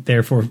 and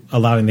therefore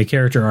allowing the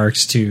character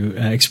arcs to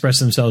express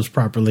themselves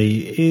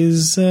properly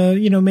is,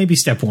 maybe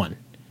step one.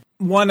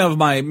 One of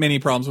my many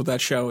problems with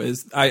that show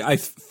is I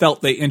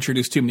felt they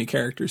introduced too many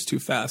characters too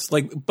fast.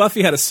 Like,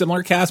 Buffy had a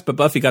similar cast, but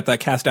Buffy got that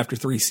cast after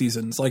 3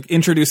 seasons. Like,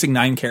 introducing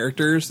 9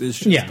 characters is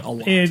just a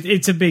lot.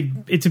 It's a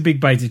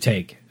big bite to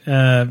take.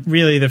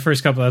 Really, the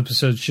first couple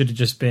episodes should have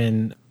just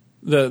been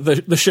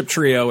the ship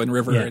trio and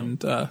River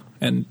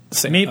and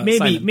Simon.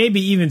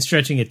 Maybe even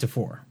stretching it to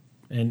 4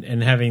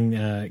 and having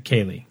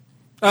Kaylee.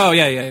 Oh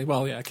yeah.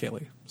 Well, yeah,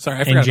 Kaylee. Sorry,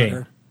 I forgot Jane,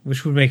 about her.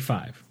 which would make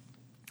 5.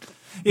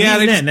 Yeah,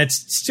 then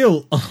that's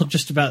still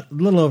just about a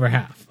little over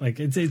half. Like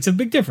it's a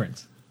big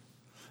difference.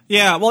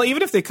 Yeah, well,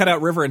 even if they cut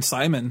out River and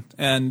Simon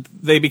and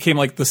they became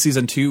like the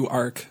season 2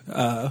 arc,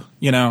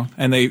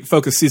 and they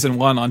focused season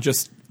 1 on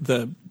just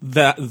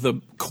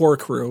the core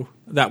crew,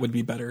 that would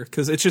be better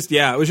because it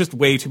was just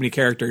way too many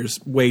characters,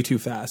 way too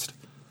fast.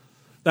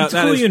 It's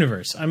a cool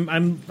universe.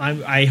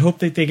 I hope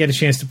that they get a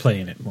chance to play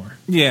in it more.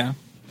 Yeah.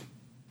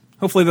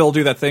 Hopefully they'll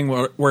do that thing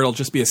where it'll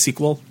just be a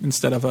sequel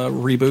instead of a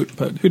reboot,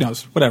 but who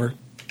knows? Whatever.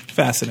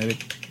 Fascinating.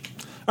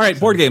 All right,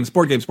 board games.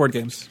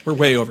 We're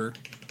way over.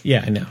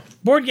 Yeah, I know.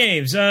 Board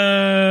games.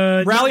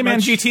 Rallyman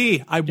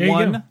GT. I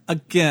won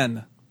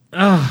again.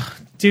 Oh,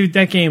 dude,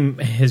 that game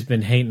has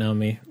been hating on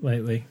me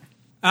lately.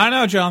 I don't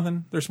know,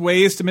 Jonathan. There's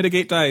ways to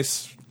mitigate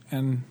dice,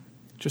 and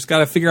just got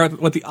to figure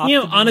out what the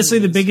optimal honestly,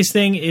 is. the biggest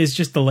thing is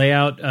just the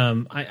layout.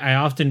 I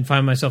often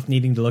find myself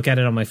needing to look at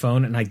it on my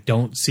phone, and I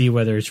don't see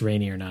whether it's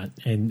rainy or not.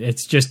 And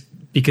it's just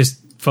because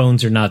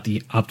phones are not the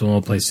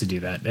optimal place to do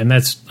that, and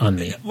that's on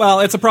me. Well,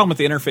 it's a problem with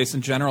the interface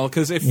in general,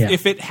 because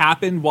if it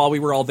happened while we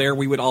were all there,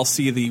 we would all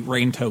see the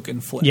rain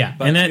token flip. Yeah,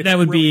 but and that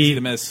would really be easy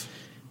to miss.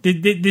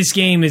 This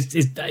game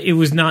it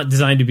was not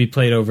designed to be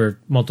played over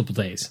multiple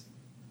days.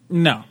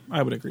 No,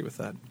 I would agree with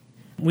that.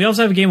 We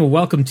also have a game of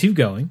Welcome to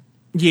going.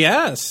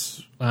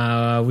 Yes.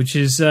 Which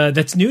is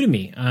that's new to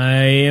me. I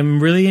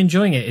am really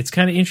enjoying it. It's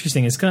kind of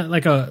interesting. It's kind of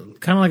like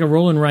a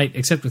roll and write,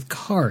 except with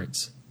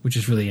cards, which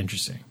is really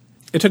interesting.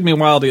 It took me a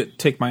while to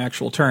take my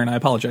actual turn. I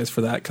apologize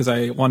for that because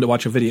I wanted to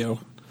watch a video.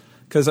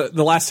 Because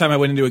the last time I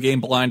went into a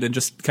game blind and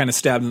just kind of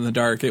stabbed in the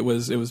dark, it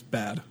was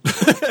bad.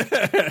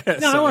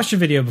 No, I watched a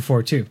video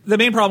before too. The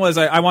main problem was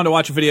I wanted to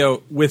watch a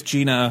video with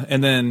Gina,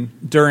 and then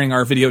during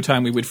our video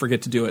time we would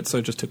forget to do it, so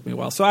it just took me a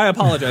while. So I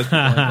apologize.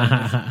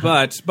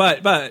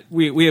 But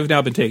we have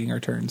now been taking our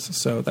turns,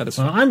 so that is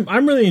fun.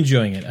 I'm really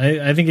enjoying it.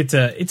 I think it's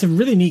a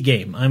really neat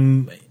game.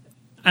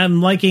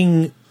 I'm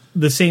liking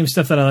the same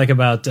stuff that I like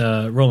about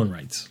roll and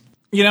writes.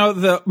 You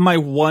know, my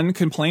one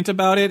complaint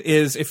about it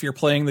is if you're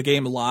playing the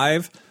game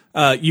live,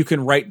 you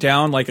can write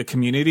down like a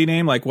community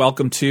name, like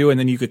Welcome to, and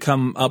then you could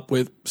come up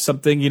with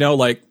something,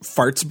 like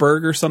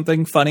Fartsburg or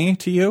something funny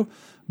to you.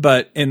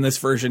 But in this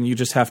version, you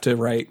just have to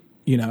write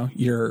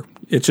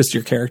it's just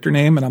your character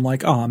name. And I'm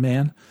like, oh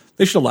man,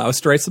 they should allow us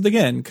to write something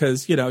in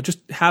because, just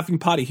having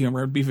potty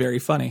humor would be very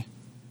funny.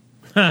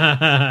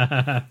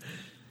 Welcome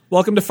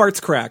to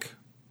Farts Crack.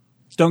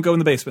 Don't go in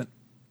the basement.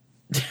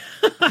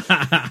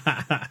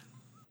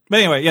 But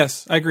anyway,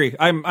 yes, I agree.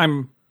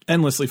 I'm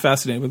endlessly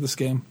fascinated with this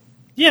game.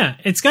 Yeah,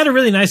 it's got a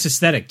really nice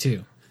aesthetic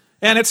too.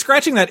 And it's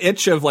scratching that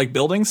itch of like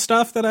building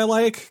stuff that I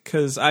like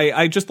because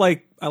I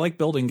like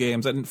building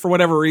games, and for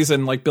whatever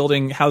reason, like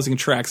building housing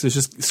tracks is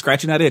just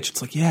scratching that itch.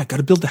 It's like, yeah, got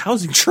to build the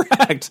housing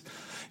tract.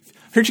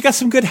 Heard you got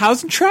some good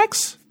housing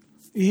tracks?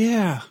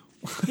 Yeah.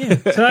 Yeah,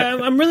 so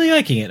I'm really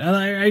liking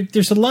it.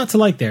 There's a lot to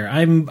like there.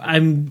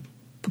 I'm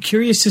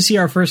curious to see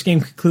our first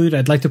game conclude.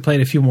 I'd like to play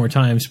it a few more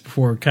times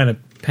before kind of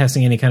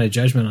passing any kind of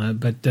judgment on it.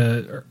 But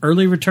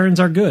early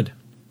returns are good.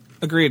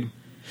 Agreed.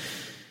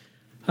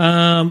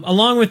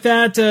 Along with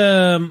that,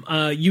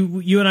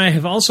 you and I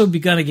have also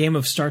begun a game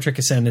of Star Trek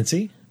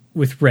Ascendancy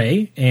with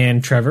Ray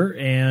and Trevor.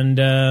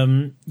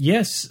 And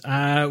yes,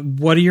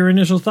 what are your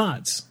initial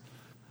thoughts?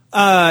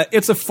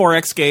 It's a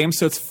 4X game,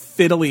 so it's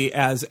fiddly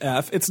as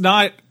F. It's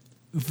not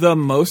the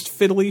most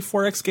fiddly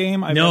 4X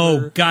game I've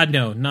ever... God,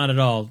 no, not at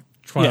all.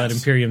 Twilight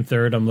Imperium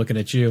 3rd, I'm looking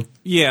at you.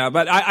 Yeah,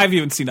 but I've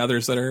even seen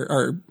others that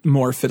are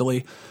more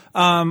fiddly.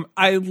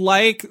 I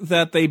like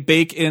that they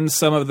bake in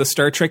some of the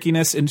Star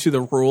Trekkiness into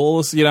the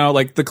rules.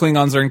 Like the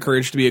Klingons are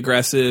encouraged to be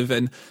aggressive,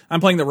 and I'm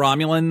playing the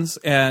Romulans,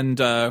 and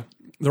the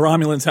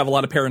Romulans have a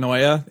lot of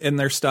paranoia in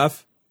their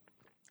stuff.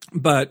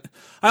 But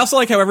I also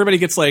like how everybody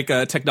gets like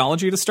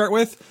technology to start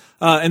with.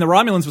 And the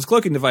Romulans was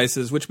cloaking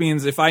devices, which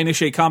means if I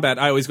initiate combat,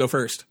 I always go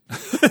first.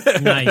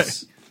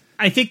 Nice.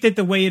 I think that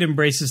the way it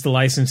embraces the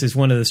license is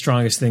one of the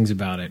strongest things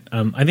about it.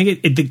 I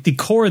think the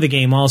core of the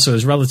game also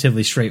is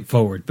relatively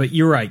straightforward. But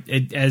you're right.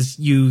 As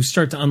you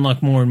start to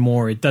unlock more and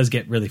more, it does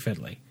get really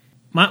fiddly.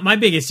 My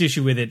biggest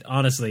issue with it,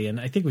 honestly, and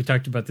I think we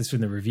talked about this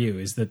in the review,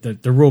 is that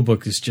the rule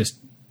book is just,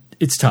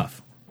 it's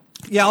tough.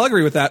 Yeah, I'll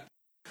agree with that.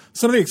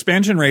 Some of the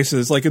expansion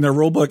races, like in their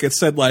rule book, it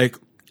said like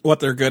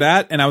what they're good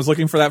at, and I was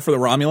looking for that for the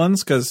Romulans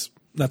because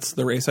that's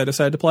the race I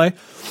decided to play.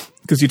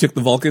 Because you took the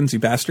Vulcans, you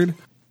bastard.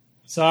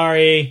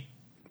 Sorry.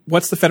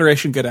 What's the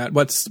Federation good at?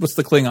 What's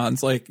the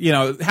Klingons like?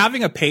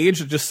 Having a page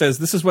that just says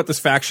this is what this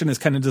faction is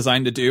kind of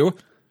designed to do,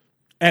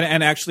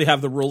 and actually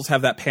have the rules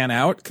have that pan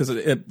out because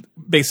it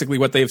basically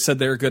what they've said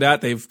they're good at,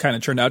 they've kind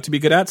of turned out to be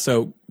good at.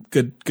 So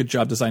good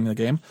job designing the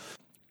game.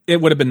 It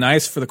would have been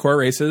nice for the core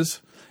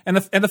races. And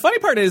the funny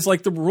part is,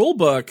 like, the rule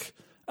book,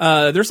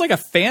 there's like a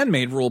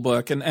fan-made rule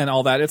book and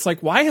all that. It's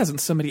like, why hasn't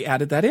somebody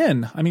added that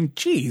in? I mean,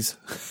 geez,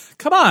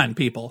 come on,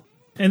 people.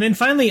 And then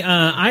finally,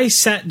 I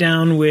sat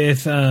down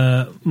with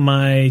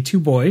my two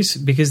boys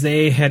because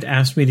they had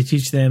asked me to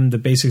teach them the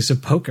basics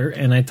of poker,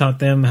 and I taught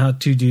them how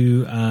to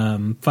do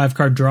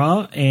 5-card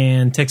draw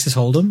and Texas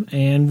Hold'em,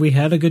 and we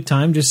had a good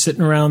time just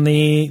sitting around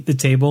the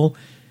table,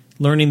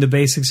 learning the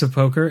basics of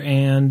poker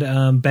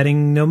and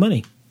betting no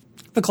money.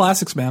 The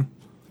classics, man.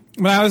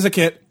 When I was a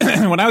kid,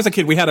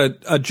 we had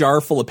a jar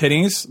full of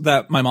pennies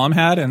that my mom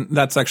had, and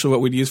that's actually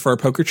what we'd use for our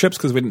poker chips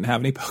because we didn't have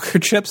any poker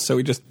chips, so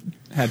we just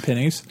had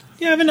pennies.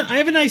 Yeah, I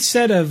have a nice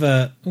set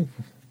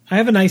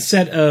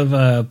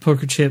of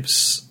poker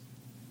chips.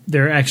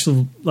 They're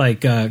actual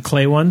like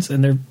clay ones,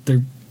 and they're.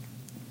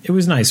 It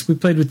was nice. We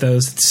played with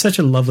those. It's such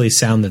a lovely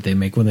sound that they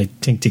make when they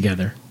tink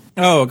together.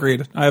 Oh,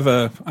 agreed. I have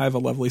a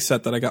lovely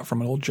set that I got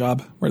from an old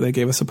job where they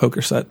gave us a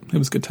poker set. It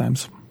was good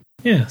times.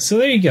 Yeah, so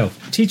there you go.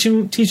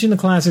 Teaching the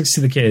classics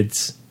to the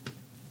kids,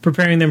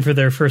 preparing them for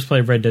their first play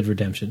of Red Dead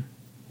Redemption.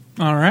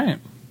 All right.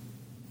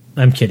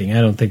 I'm kidding. I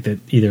don't think that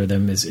either of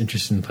them is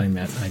interested in playing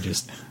that.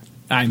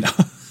 I know.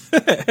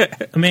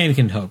 A man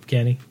can hope,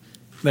 can he?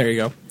 There you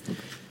go.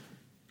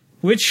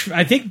 Which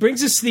I think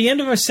brings us to the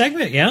end of our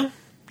segment, yeah?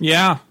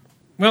 Yeah.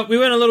 Well, we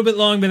went a little bit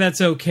long, but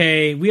that's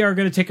okay. We are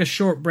going to take a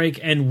short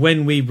break, and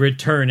when we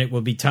return, it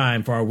will be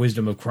time for our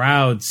Wisdom of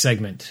Crowds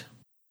segment.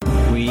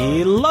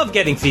 We love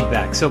getting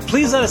feedback, so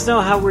please let us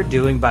know how we're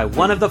doing by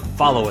one of the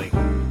following.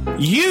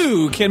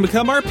 You can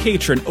become our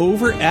patron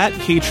over at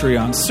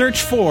Patreon.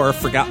 Search for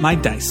Forgot My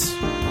Dice.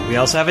 We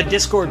also have a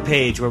Discord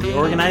page where we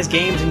organize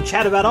games and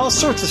chat about all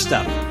sorts of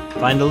stuff.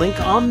 Find a link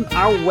on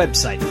our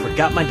website,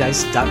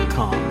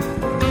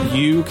 forgotmydice.com.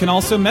 You can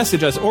also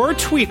message us or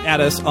tweet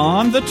at us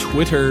on the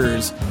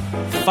Twitters.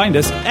 Find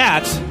us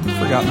at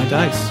Forgot My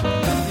Dice.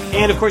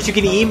 And, of course, you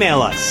can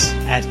email us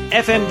at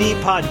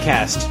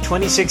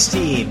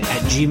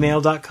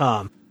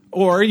fmdpodcast2016@gmail.com.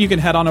 Or you can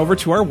head on over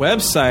to our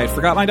website,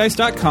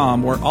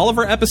 forgotmydice.com, where all of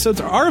our episodes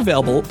are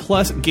available,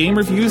 plus game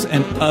reviews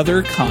and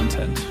other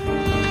content.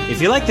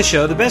 If you like the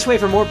show, the best way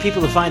for more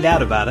people to find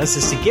out about us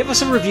is to give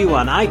us a review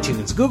on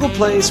iTunes, Google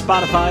Play,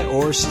 Spotify,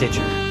 or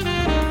Stitcher.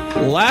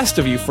 Last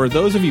of you, for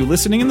those of you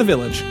listening in the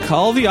village,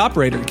 call the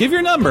operator, give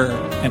your number,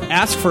 and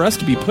ask for us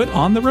to be put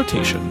on the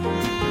rotation.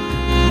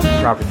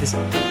 Robert, this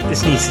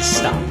needs to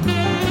stop.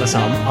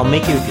 Listen, I'll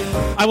make you a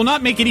deal. I will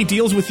not make any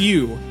deals with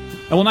you.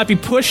 I will not be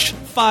pushed,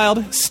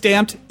 filed,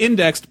 stamped,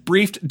 indexed,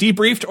 briefed,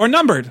 debriefed, or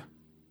numbered.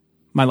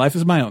 My life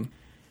is my own.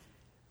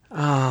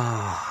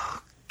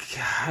 Oh,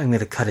 God, I'm going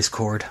to cut his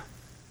cord.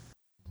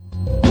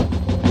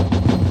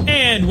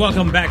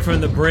 welcome back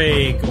from the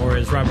break, or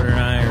as Robert and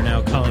I are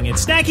now calling it,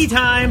 snacky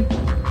time.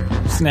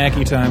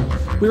 Snacky time.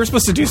 We were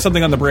supposed to do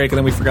something on the break, and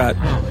then we forgot.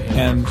 Oh,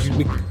 yeah. And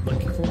we,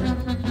 Looking forward.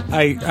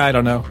 I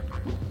don't know.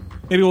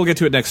 Maybe we'll get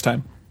to it next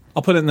time.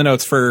 I'll put it in the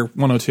notes for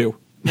 102.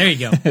 There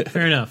you go.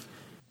 Fair enough.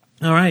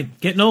 All right,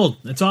 getting old.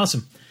 That's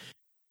awesome.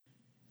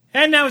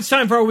 And now it's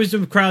time for our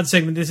Wisdom of Crowd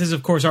segment. This is,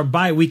 of course, our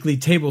bi-weekly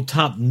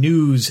tabletop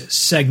news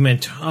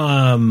segment,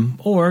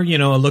 or, you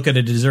know, a look at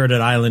a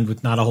deserted island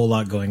with not a whole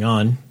lot going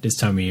on this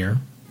time of year.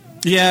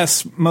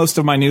 Yes, most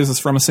of my news is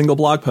from a single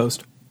blog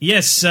post.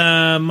 Yes,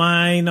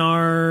 mine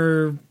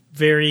are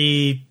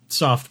very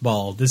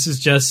softball. This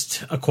is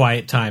just a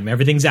quiet time.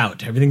 Everything's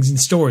out. Everything's in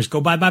stores. Go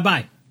buy.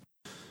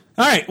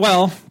 All right,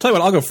 well, tell you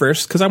what, I'll go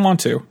first because I want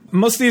to.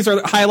 Most of these are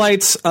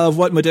highlights of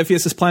what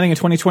Modiphius is planning in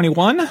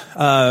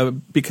 2021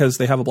 because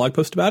they have a blog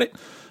post about it.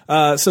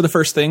 So the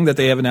first thing that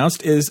they have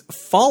announced is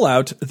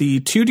Fallout,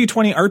 the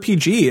 2D20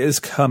 RPG, is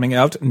coming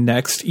out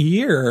next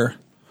year.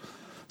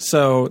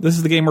 So this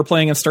is the game we're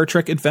playing in Star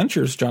Trek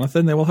Adventures,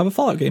 Jonathan. They will have a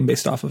Fallout game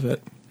based off of it.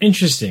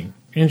 Interesting.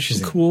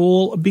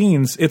 Cool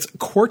beans. It's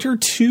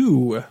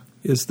Q2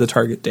 is the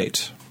target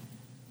date.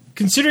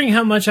 Considering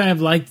how much I have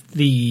liked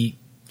the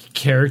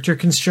character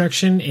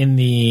construction in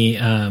the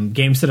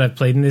games that I've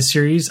played in this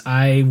series,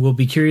 I will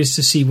be curious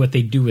to see what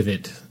they do with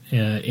it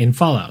in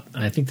Fallout.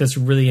 I think that's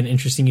really an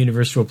interesting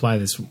universe to apply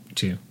this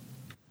to.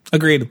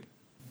 Agreed.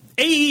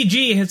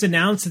 AEG has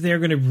announced that they're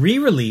going to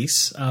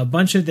re-release a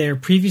bunch of their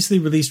previously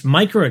released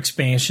micro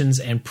expansions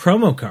and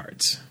promo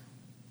cards.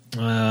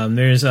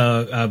 There's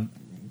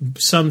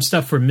some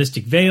stuff for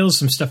Mystic Vales,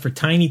 some stuff for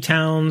Tiny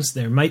Towns.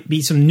 There might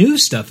be some new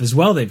stuff as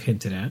well they've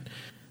hinted at.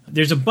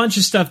 There's a bunch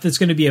of stuff that's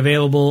going to be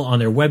available on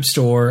their web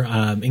store,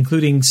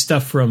 including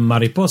stuff from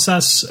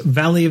Mariposas,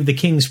 Valley of the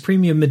Kings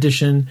Premium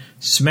Edition,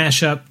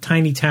 Smash Up,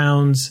 Tiny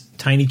Towns,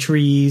 Tiny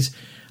Trees,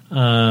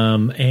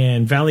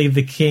 and Valley of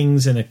the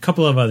Kings, and a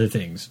couple of other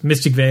things.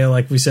 Mystic Vale,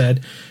 like we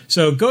said.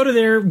 So go to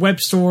their web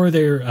store.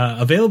 They're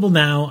available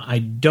now. I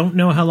don't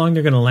know how long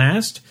they're going to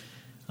last.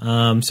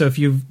 So if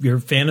you're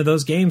a fan of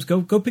those games,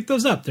 go pick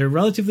those up. They're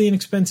relatively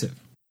inexpensive.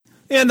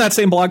 In that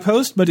same blog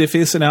post,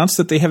 Modiphius announced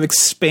that they have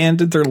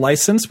expanded their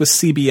license with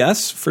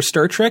CBS for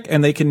Star Trek,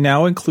 and they can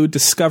now include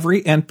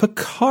Discovery and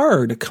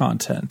Picard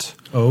content.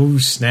 Oh,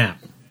 snap.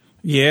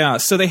 Yeah,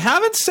 so they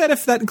haven't said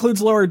if that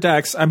includes Lower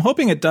Decks. I'm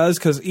hoping it does,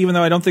 because even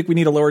though I don't think we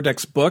need a Lower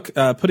Decks book,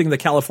 putting the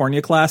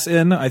California class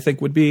in, I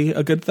think, would be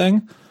a good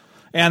thing.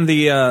 And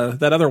the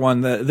that other one,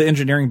 the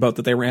engineering boat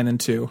that they ran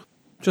into.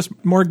 Just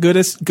more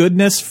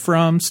goodness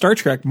from Star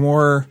Trek,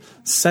 more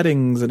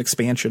settings and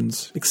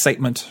expansions,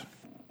 excitement.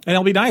 And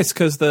it'll be nice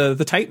because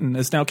the Titan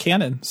is now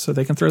canon, so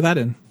they can throw that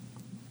in.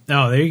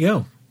 Oh, there you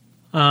go.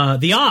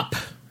 The Op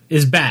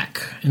is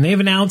back, and they've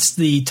announced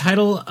the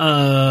title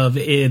of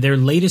their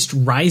latest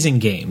Rising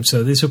game.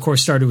 So this, of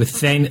course, started with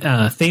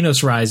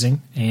Thanos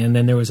Rising, and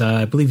then there was,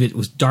 I believe it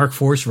was Dark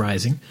Force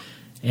Rising.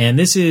 And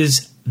this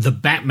is The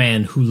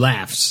Batman Who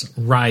Laughs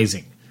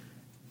Rising.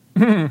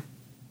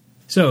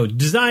 So,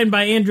 designed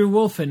by Andrew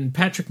Wolf and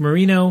Patrick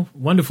Marino,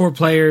 1 to 4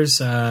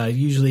 players,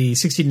 usually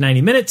 60 to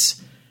 90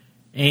 minutes.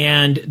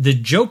 And the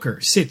Joker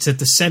sits at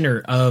the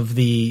center of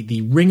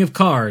the ring of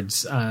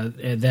cards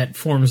that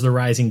forms the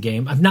Rising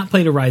game. I've not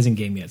played a Rising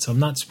game yet, so I'm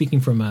not speaking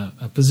from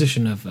a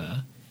position of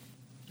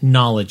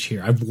knowledge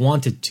here. I've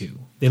wanted to.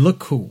 They look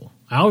cool.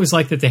 I always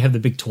like that they have the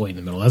big toy in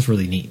the middle. That's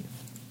really neat.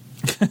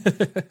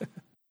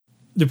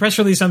 The press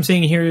release I'm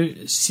seeing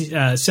here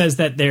says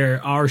that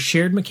there are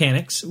shared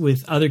mechanics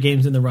with other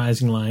games in the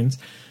Rising lines,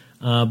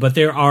 but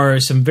there are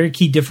some very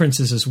key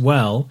differences as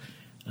well.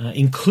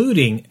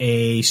 Including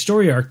a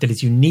story arc that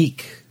is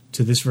unique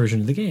to this version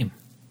of the game.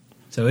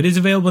 So it is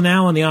available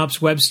now on the Ops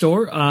web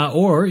store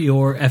or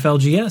your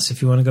FLGS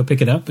if you want to go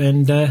pick it up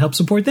and help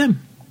support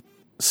them.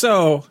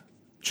 So,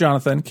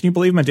 Jonathan, can you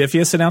believe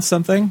Modiphius announced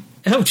something?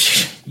 Oh,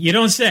 you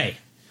don't say.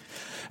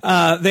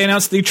 They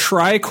announced the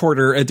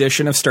Tricorder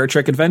edition of Star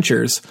Trek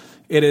Adventures.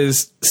 It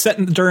is set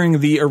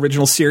during the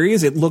original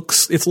series. It's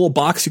a little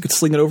box. You could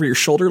sling it over your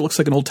shoulder. It looks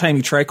like an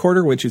old-timey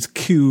tricorder, which is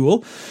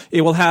cool.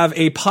 It will have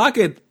a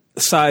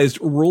pocket-sized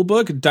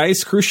rulebook,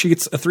 dice, crew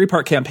sheets, a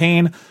 3-part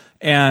campaign,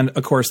 and,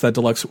 of course, that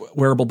deluxe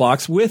wearable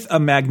box with a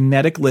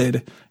magnetic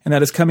lid. And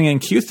that is coming in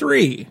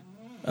Q3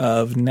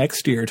 of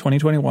next year,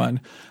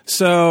 2021.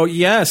 So,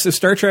 yes, if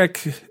Star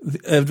Trek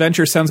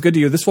Adventure sounds good to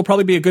you, this will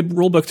probably be a good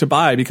rulebook to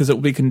buy because it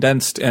will be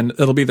condensed and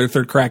it'll be their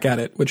third crack at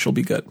it, which will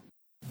be good.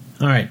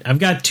 All right, I've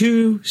got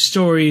 2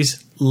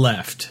 stories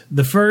left.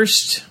 The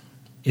first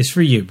is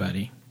for you,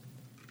 buddy.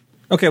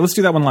 Okay, let's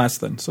do that one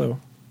last then.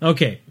 So,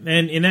 okay,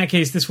 and in that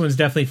case, this one's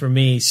definitely for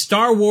me.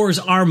 Star Wars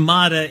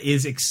Armada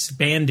is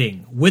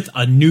expanding with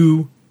a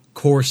new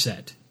core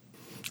set.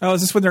 Oh,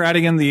 is this when they're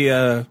adding in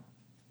the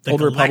Old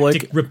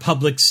Galactic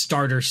Republic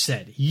starter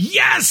set?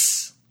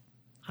 Yes!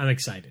 I'm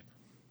excited.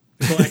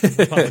 Galactic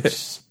Republic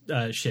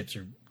ships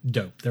are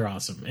dope. They're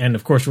awesome. And,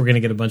 of course, we're going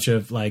to get a bunch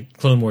of, like,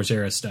 Clone Wars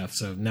era stuff,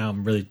 so now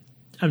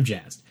I'm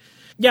jazzed.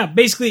 Yeah,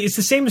 basically, it's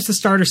the same as the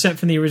starter set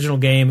from the original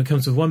game. It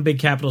comes with 1 big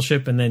capital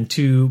ship and then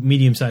 2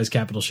 medium-sized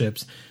capital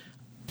ships.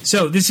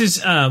 So this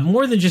is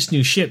more than just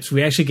new ships.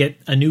 We actually get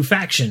a new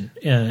faction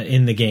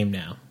in the game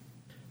now.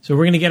 So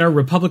we're going to get our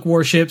Republic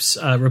warships,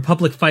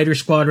 Republic fighter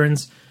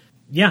squadrons.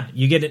 Yeah,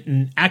 you get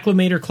an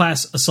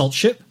Acclamator-class assault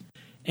ship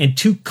and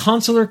 2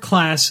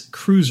 Consular-class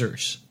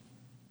cruisers,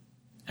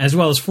 as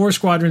well as 4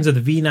 squadrons of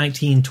the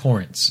V-19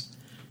 Torrents.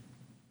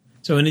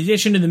 So in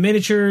addition to the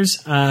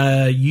miniatures,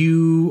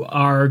 you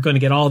are going to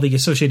get all the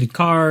associated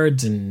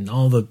cards and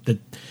all the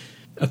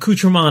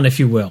accoutrement, if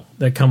you will,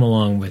 that come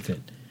along with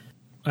it.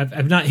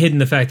 I've not hidden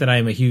the fact that I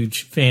am a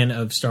huge fan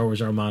of Star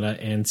Wars Armada,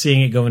 and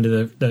seeing it go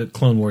into the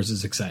Clone Wars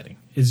is exciting.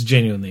 It's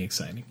genuinely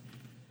exciting.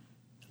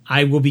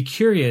 I will be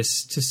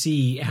curious to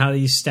see how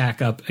these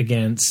stack up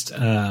against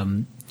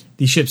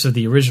the ships of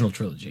the original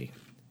trilogy.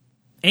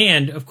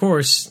 And, of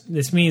course,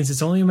 this means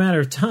it's only a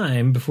matter of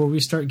time before we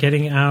start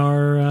getting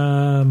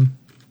our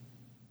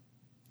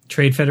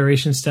Trade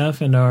Federation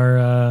stuff and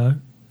our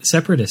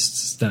Separatist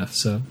stuff.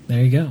 So,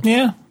 there you go.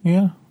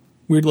 Yeah.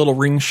 Weird little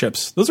ring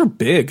ships. Those are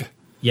big.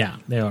 Yeah,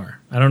 they are.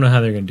 I don't know how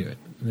they're going to do it.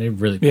 They're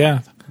really big.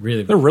 Yeah.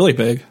 Really big. They're really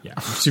big. Yeah,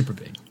 super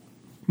big.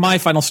 My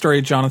final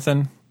story,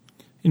 Jonathan,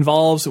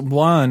 involves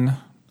one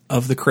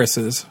of the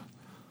Chris's.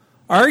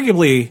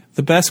 Arguably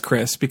the best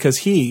Chris, because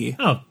he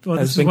has this been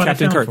is what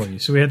Captain I found Kirk. For you.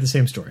 So we had the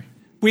same story.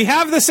 We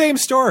have the same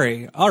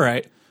story. All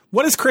right.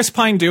 What is Chris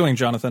Pine doing,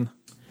 Jonathan?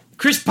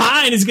 Chris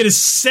Pine is going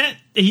to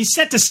he's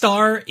set to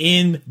star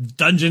in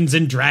Dungeons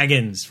and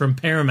Dragons from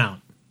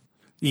Paramount.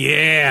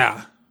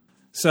 Yeah.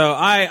 So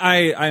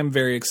I am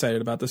very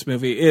excited about this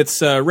movie.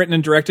 It's written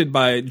and directed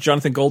by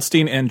Jonathan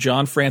Goldstein and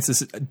John Francis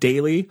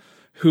Daly,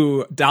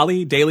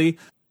 Daly.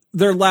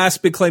 Their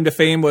last big claim to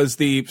fame was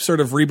the sort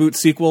of reboot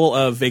sequel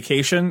of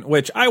Vacation,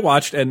 which I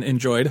watched and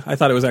enjoyed. I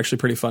thought it was actually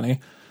pretty funny.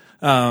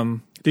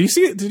 Did you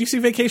see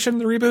Vacation,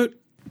 the reboot?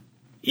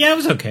 Yeah, it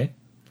was okay.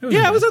 It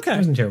was okay. It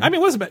wasn't terrible. I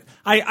mean, it wasn't bad.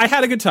 I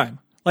had a good time.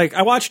 Like,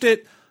 I watched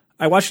it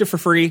for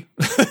free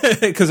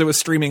because it was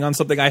streaming on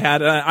something I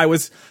had. And I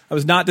was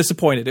not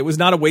disappointed. It was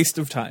not a waste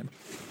of time.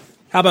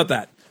 How about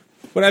that?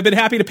 Would I have been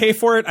happy to pay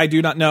for it? I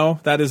do not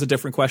know. That is a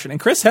different question. And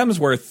Chris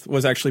Hemsworth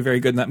was actually very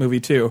good in that movie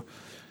too.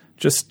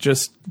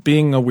 Just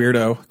being a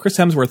weirdo. Chris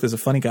Hemsworth is a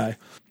funny guy.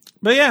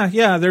 But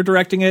yeah, they're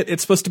directing it.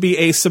 It's supposed to be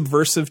a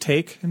subversive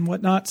take and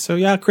whatnot. So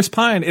yeah, Chris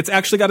Pine. It's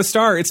actually got a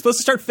star. It's supposed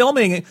to start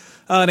filming in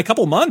a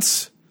couple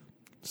months.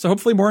 So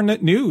hopefully more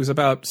news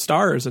about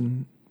stars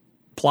and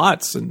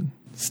plots and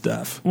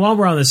stuff. While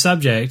we're on the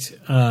subject,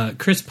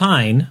 Chris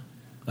Pine,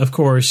 of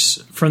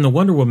course, from the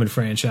Wonder Woman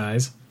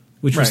franchise,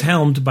 which was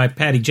helmed by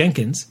Patty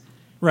Jenkins,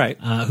 right?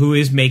 Who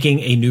is making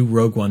a new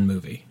Rogue One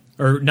movie.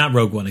 Or not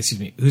Rogue One, excuse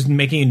me. Who's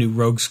making a new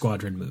Rogue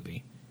Squadron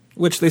movie.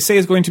 Which they say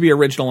is going to be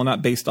original and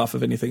not based off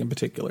of anything in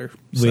particular.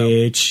 So.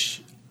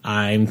 Which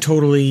I'm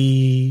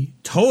totally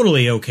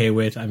okay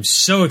with. I'm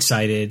so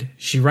excited.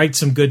 She writes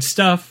some good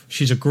stuff.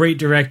 She's a great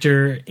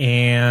director.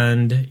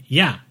 And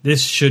yeah,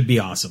 this should be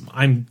awesome.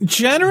 I'm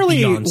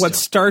generally what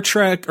Star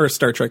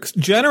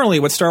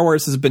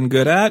Wars has been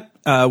good at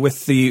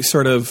with the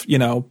sort of,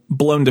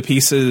 blown to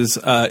pieces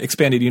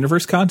expanded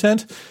universe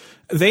content.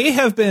 They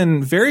have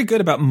been very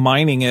good about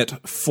mining it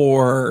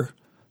for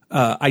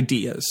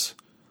ideas.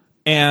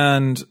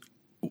 And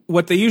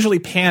what they usually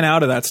pan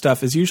out of that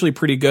stuff is usually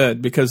pretty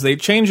good because they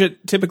change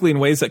it typically in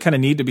ways that kind of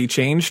need to be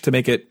changed to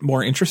make it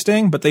more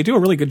interesting. But they do a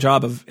really good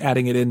job of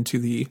adding it into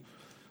the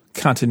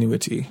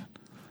continuity.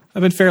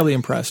 I've been fairly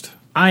impressed.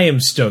 I am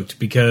stoked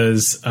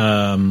because,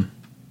 I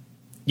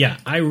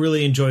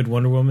really enjoyed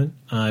Wonder Woman.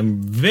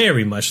 I'm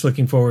very much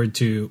looking forward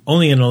to,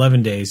 only in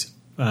 11 days,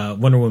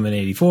 Wonder Woman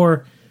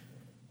 84.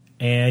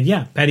 And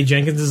yeah, Patty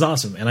Jenkins is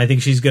awesome, and I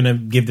think she's going to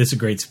give this a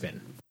great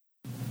spin.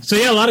 So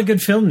yeah, a lot of good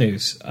film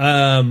news,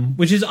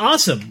 which is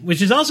awesome,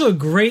 which is also a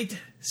great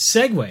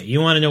segue.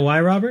 You want to know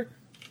why, Robert?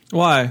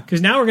 Why?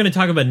 Because now we're going to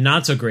talk about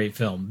not so great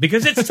film,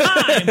 because it's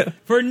time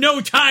for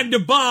No Time to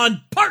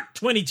Bond Part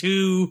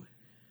 22.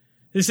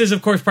 This is,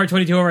 of course, Part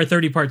 22 of our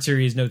 30-part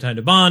series, No Time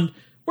to Bond,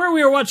 where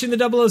we are watching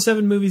the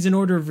 007 movies in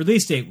order of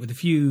release date with a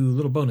few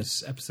little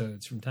bonus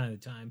episodes from time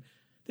to time.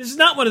 This is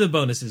not one of the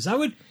bonuses. I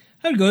would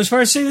go as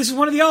far as to say this is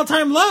one of the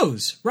all-time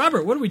lows.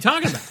 Robert, what are we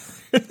talking about?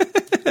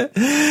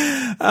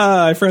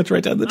 I forgot to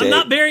write down the date. I'm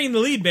not burying the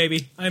lead,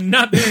 baby. I'm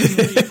not burying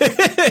the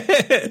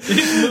lead.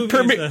 This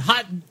movie is a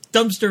hot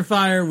dumpster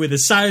fire with a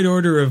side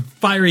order of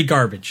fiery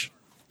garbage.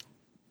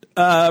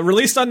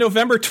 Released on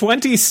November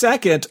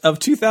 22nd of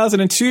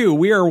 2002,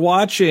 we are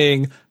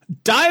watching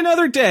Die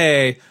Another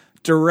Day,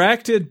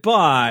 directed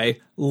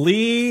by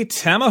Lee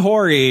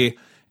Tamahori.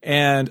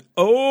 And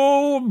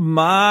oh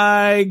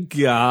my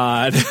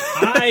God.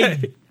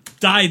 I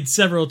died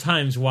several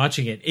times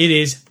watching it. It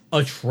is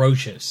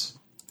atrocious.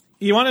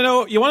 You want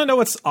to know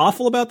what's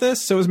awful about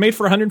this? So it was made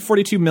for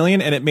 $142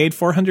 million and it made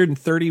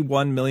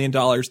 $431 million.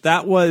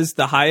 That was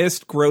the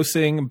highest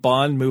grossing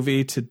Bond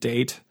movie to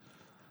date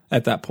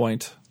at that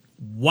point.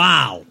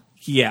 Wow.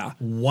 Yeah.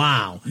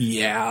 Wow.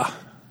 Yeah.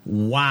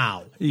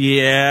 Wow.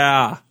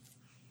 Yeah.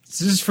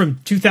 This is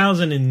from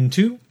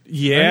 2002?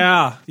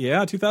 Yeah. Right?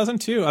 Yeah,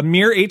 2002. A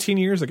mere 18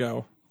 years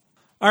ago.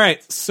 All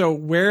right, so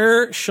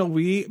where shall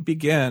we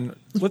begin?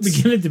 Let's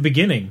begin at the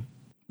beginning.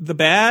 the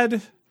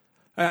bad.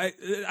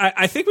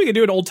 I think we can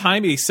do an old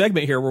timey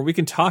segment here where we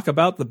can talk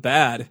about the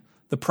bad,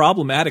 the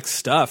problematic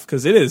stuff,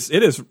 because it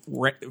is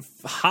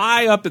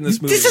high up in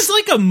this movie. This is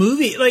like a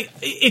movie. Like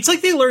it's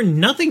like they learned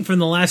nothing from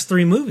the last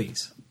 3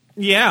 movies.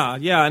 Yeah,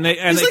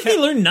 It's like they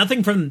learned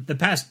nothing from the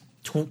past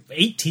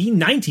 18,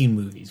 19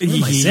 movies. What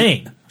am I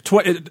saying?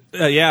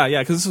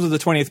 Because this was the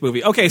 20th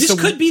movie. Okay, this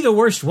could be the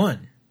worst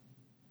one,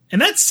 and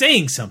that's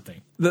saying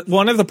something.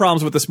 One of the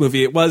problems with this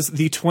movie, it was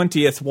the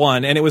 20th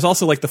one, and it was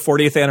also like the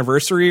 40th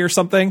anniversary or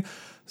something.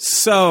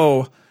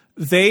 So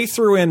they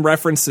threw in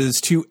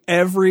references to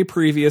every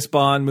previous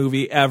Bond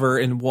movie ever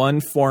in one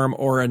form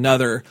or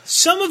another.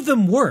 Some of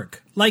them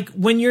work. Like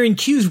when you're in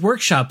Q's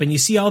workshop and you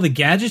see all the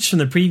gadgets from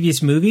the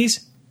previous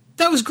movies,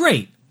 that was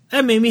great.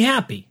 That made me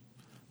happy.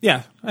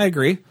 Yeah, I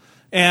agree.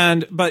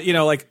 But you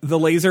know, like the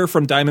laser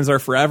from Diamonds Are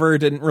Forever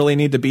didn't really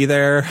need to be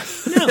there.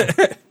 No.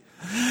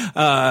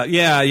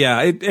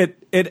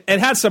 It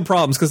had some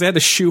problems because they had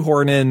to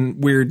shoehorn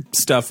in weird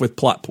stuff with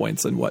plot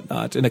points and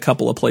whatnot in a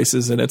couple of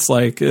places, and it's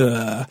like,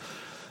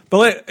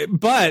 But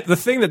the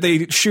thing that they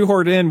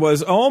shoehorned in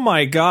was, oh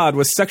my God,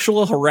 was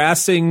sexual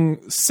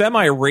harassing,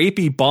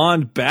 semi-rapey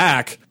Bond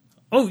back?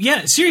 Oh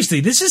yeah,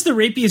 seriously, this is the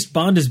rapiest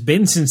Bond has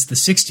been since the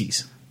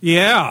 60s.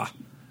 Yeah.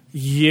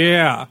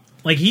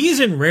 Like he is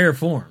in rare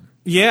form.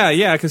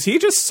 Yeah, because he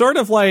just sort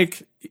of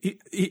like.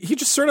 He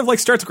just sort of like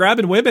starts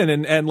grabbing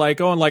women and like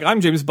going like, I'm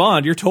James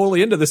Bond, you're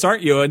totally into this,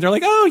 aren't you? And they're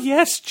like, oh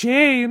yes,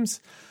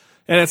 James.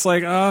 And it's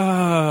like,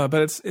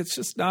 but it's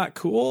just not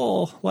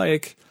cool.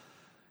 Like,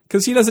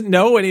 because he doesn't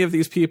know any of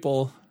these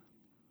people.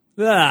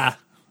 I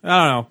don't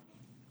know.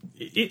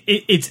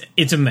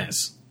 It's a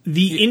mess.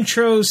 The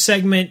intro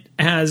segment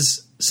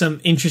has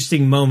some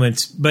interesting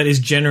moments, but is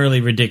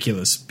generally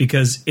ridiculous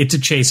because it's a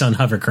chase on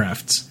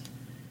hovercrafts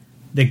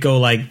that go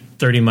like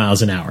 30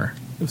 miles an hour.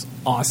 It was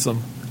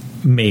awesome.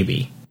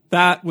 Maybe.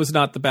 That was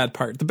not the bad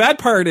part. The bad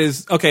part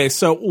is, okay,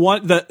 so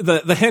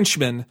the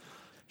henchman,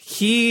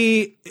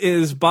 he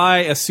is by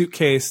a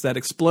suitcase that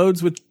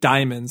explodes with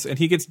diamonds, and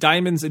he gets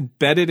diamonds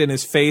embedded in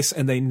his face,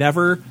 and they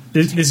never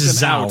This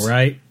is Zhao, out.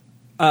 Right?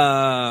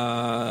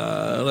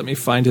 Let me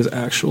find his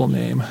actual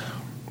name.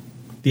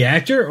 The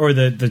actor or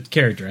the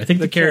character? I think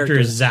the character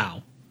is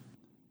Zhao.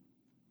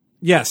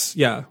 Yes,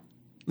 yeah.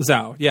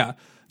 Zhao, yeah.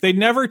 They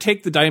never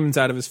take the diamonds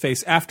out of his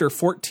face after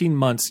 14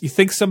 months. You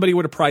think somebody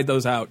would have pried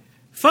those out.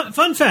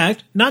 Fun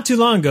fact, not too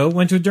long ago,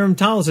 went to a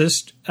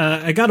dermatologist.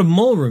 I got a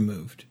mole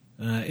removed.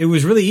 It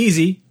was really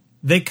easy.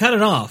 They cut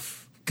it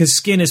off because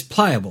skin is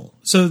pliable.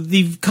 So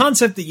the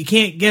concept that you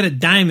can't get a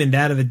diamond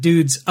out of a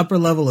dude's upper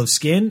level of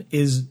skin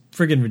is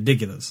friggin'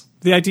 ridiculous.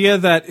 The idea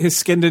that his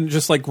skin didn't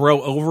just like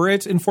grow over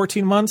it in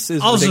 14 months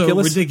is also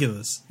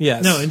ridiculous.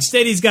 Yes. No,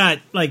 instead he's got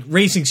like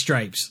racing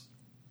stripes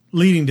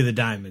leading to the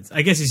diamonds.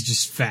 I guess he's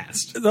just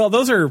fast. Well,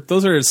 those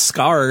are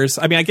scars.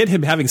 I mean, I get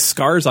him having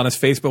scars on his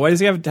face, but why does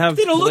he have to have?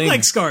 They don't look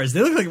like scars.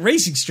 They look like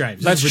racing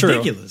stripes. That's it's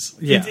ridiculous.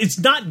 True. Yeah. It's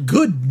not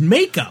good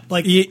makeup.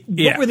 Like,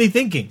 what were they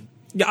thinking?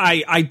 Yeah,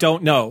 I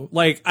don't know.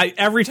 Like,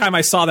 every time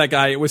I saw that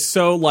guy, it was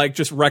so like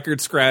just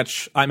record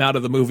scratch. I'm out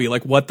of the movie.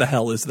 Like, what the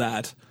hell is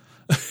that?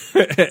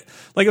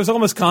 Like, it was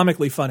almost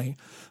comically funny.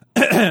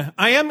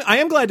 I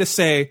am glad to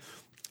say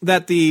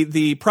that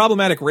the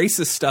problematic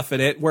racist stuff in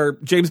it, where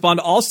James Bond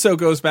also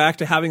goes back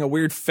to having a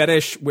weird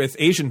fetish with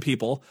Asian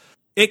people,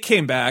 it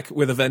came back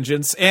with a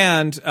vengeance.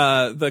 And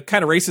the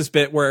kind of racist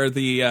bit where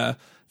the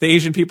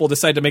Asian people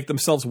decide to make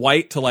themselves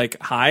white to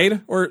like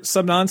hide or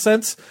some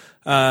nonsense.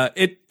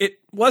 It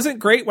wasn't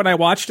great when I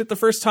watched it the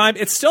first time.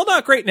 It's still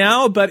not great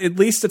now, but at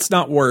least it's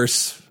not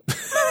worse.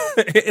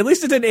 At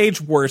least it didn't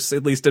age worse,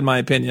 at least in my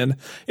opinion.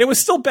 It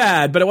was still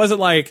bad, but it wasn't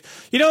like,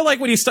 you know,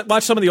 like when you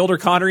watch some of the older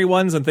Connery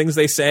ones and things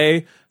they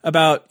say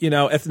about, you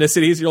know,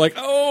 ethnicities, you're like,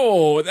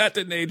 oh, that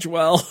didn't age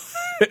well.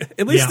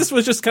 At least this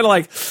was just kind of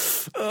like,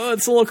 oh,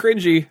 it's a little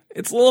cringy.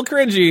 It's a little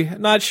cringy.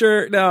 Not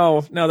sure.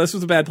 No, this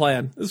was a bad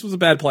plan.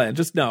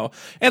 Just no.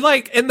 And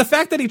the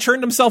fact that he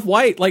turned himself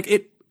white,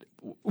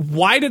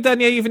 why did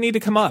that even need to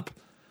come up?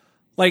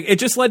 Like, it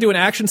just led to an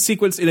action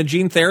sequence in a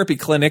gene therapy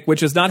clinic,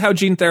 which is not how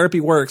gene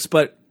therapy works,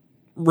 but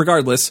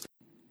regardless.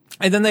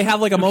 And then they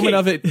have like a moment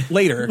of it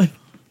later.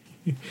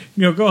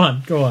 No, go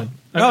on.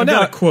 I've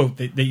got a quote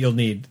that you'll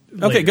need.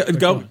 Okay, later,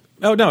 go.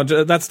 Oh, no,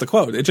 that's the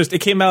quote.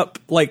 It came up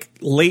like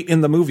late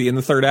in the movie in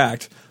the third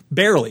act.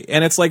 Barely.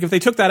 And it's like, if they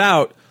took that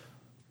out,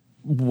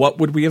 what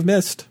would we have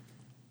missed?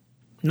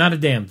 Not a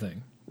damn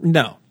thing.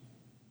 No.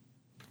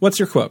 What's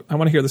your quote? I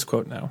want to hear this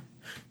quote now.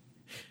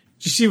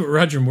 Did you see what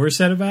Roger Moore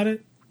said about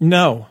it?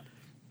 No.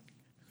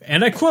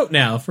 And I quote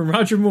now from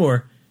Roger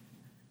Moore.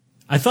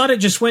 I thought it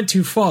just went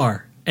too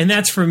far. And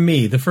that's from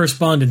me, the first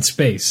Bond in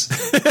space.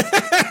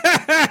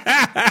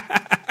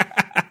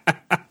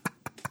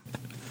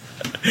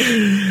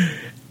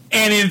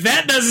 And if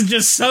that doesn't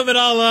just sum it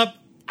all up,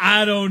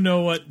 I don't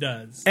know what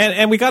does.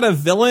 And we got a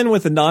villain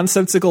with a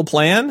nonsensical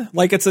plan.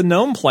 Like, it's a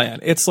gnome plan.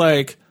 It's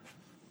like,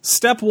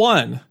 step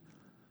one,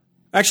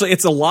 Actually,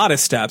 it's a lot of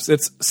steps.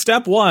 It's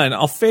step 1,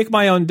 I'll fake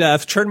my own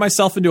death, turn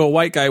myself into a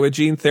white guy with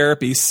gene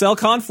therapy, sell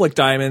conflict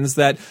diamonds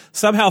that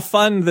somehow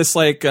fund this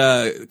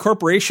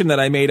corporation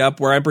that I made up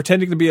where I'm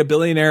pretending to be a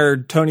billionaire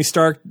Tony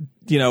Stark,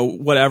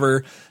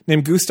 whatever,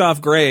 named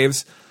Gustav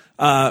Graves,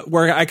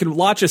 where I can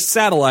launch a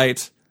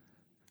satellite.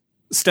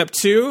 Step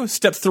 2,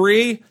 step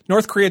 3,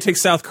 North Korea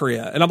takes South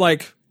Korea. And I'm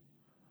like,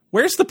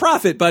 where's the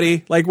profit,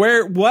 buddy? Like,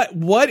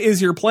 what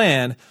is your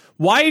plan?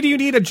 Why do you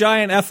need a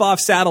giant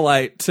F-off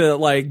satellite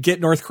to get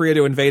North Korea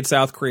to invade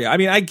South Korea? I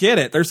mean, I get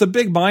it. There's a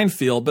big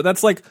minefield, but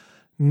that's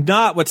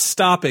not what's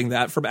stopping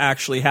that from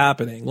actually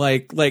happening.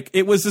 Like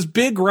it was this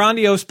big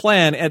grandiose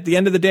plan. At the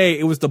end of the day,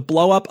 it was to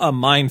blow up a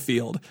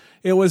minefield.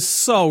 It was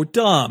so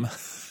dumb.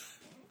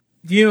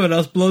 Do you know what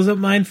else blows up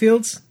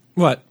minefields?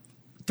 What?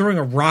 Throwing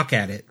a rock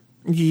at it.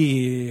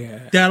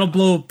 Yeah. That'll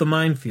blow up the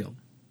minefield.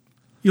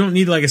 You don't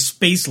need a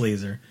space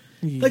laser.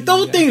 The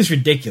whole thing is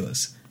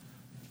ridiculous.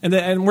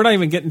 And we're not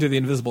even getting to the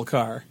invisible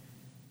car.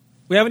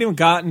 We haven't even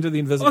gotten to the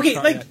invisible car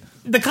yet.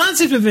 The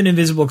concept of an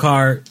invisible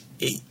car,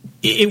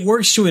 it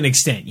works to an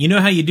extent. You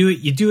know how you do it?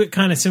 You do it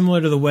kind of similar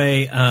to the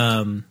way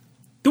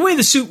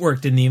the suit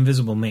worked in The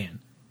Invisible Man.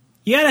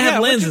 You got to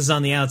have lenses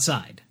on the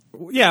outside.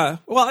 Yeah.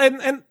 Well,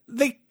 and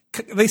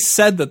they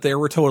said that there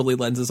were totally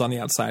lenses on the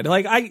outside.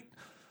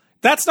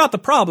 That's not the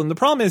problem. The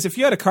problem is if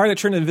you had a car that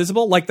turned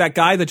invisible, like that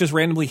guy that just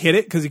randomly hit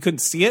it because he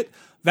couldn't see it,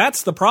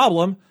 that's the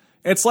problem.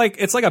 It's like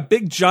a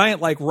big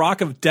giant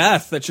rock of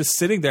death that's just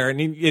sitting there,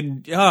 and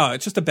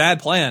it's just a bad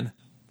plan.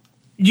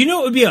 You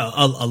know, it would be a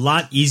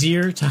lot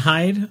easier to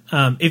hide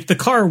if the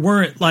car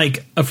weren't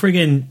a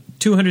friggin'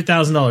 $200,000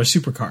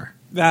 supercar.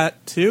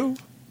 That too.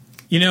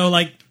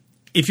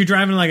 If you're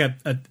driving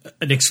an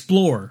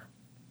Explorer,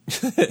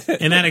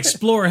 and that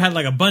Explorer had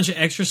a bunch of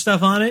extra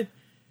stuff on it,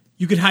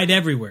 you could hide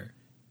everywhere,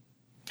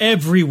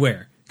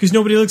 because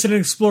nobody looks at an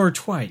Explorer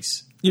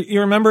twice.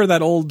 You remember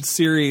that old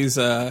series?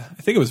 I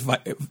think it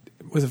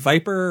was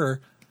Viper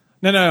or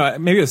no,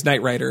 maybe it was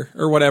Knight Rider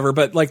or whatever.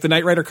 But the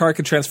Knight Rider car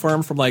could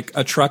transform from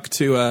a truck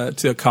to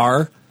a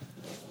car.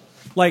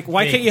 Why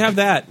can't you have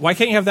that? Why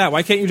can't you have that?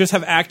 Why can't you just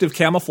have active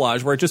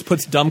camouflage where it just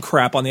puts dumb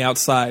crap on the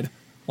outside?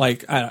 I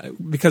don't know,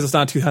 because it's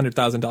not a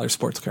 $200,000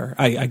 sports car.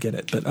 I get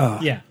it,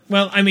 but yeah.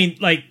 Well, I mean,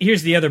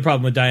 here's the other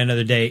problem with Die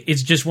Another Day.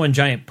 It's just one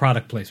giant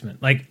product placement.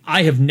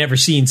 I have never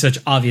seen such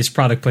obvious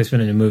product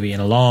placement in a movie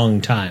in a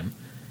long time.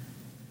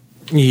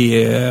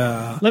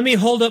 Yeah. Let me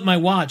hold up my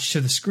watch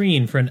to the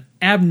screen for an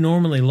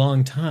abnormally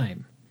long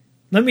time.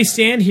 Let me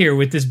stand here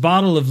with this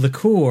bottle of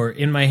liqueur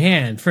in my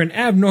hand for an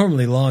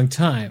abnormally long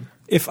time.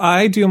 If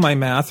I do my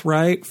math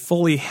right,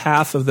 fully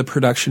half of the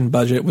production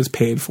budget was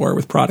paid for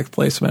with product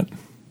placement.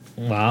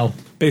 Wow.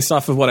 Based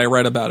off of what I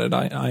read about it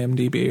on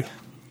IMDb.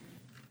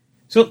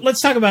 So let's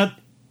talk about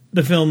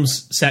the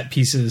film's set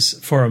pieces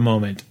for a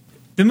moment.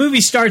 The movie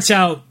starts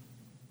out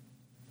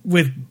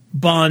with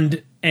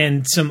Bond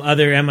and some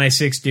other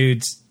MI6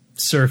 dudes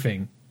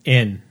surfing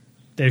in.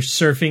 They're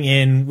surfing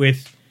in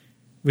with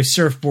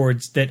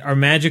surfboards that are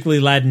magically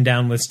laden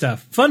down with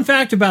stuff. Fun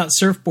fact about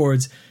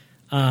surfboards,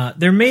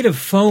 they're made of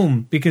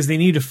foam because they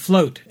need to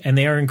float, and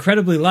they are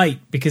incredibly light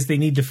because they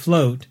need to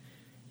float.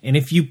 And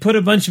if you put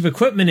a bunch of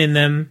equipment in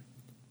them,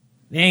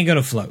 they ain't going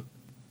to float.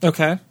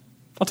 Okay.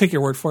 I'll take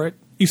your word for it.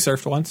 You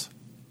surfed once.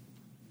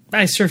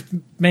 I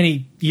surfed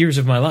many years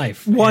of my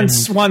life.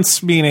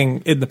 Once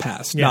meaning in the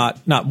past,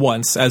 not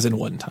once as in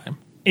one time.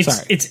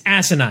 It's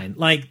asinine.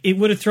 It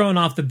would have thrown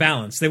off the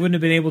balance. They wouldn't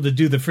have been able to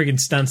do the friggin'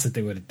 stunts that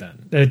they would have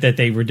done, that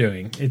they were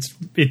doing.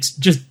 It's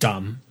just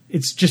dumb.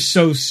 It's just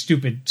so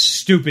stupid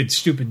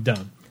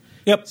dumb.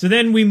 Yep. So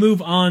then we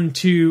move on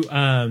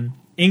to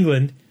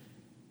England,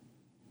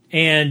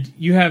 and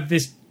you have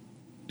this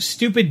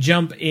stupid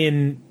jump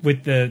in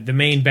with the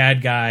main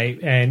bad guy,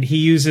 and he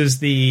uses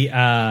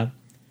the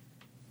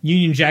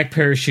Union Jack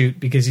parachute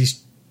because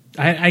he's.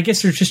 I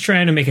guess they're just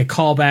trying to make a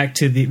callback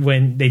to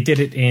when they did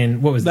it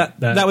in what was that?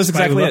 That was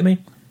Spy Who exactly Loved it.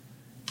 Me?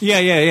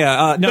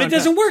 Yeah. No, but it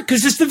doesn't work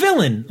because it's the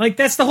villain.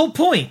 That's the whole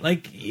point.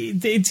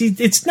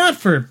 It's not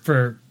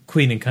for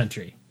Queen and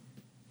Country.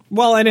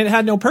 Well, and it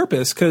had no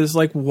purpose because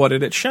what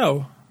did it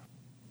show?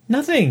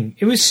 Nothing.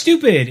 It was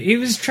stupid. It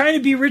was trying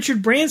to be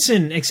Richard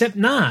Branson, except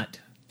not.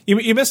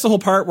 You missed the whole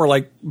part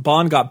where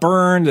Bond got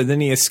burned and then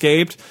he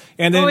escaped,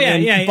 and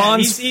then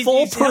Bond's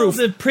foolproof. He's held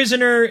a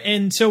prisoner,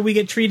 and so we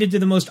get treated to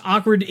the most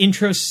awkward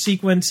intro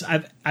sequence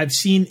I've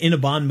seen in a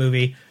Bond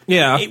movie.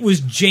 Yeah, it was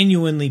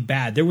genuinely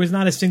bad. There was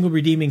not a single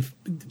redeeming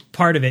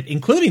part of it,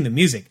 including the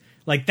music.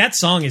 That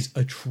song is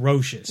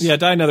atrocious. Yeah,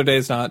 Die Another Day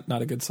is not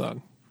a good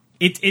song.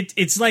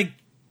 It's like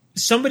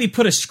somebody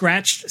put a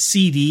scratched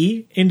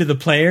CD into the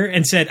player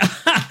and said,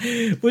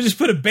 "We'll just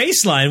put a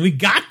bass line. We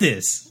got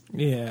this."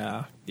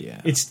 Yeah.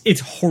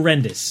 It's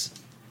horrendous.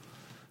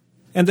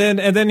 And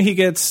then he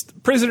gets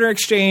prisoner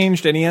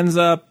exchanged, and he ends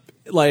up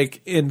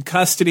in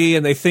custody,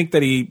 and they think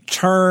that he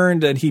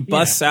turned, and he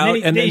busts out,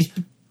 and then he's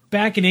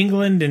back in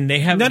England, and they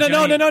have no.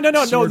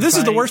 This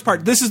is the worst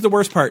part. This is the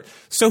worst part.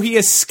 So he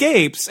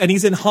escapes, and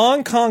he's in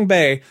Hong Kong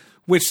Bay,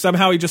 which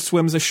somehow he just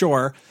swims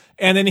ashore,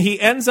 and then he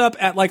ends up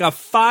at a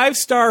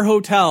 5-star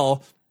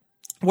hotel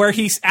where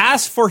he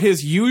asks for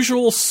his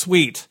usual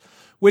suite,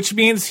 which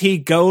means he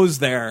goes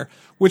there,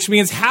 which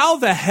means how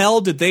the hell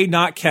did they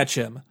not catch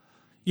him?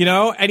 You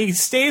know, and he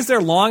stays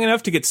there long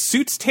enough to get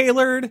suits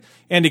tailored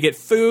and to get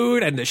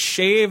food and to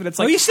shave. And it's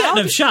like, he's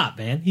setting up shop,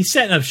 man. He's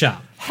setting up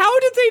shop. How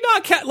did they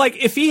not catch? Like,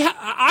 if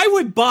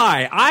I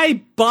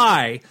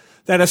buy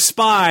that a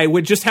spy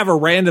would just have a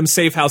random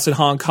safe house in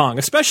Hong Kong,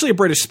 especially a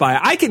British spy.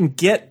 I can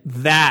get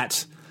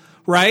that,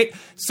 right?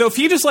 So if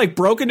he just like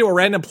broke into a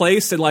random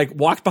place and like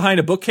walked behind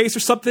a bookcase or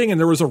something and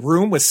there was a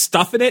room with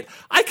stuff in it,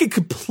 I could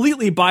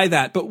completely buy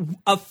that. But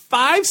a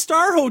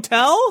 5-star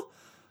hotel?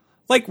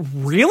 Like,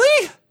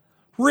 really?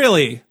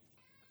 Really?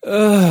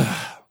 Yeah,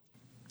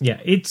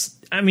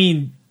 I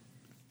mean,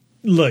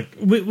 look,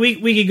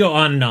 we could go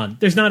on and on.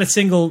 There's not a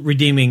single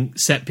redeeming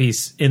set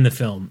piece in the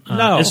film.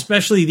 No.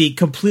 Especially the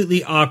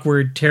completely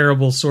awkward,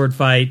 terrible sword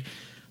fight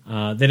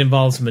that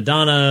involves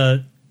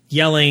Madonna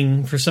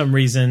yelling for some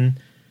reason.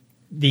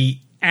 The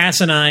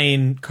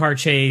asinine car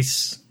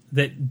chase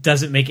that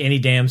doesn't make any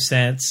damn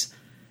sense.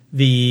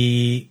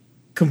 The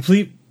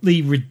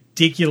completely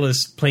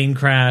ridiculous plane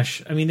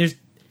crash. I mean, there's...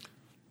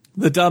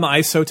 The dumb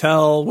ice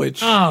hotel,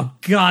 which... Oh,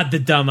 God, the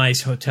dumb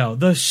ice hotel.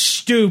 The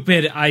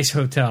stupid ice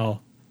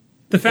hotel.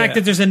 The fact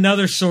that there's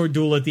another sword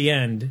duel at the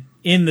end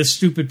in the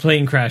stupid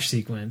plane crash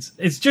sequence.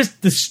 It's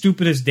just the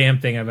stupidest damn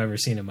thing I've ever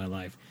seen in my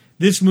life.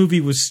 This movie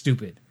was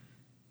stupid.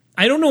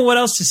 I don't know what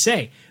else to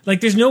say.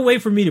 Like, there's no way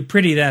for me to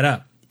pretty that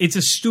up. It's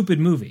a stupid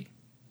movie.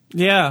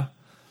 Yeah.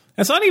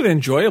 It's not even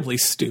enjoyably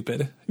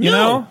stupid, you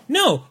know?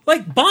 No.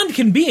 Like, Bond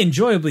can be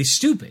enjoyably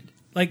stupid.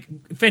 Like,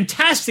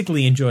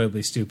 fantastically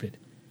enjoyably stupid.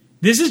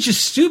 This is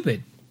just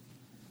stupid.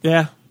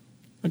 Yeah,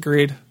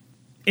 agreed.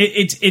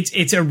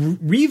 It's a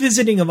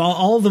revisiting of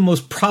all the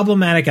most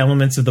problematic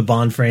elements of the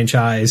Bond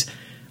franchise,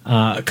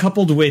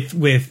 coupled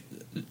with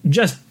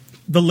just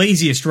the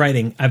laziest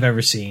writing I've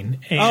ever seen.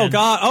 And oh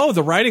God! Oh,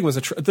 the writing was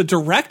the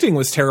directing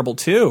was terrible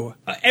too.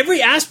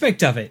 Every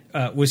aspect of it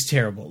was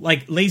terrible.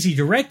 Like lazy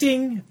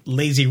directing,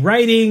 lazy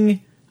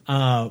writing.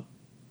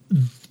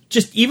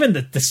 Just even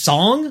the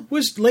song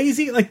was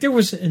lazy. Like there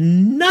was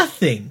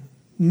nothing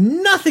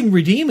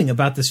redeeming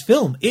about this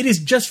film. It is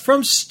just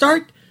from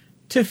start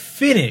to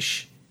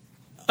finish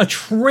a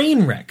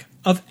train wreck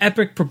of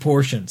epic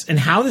proportions. And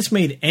how this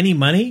made any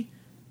money,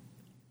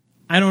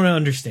 I don't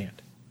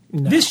understand.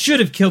 No. This should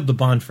have killed the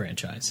Bond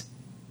franchise.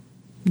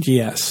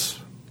 Yes.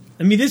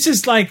 I mean, this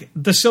is like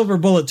the silver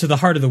bullet to the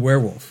heart of the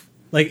werewolf.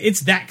 Like,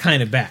 it's that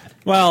kind of bad.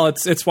 Well,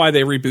 it's why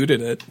they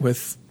rebooted it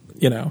with,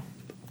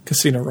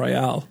 Casino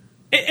Royale.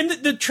 And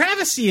the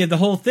travesty of the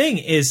whole thing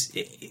is...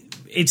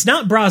 It's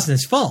not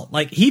Brosnan's fault.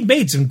 Like, he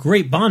made some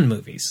great Bond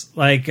movies.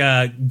 Like,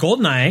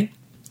 GoldenEye,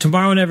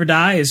 Tomorrow Never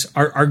Dies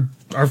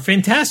are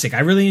fantastic.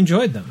 I really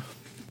enjoyed them.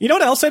 You know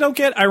what else I don't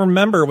get? I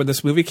remember when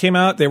this movie came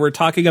out, they were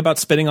talking about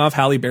spinning off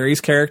Halle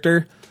Berry's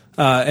character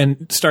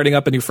and starting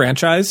up a new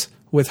franchise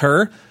with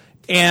her.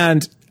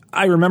 And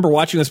I remember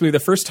watching this movie the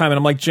first time, and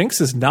I'm like,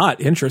 Jinx is not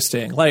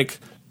interesting. Like,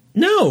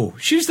 no,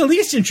 she's the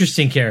least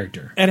interesting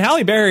character. And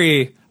Halle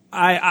Berry,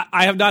 I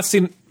have not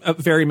seen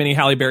very many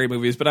Halle Berry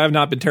movies, but I have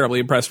not been terribly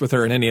impressed with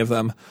her in any of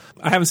them.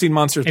 I haven't seen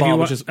Monsters Ball,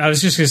 which is... I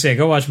was just going to say,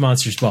 go watch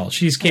Monsters Ball.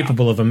 She's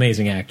capable of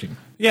amazing acting.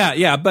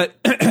 Yeah, but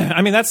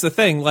I mean, that's the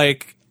thing.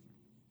 Like,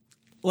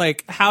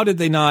 how did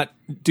they not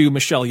do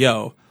Michelle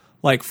Yeoh,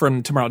 like,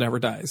 from Tomorrow Never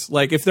Dies?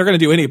 Like, if they're going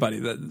to do anybody,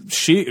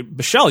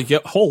 Michelle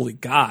Yeoh, holy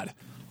God.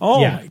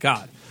 Oh, my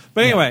God.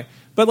 But anyway,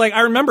 but, like,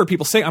 I remember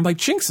people saying, I'm like,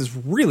 Jinx is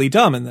really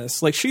dumb in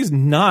this. Like, she's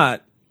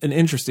not an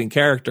interesting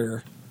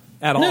character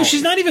at all. No,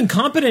 she's not even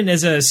competent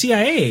as a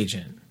CIA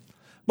agent.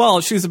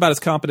 Well, she's about as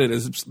competent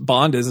as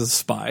Bond is as a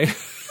spy.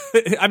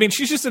 I mean,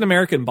 she's just an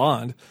American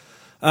Bond,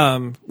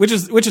 which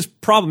is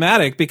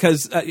problematic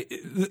because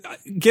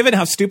given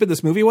how stupid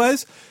this movie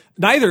was,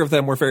 neither of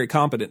them were very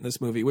competent in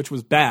this movie, which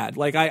was bad.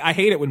 Like, I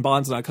hate it when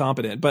Bond's not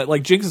competent, but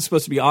like Jinx is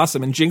supposed to be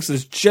awesome, and Jinx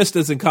is just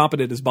as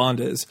incompetent as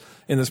Bond is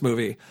in this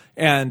movie,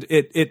 and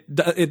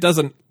it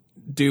doesn't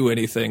do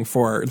anything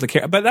for the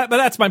character. But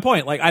that's my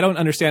point. Like, I don't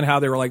understand how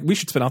they were like, we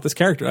should spin off this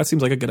character. That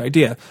seems like a good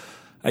idea.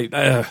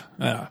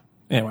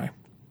 Anyway.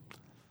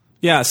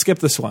 Yeah, skip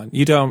this one.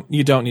 You don't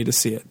need to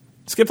see it.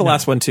 Skip the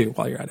last one too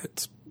while you're at it.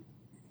 It's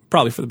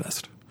probably for the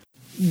best.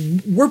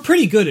 We're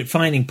pretty good at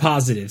finding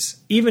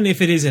positives, even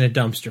if it isn't a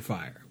dumpster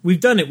fire. We've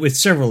done it with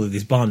several of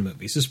these Bond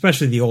movies,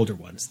 especially the older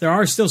ones. There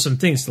are still some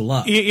things to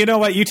love. You know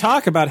what? You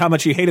talk about how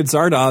much you hated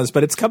Zardoz,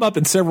 but it's come up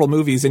in several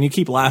movies, and you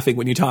keep laughing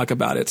when you talk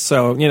about it.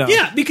 So,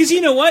 Yeah, because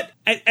you know what?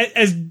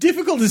 As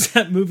difficult as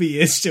that movie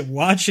is to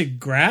watch and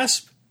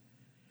grasp,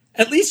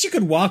 at least you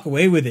can walk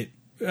away with it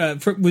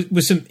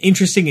with some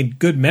interesting and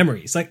good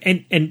memories. Like,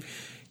 and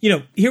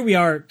here we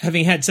are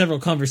having had several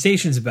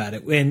conversations about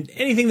it, and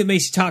anything that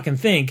makes you talk and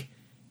think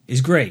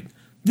is great.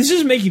 This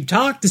doesn't make you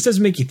talk. This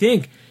doesn't make you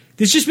think.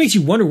 This just makes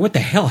you wonder what the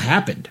hell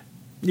happened.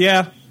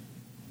 Yeah.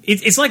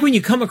 It's like when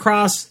you come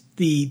across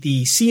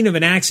the scene of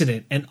an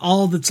accident and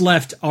all that's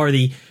left are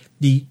the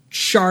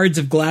shards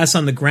of glass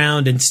on the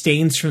ground and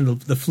stains from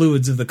the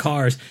fluids of the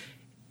cars.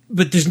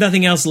 but there's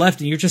nothing else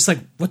left, and you're just like,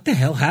 what the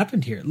hell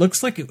happened here? It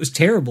looks like it was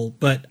terrible,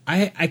 but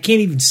I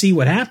can't even see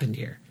what happened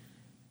here.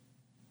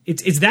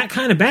 It's that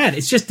kind of bad.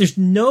 It's just there's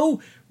not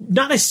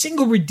a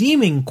single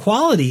redeeming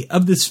quality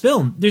of this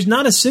film. There's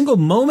not a single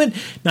moment,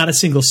 not a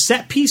single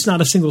set piece, not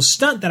a single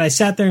stunt that I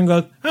sat there and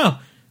go, oh,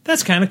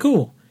 that's kind of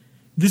cool.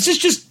 This is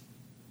just...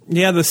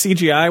 Yeah, the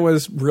CGI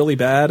was really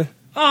bad.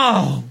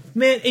 Oh,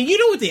 man. And you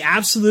know what the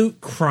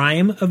absolute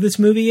crime of this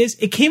movie is?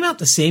 It came out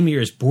the same year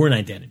as Bourne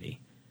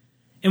Identity.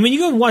 And when you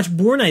go and watch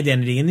Bourne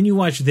Identity and then you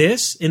watch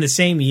this in the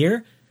same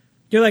year,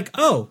 you're like,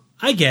 oh,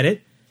 I get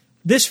it.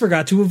 This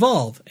forgot to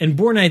evolve, and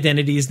Bourne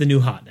Identity is the new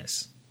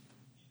hotness.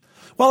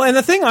 Well, and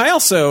the thing I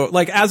also,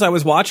 like, as I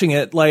was watching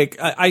it, like,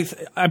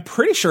 I'm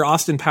pretty sure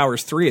Austin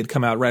Powers 3 had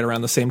come out right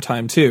around the same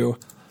time, too.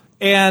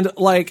 And,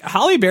 like,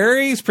 Halle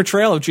Berry's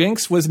portrayal of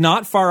Jinx was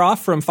not far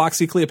off from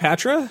Foxy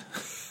Cleopatra.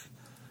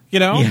 You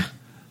know? Yeah.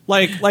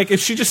 Like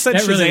if she just said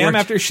That really Shazam worked.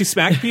 after she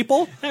smacked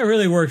people. That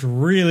really worked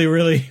really,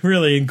 really,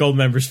 really in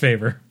Goldmember's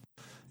favor.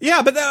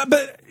 Yeah, but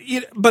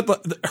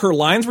her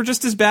lines were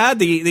just as bad.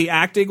 The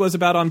acting was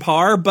about on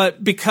par.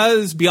 But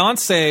because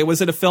Beyonce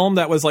was in a film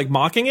that was like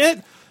mocking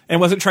it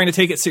and wasn't trying to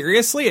take it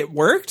seriously, it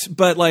worked.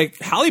 But like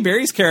Halle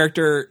Berry's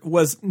character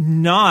was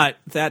not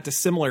that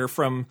dissimilar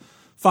from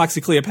Foxy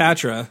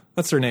Cleopatra.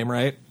 That's her name,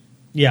 right?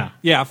 Yeah.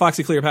 Yeah,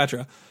 Foxy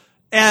Cleopatra.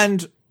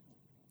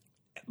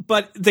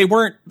 But they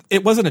weren't.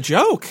 It wasn't a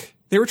joke.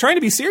 They were trying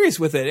to be serious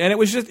with it, and it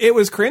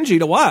was cringy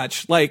to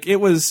watch. Like it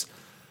was.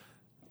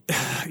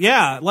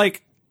 Yeah,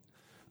 like.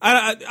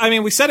 I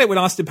mean, we said it when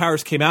Austin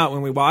Powers came out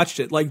when we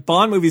watched it. Like,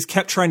 Bond movies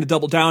kept trying to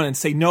double down and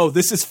say, no,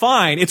 this is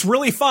fine. It's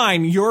really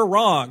fine. You're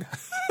wrong.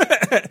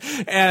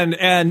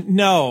 and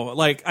no,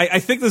 like, I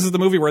think this is the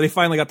movie where they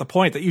finally got the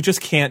point that you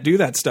just can't do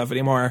that stuff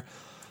anymore.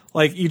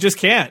 Like, you just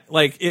can't.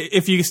 Like,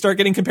 if you start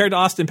getting compared to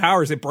Austin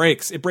Powers, it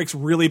breaks. It breaks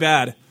really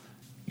bad.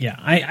 Yeah,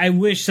 I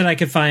wish that I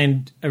could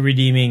find a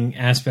redeeming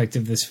aspect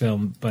of this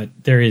film, but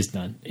there is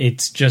none.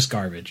 It's just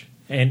garbage.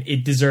 And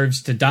it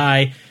deserves to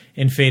die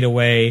and fade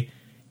away.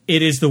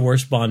 It is the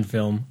worst Bond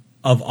film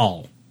of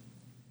all.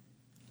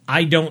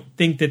 I don't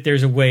think that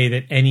there's a way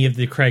that any of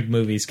the Craig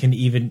movies can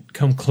even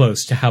come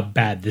close to how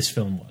bad this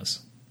film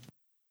was.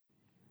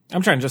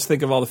 I'm trying to just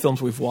think of all the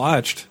films we've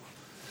watched.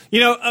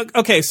 You know,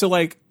 okay, so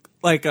like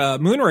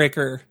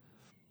Moonraker.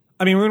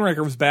 I mean,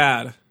 Moonraker was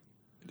bad.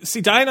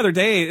 See, Die Another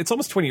Day, it's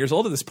almost 20 years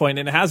old at this point,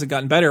 and it hasn't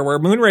gotten better, where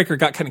Moonraker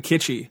got kind of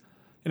kitschy,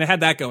 and it had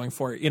that going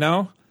for it, you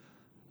know?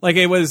 Like,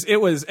 it was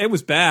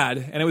bad,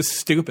 and it was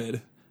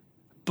stupid.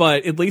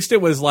 But at least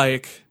it was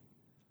like,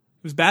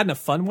 it was bad in a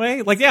fun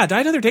way. Like, yeah, Die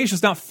Another Day is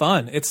just not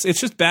fun. It's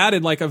just bad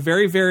in like a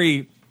very,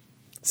 very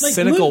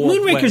cynical way.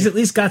 Moonraker's at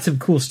least got some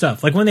cool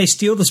stuff. Like when they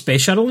steal the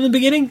space shuttle in the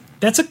beginning,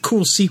 that's a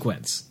cool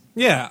sequence.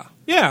 Yeah,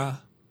 yeah.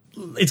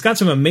 It's got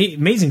some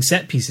amazing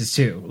set pieces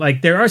too.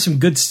 Like there are some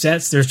good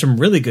sets. There's some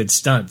really good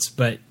stunts.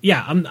 But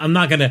yeah, I'm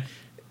not gonna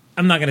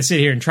sit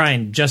here and try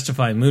and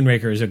justify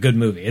Moonraker as a good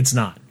movie. It's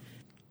not.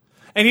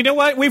 And you know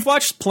what? We've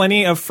watched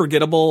plenty of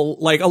forgettable,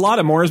 like a lot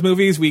of Moore's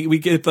movies. We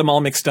get them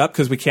all mixed up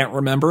because we can't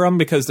remember them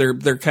because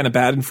they're kind of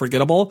bad and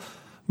forgettable.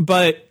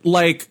 But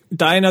like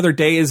Die Another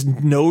Day is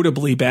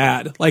notably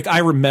bad. Like I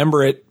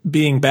remember it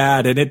being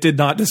bad, and it did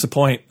not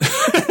disappoint.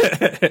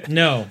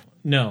 No.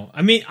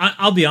 I mean,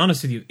 I'll be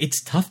honest with you.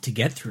 It's tough to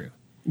get through.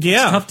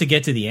 Yeah, it's tough to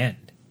get to the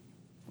end.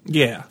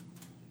 Yeah.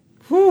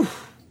 Whew.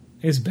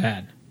 It's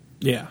bad.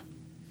 Yeah.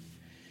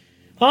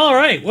 All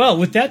right. Well,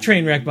 with that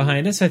train wreck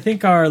behind us, I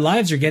think our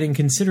lives are getting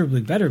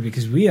considerably better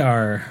because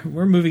we're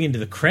moving into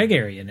the Craig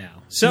area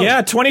now. So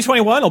yeah,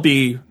 2021 will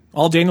be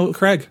all Daniel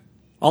Craig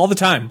all the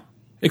time,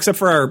 except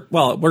for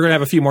we're going to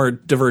have a few more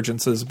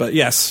divergences, but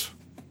yes,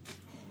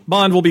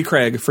 Bond will be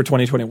Craig for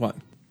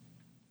 2021.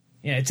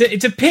 Yeah,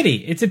 it's a pity.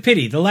 It's a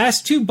pity. The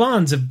last two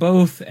Bonds have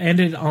both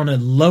ended on a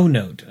low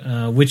note,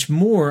 which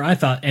more I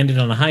thought ended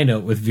on a high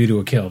note with View to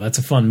a Kill. That's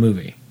a fun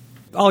movie.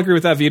 I'll agree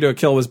with that. View to a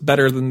Kill was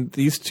better than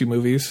these two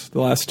movies, the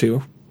last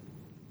two.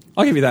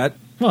 I'll give you that.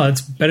 Well,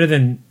 it's better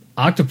than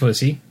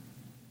Octopussy,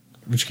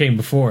 which came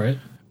before it.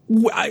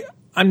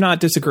 I'm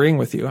not disagreeing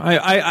with you.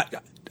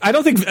 I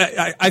don't think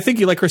I think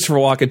you like Christopher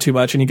Walken too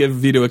much, and you give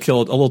View to a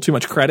Kill a little too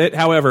much credit.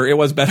 However, it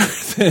was better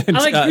than. I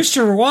like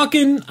Christopher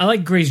Walken. I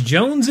like Grace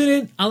Jones in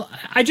it.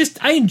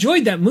 I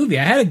enjoyed that movie.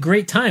 I had a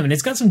great time, and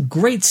it's got some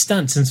great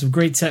stunts and some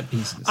great set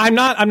pieces. I'm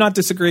not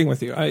disagreeing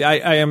with you.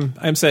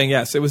 I'm saying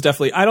yes. It was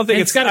definitely. I don't think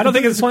it's. I don't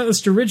think it's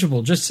pointless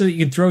dirigible just so that you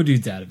can throw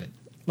dudes out of it.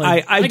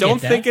 Like, I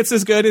don't think it's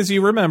as good as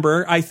you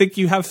remember. I think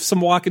you have some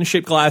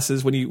Walken-shaped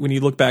glasses when you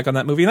look back on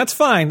that movie, and that's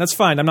fine. That's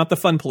fine. I'm not the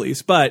fun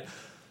police, but.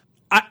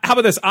 How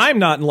about this? I'm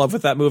not in love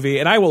with that movie,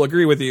 and I will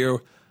agree with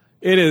you.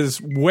 It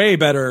is way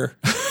better,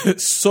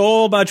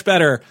 so much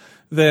better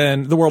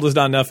than The World Is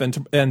Not Enough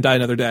and Die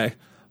Another Day.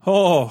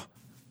 Oh,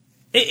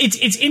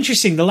 it's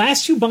interesting. The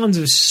last two Bonds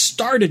have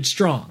started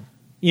strong.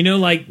 You know,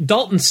 like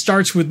Dalton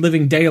starts with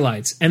Living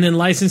Daylights, and then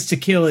License to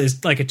Kill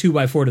is like a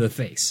 2x4 to the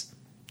face.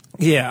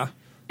 Yeah,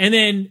 and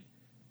then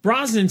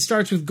Brosnan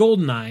starts with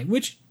Goldeneye,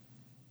 which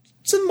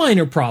some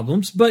minor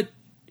problems, but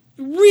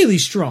really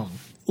strong.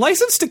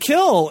 License to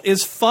Kill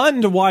is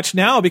fun to watch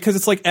now because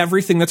it's like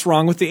everything that's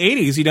wrong with the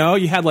 80s. You know,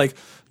 you had like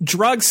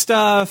drug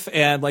stuff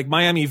and like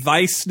Miami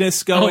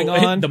Vice-ness going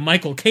on. The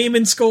Michael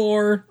Kamen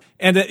score.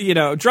 And, you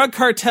know, drug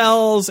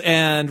cartels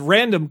and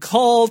random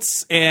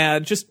cults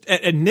and just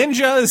and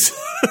ninjas.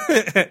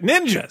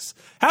 Ninjas.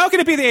 How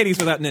can it be the 80s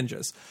without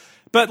ninjas?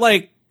 But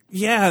like,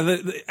 yeah,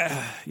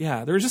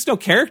 there was just no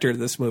character to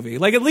this movie.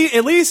 Like at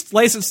least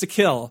License to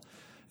Kill,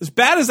 as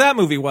bad as that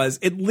movie was,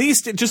 at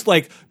least it just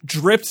like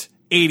dripped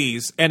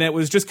 80s, and it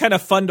was just kind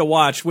of fun to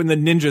watch when the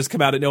ninjas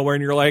come out of nowhere,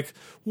 and you're like,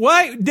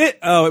 "What?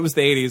 Oh, it was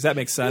the 80s. That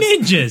makes sense."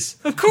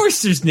 Ninjas, of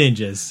course, there's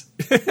ninjas.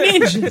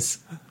 Ninjas.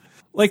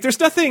 Like, there's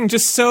nothing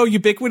just so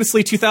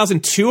ubiquitously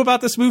 2002 about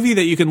this movie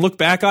that you can look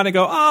back on and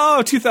go,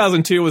 "Oh,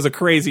 2002 was a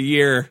crazy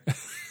year."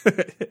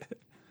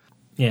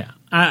 Yeah,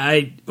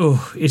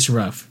 it's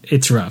rough.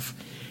 It's rough.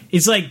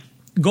 It's like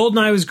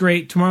Goldeneye was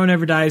great. Tomorrow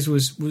Never Dies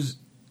was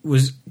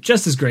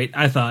just as great,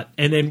 I thought.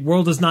 And then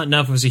World Is Not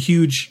Enough was a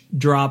huge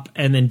drop.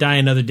 And then Die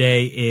Another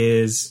Day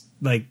is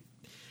like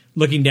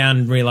looking down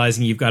and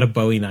realizing you've got a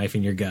Bowie knife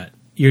in your gut.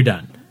 You're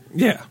done.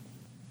 Yeah.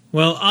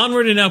 Well,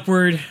 onward and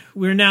upward.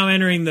 We're now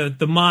entering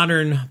the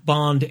modern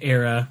Bond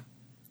era.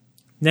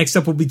 Next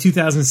up will be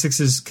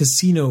 2006's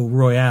Casino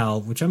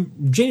Royale, which I'm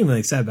genuinely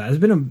excited about.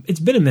 It's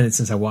been a minute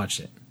since I watched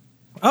it.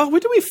 Oh,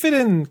 when did we fit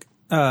in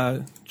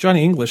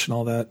Johnny English and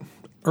all that?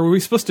 Or were we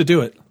supposed to do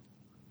it?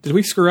 Did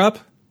we screw up?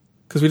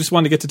 Because we just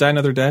wanted to get to Die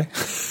Another Day?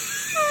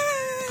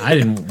 I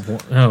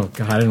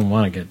didn't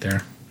want to get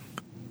there.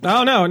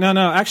 Oh,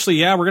 no. Actually,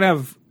 yeah, we're going to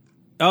have...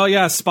 Oh,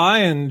 yeah, Spy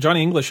and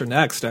Johnny English are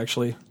next,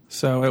 actually.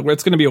 So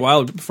it's going to be a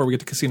while before we get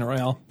to Casino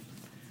Royale.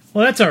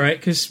 Well, that's all right,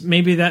 because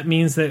maybe that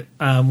means that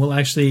we'll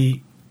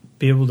actually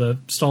be able to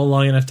stall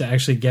long enough to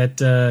actually get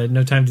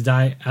No Time to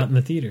Die out in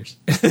the theaters.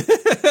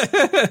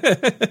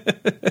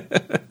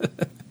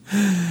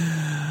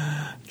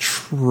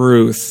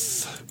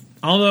 Truth.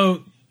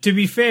 Although, to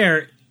be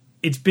fair,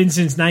 it's been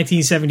since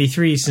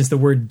 1973 since the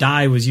word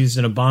die was used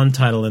in a Bond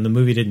title and the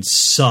movie didn't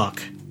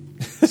suck.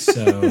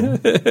 So...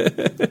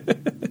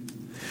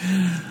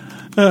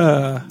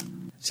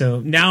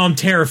 So now I'm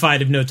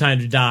terrified of No Time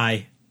to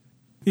Die.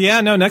 Yeah,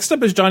 no, next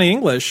up is Johnny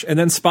English, and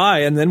then Spy,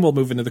 and then we'll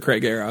move into the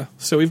Craig era.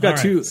 So we've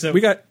got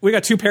we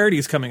got two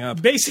parodies coming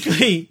up.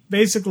 Basically,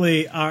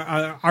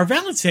 our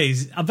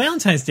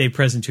Valentine's Day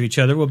present to each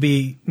other will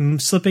be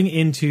slipping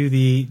into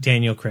the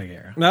Daniel Craig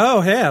era. Oh,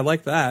 hey, I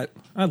like that.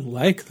 I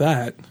like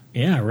that.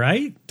 Yeah,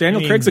 right?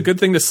 Daniel Craig's a good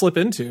thing to slip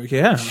into,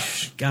 yeah.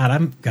 God,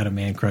 I've got a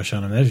man crush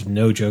on him. There's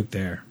no joke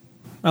there.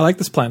 I like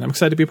this plan. I'm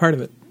excited to be part of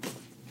it.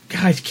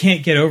 God, I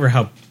can't get over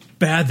how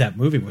bad that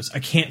movie was. I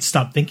can't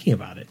stop thinking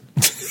about it.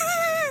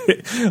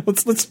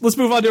 Let's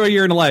move on to our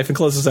year in life and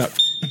close this out.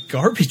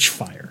 Garbage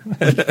fire.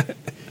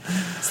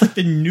 It's like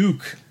the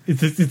nuke.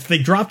 They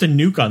dropped a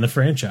nuke on the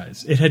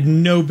franchise. It had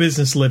no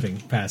business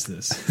living past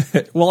this.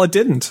 Well, it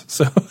didn't.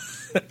 So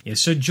yeah.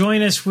 So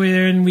join us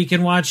when we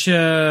can watch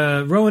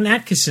Rowan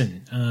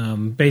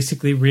Atkinson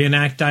basically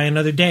reenact Die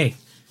Another Day.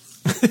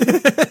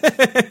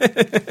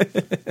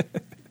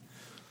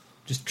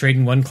 Just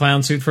trading one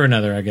clown suit for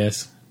another, I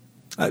guess.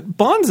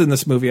 Bond's in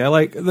this movie. I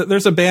like.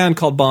 There's a band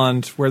called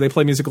Bond where they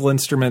play musical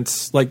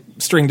instruments, like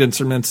stringed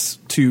instruments,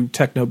 to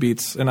techno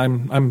beats, and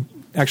I'm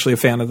actually a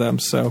fan of them.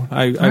 So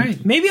all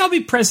right. Maybe I'll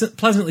be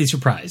pleasantly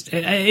surprised.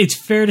 It's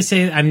fair to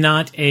say I'm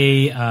not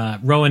a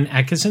Rowan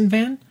Atkinson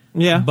fan.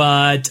 Yeah,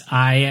 but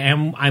I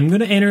am. I'm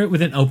going to enter it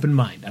with an open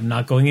mind. I'm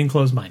not going in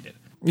closed-minded.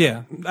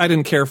 Yeah, I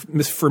didn't care for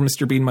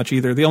Mr. Bean much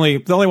either. The only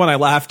one I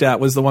laughed at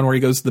was the one where he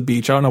goes to the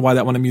beach. I don't know why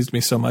that one amused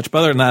me so much, but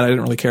other than that, I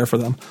didn't really care for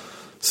them.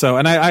 So,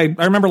 and I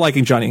remember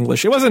liking Johnny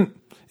English. It wasn't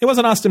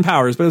Austin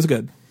Powers, but it was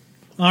good.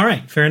 All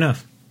right, fair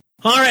enough.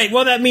 All right,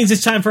 well, that means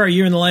it's time for our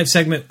Year in the Life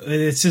segment.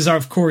 This is,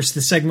 of course,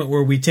 the segment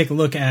where we take a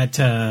look at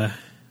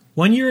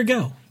 1 year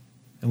ago,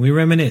 and we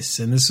reminisce.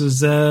 And this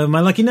was my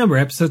lucky number,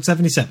 episode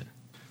 77.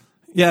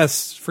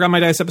 Yes, Forgot My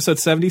Dice, episode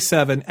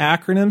 77,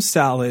 acronym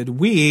salad.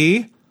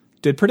 We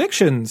did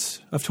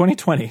predictions of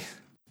 2020.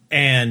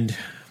 And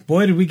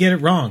boy, did we get it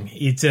wrong.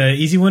 It's an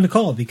easy one to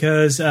call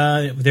because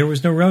there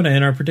was no Rona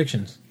in our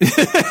predictions.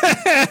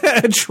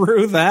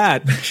 True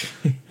that.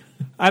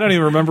 I don't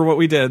even remember what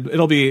we did.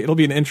 It'll be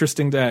an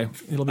interesting day.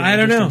 I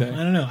don't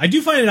know. I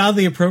do find it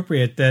oddly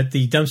appropriate that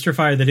the dumpster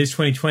fire that is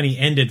 2020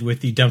 ended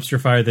with the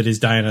dumpster fire that is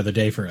Die Another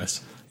Day for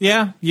us.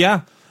 Yeah.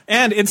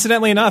 And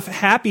incidentally enough,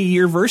 happy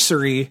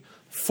yearversary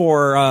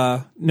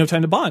for No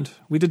Time to Bond.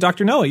 We did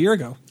Dr. No a year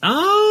ago.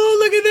 Oh,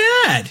 look at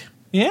that.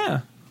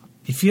 Yeah.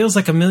 It feels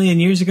like a million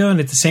years ago, and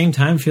at the same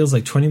time feels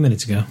like 20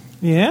 minutes ago.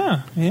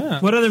 Yeah.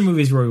 What other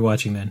movies were we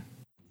watching then?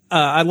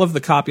 I love the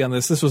copy on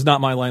this. This was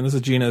not my line. This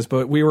is Gina's.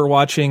 But we were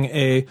watching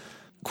a,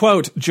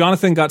 quote,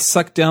 Jonathan got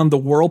sucked down the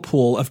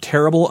whirlpool of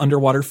terrible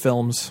underwater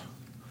films.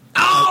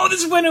 Oh,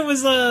 this is when it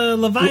was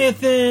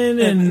Leviathan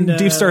and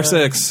Deep Star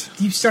 6.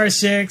 Deep Star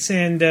 6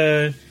 and...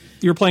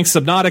 you were playing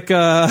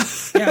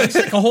Subnautica. Yeah, it was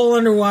like a whole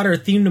underwater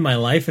theme to my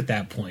life at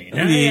that point.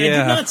 I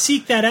did not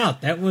seek that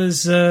out. That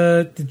was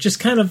just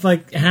kind of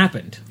like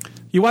happened.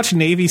 You watch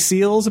Navy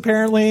SEALs,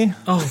 apparently.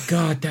 Oh,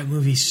 God, that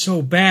movie's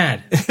so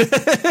bad.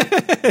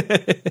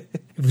 It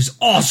was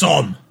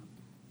awesome.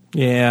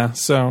 Yeah,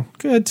 so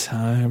good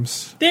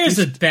times. There's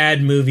a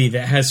bad movie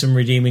that has some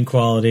redeeming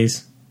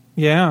qualities.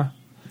 Yeah.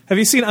 Have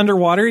you seen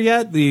Underwater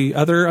yet? The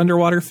other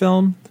underwater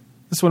film?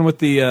 This one with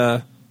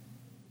the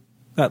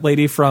that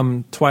lady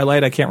from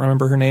Twilight. I can't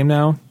remember her name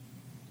now.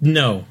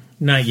 No,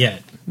 not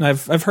yet.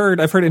 I've heard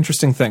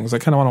interesting things. I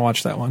kind of want to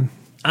watch that one.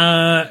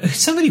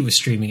 Somebody was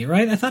streaming it,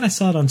 right? I thought I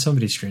saw it on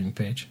somebody's streaming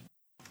page.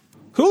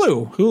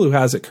 Hulu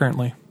has it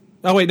currently.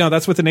 Oh wait, no,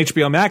 that's with an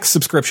HBO Max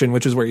subscription,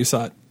 which is where you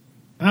saw it.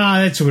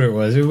 That's what it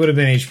was. It would have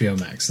been HBO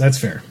Max. That's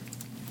fair.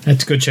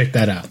 Let's go check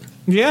that out.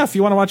 Yeah, if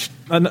you want to watch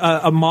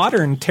a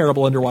modern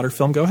terrible underwater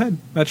film, go ahead.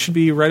 That should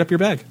be right up your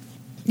bag.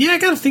 Yeah, I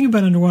got to think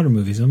about underwater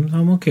movies.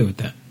 I'm okay with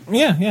that.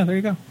 Yeah, there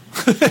you go.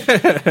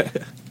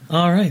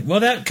 All right. Well,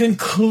 that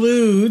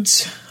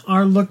concludes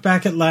our look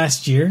back at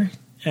last year.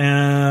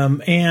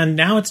 And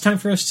now it's time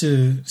for us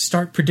to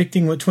start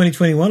predicting what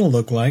 2021 will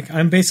look like.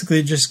 I'm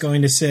basically just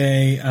going to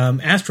say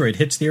asteroid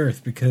hits the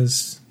Earth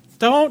because...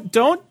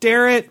 Don't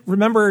dare it.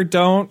 Remember,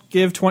 don't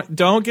give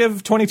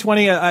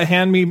 2020 a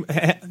hand me.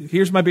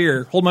 Here's my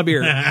beer. Hold my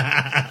beer.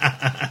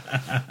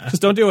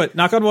 Just don't do it.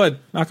 Knock on wood.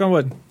 Knock on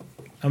wood.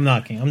 I'm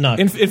knocking.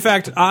 In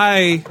fact,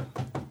 I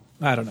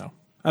don't know.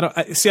 I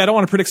don't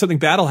want to predict something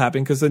bad will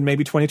happen because then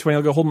maybe 2020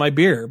 will go hold my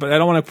beer. But I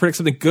don't want to predict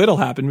something good will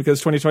happen because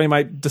 2020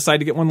 might decide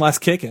to get one last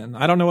kick in.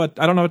 I don't know what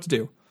to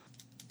do.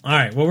 All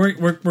right. Well,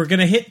 we're going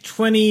to hit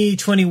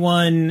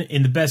 2021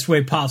 in the best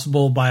way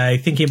possible by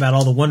thinking about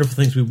all the wonderful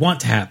things we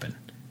want to happen.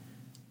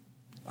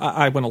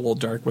 I went a little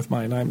dark with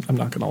mine. I'm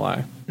not going to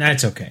lie.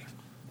 That's okay.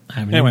 I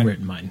haven't even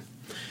written mine.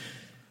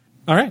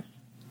 All right.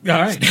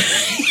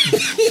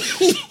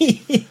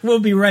 We'll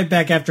be right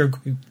back after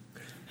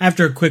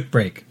a quick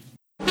break.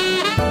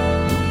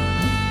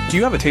 Do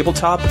you have a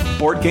tabletop,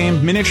 board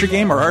game, miniature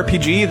game, or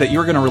RPG that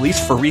you're going to release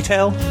for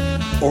retail?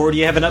 Or do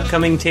you have an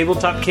upcoming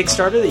tabletop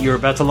Kickstarter that you're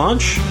about to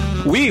launch?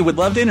 We would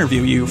love to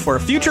interview you for a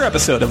future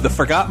episode of the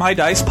Forgot My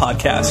Dice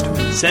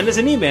podcast. Send us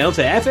an email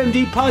to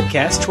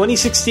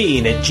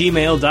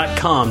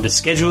fmdpodcast2016@gmail.com to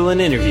schedule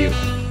an interview.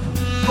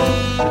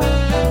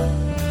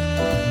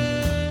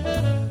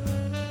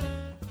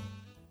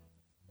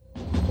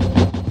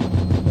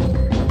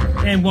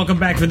 And welcome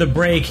back from the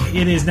break.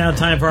 It is now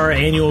time for our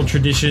annual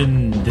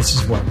tradition. This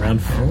is what,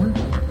 round 4?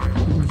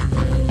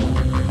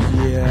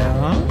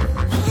 Yeah.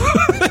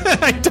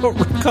 I don't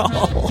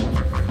recall.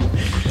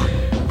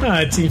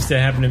 It seems to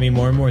happen to me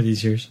more and more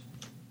these years.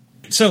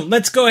 So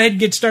let's go ahead and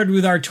get started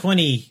with our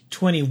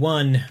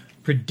 2021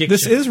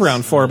 predictions. This is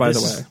round 4, by the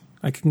way.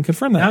 I can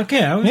confirm that.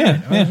 Okay, I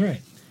was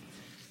right.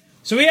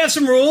 So we have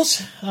some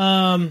rules.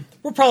 We're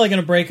probably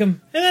going to break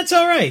them, and that's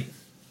all right.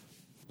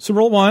 So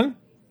rule 1,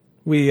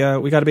 we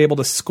got to be able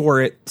to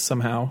score it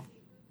somehow.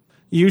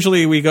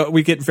 Usually we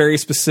get very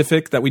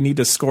specific that we need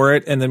to score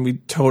it, and then we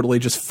totally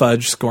just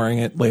fudge scoring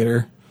it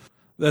later.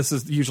 This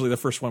is usually the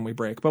first one we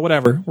break, but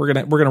whatever. We're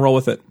gonna roll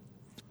with it.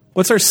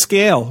 What's our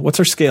scale?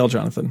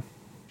 Jonathan?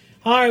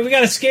 All right, we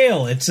got a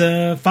scale. It's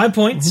 5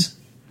 points,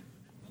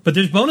 but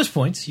there's bonus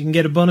points. You can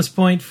get a bonus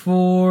point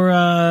for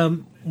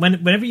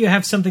whenever you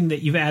have something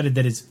that you've added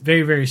that is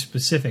very, very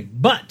specific.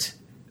 But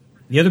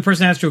the other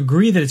person has to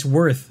agree that it's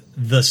worth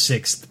the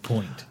 6th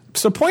point.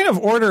 So point of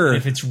order. And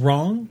if it's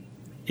wrong,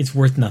 it's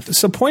worth nothing.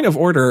 So point of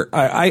order,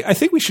 I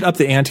think we should up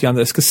the ante on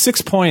this because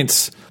 6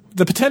 points,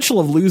 the potential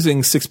of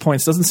losing 6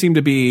 points doesn't seem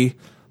to be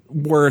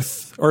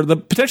worth, or the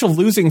potential of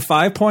losing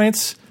 5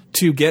 points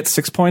to get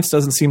 6 points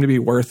doesn't seem to be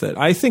worth it.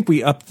 I think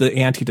we up the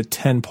ante to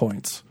 10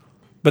 points,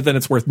 but then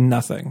it's worth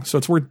nothing. So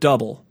it's worth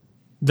double.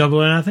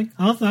 Double or nothing?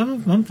 I'm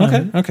fine with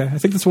it. Okay. I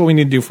think that's what we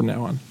need to do from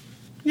now on.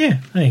 Yeah,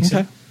 I think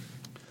so.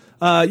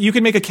 You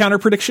can make a counter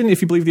prediction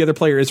if you believe the other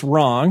player is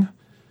wrong.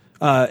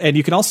 And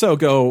you can also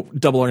go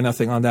double or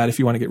nothing on that if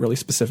you want to get really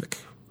specific.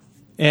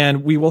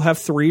 And we will have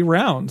 3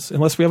 rounds,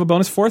 unless we have a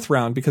bonus 4th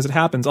round, because it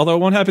happens. Although it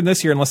won't happen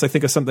this year unless I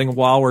think of something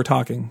while we're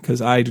talking,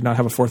 because I do not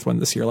have a 4th one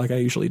this year like I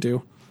usually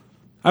do.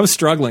 I was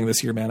struggling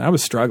this year, man. I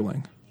was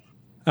struggling.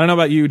 I don't know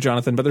about you,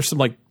 Jonathan, but there's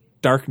some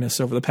darkness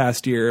over the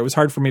past year. It was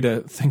hard for me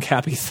to think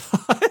happy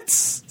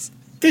thoughts.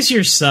 This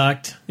year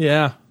sucked.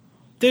 Yeah.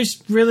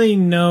 There's really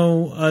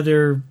no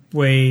other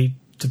way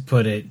to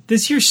put it.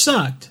 This year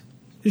sucked.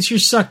 This year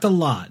sucked a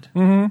lot.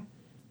 Mm-hmm.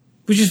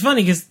 Which is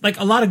funny because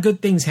a lot of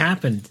good things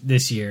happened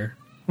this year.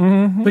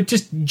 Mm-hmm. But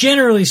just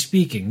generally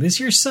speaking, this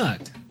year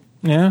sucked.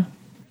 Yeah.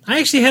 I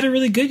actually had a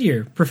really good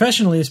year,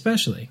 professionally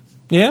especially.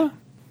 Yeah.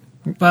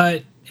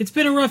 But it's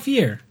been a rough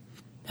year.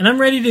 And I'm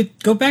ready to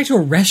go back to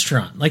a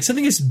restaurant.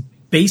 Something as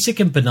basic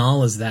and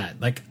banal as that.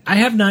 I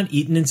have not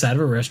eaten inside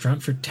of a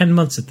restaurant for 10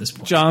 months at this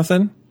point.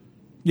 Jonathan,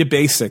 you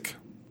basic.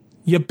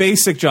 You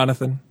basic,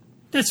 Jonathan.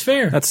 That's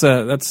fair. That's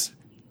a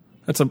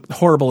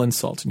horrible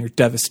insult, and you're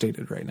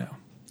devastated right now.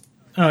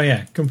 Oh,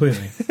 yeah,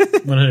 completely.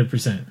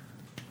 100%.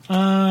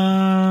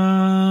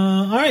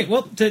 All right,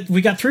 well,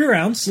 we got 3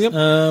 rounds with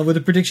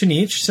a prediction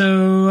each.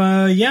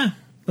 So,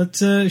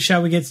 let's.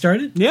 Shall we get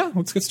started? Yeah,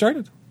 let's get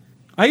started.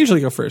 I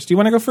usually go first. Do you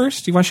want to go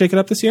first? Do you want to shake it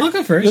up this year? I'll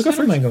go first. You'll go I don't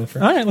first. mind going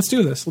first. All right, let's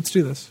do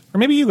this. Or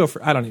maybe you go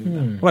first. I don't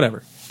even know.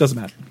 Whatever. Doesn't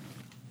matter.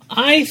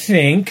 I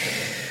think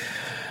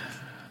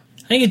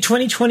in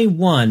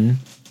 2021,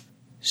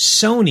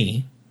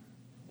 Sony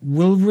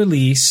will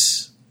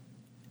release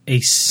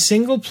a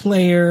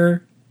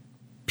single-player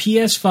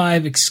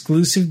PS5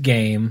 exclusive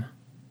game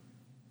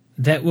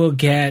that will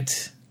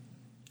get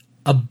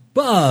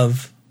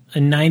above a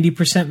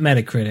 90%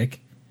 Metacritic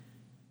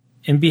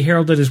and be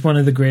heralded as one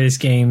of the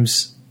greatest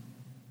games,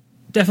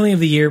 definitely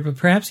of the year, but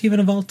perhaps even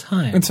of all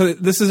time. And so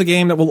this is a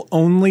game that will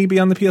only be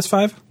on the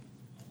PS5?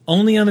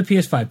 Only on the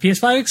PS5.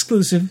 PS5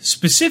 exclusive,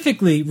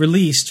 specifically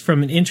released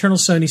from an internal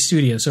Sony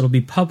studio, so it'll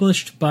be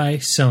published by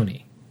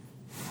Sony.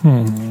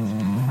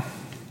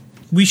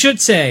 We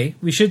should have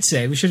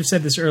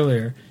said this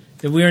earlier,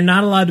 that we are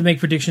not allowed to make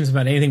predictions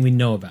about anything we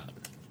know about.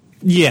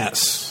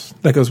 Yes.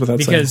 That goes without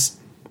saying.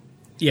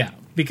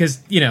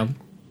 Because, you know,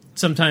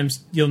 sometimes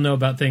you'll know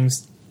about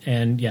things,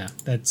 and yeah,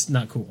 that's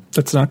not cool.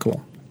 That's not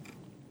cool.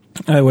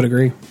 I would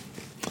agree.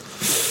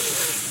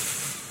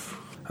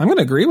 I'm going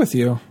to agree with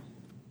you.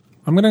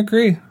 I'm going to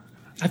agree.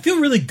 I feel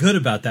really good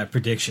about that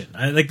prediction.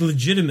 I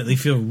legitimately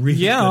feel really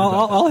good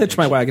about I'll hitch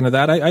my wagon to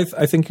that.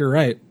 I think you're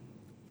right.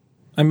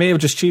 I may have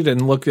just cheated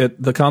and looked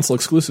at the console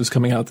exclusives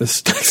coming out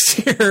this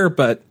next year,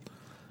 but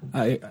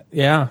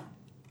yeah.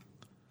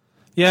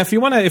 If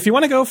you want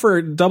to go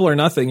for double or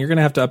nothing, you're going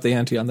to have to up the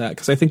ante on that,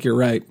 because I think you're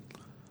right.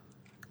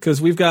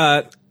 Because we've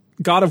got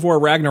God of War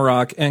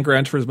Ragnarok and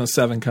Gran Turismo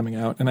 7 coming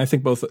out, and I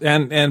think both but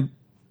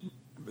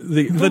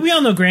we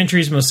all know Gran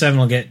Turismo 7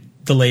 will get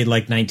delayed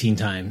like 19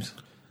 times.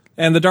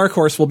 And the dark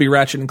horse will be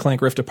Ratchet and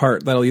Clank Rift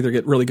Apart. That'll either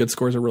get really good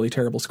scores or really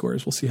terrible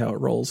scores. We'll see how it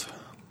rolls.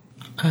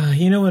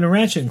 When a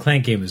Ratchet and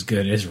Clank game is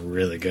good, it's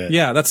really good.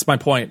 Yeah, that's my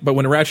point. But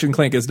when a Ratchet and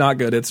Clank is not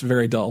good, it's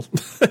very dull.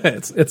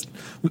 it's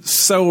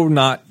so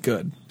not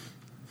good.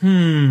 Do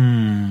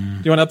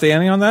you want to up the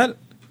ante on that?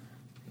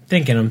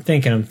 I'm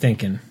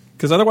thinking.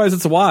 Because otherwise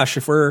it's a wash.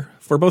 If we're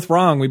both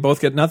wrong, we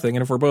both get nothing.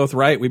 And if we're both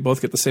right, we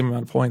both get the same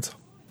amount of points.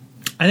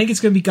 I think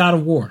it's going to be God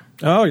of War.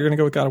 Oh, you're going to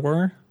go with God of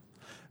War?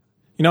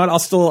 You know what?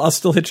 I'll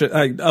still hit you.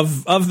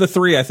 Of the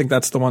three, I think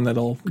that's the one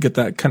that'll get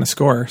that kind of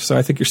score. So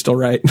I think you're still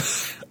right.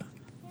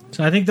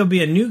 So I think there'll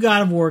be a new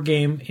God of War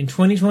game in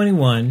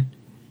 2021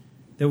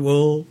 that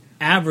will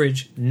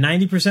average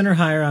 90% or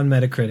higher on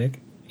Metacritic.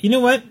 You know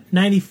what?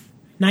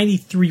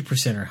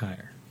 93% or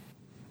higher.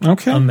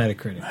 Okay. On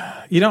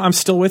Metacritic. You know, I'm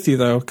still with you,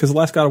 though, because the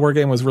last God of War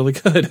game was really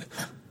good.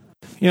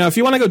 You know, if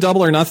you want to go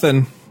double or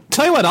nothing,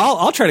 tell you what,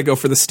 I'll try to go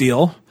for the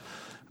steal.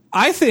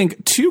 I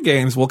think 2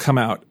 games will come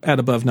out at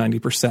above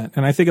 90%,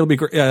 and I think it'll be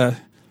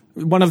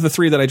one of the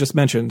 3 that I just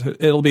mentioned.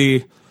 It'll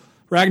be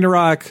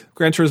Ragnarok,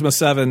 Gran Turismo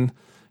 7,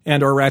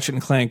 and or Ratchet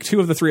and Clank. 2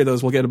 of the 3 of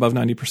those will get above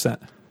 90%.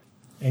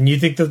 And you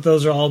think that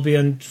those will all be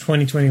in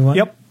 2021?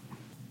 Yep.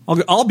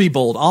 I'll be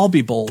bold.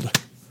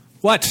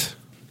 What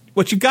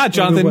you got,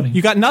 Jonathan?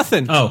 You got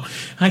nothing. Oh,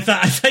 I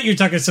thought you were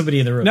talking to somebody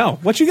in the room. No,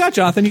 what you got,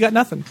 Jonathan? You got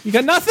nothing.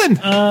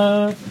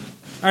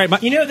 All right,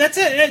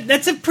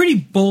 that's a pretty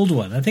bold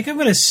one. I think I'm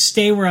going to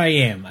stay where I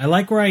am. I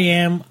like where I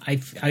am.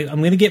 I'm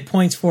going to get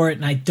points for it,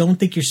 and I don't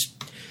think I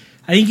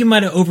think you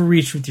might have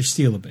overreached with your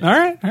steal a bit. All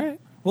right.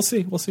 We'll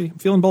see. I'm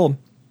feeling bold.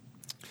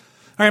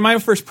 All right, my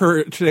first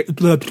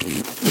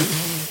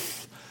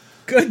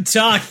Good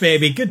talk,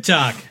 baby. Good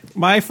talk.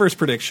 My first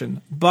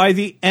prediction: by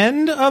the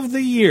end of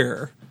the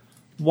year,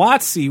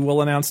 WotC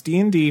will announce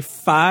D&D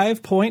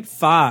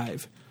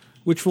 5.5,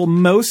 which will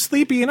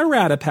mostly be an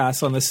errata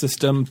pass on the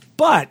system,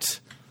 but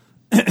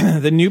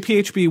the new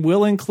PHB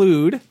will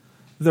include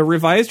the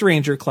revised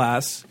Ranger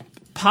class,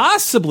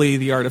 possibly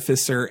the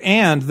Artificer,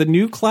 and the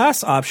new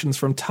class options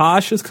from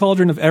Tasha's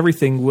Cauldron of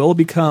Everything will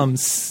become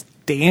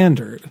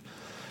standard.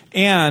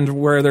 And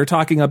where they're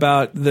talking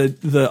about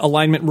the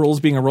alignment rules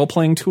being a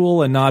role-playing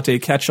tool and not a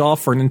catch-all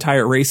for an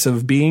entire race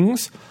of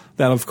beings,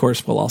 that, of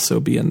course, will also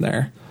be in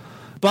there.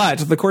 But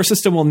the core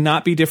system will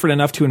not be different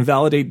enough to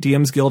invalidate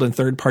DM's Guild and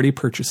third-party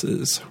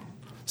purchases.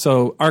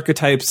 So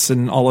archetypes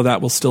and all of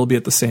that will still be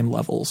at the same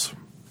levels.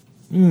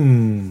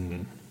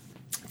 5th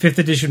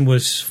edition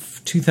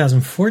was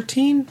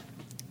 2014?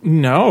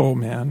 No,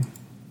 man.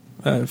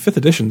 5th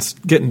edition's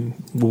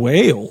getting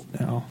way old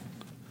now.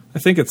 I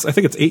think it's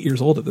 8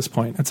 years old at this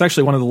point. It's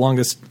actually one of the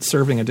longest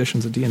serving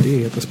editions of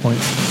D&D at this point.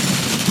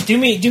 Do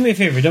me a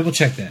favor. Double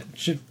check that.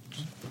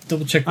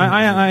 Double check.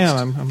 I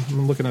am.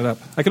 I'm looking it up.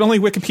 I can only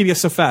Wikipedia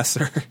so fast,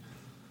 sir.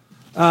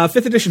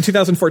 5th edition,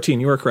 2014.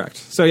 You are correct.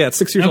 So yeah, it's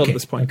 6 years old at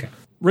this point. Okay.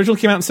 Original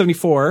came out in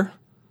 1974.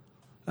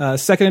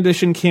 2nd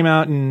edition came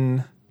out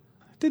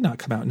did not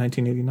come out in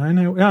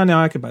 1989. No,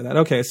 I could buy that.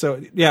 Okay,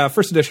 so yeah,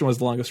 1st edition was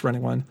the longest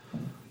running one.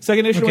 2nd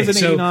edition was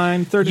in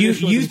 89. 3rd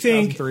edition was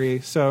in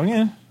 2003. So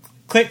yeah.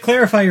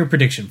 Clarify your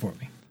prediction for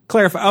me.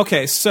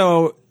 Okay,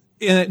 so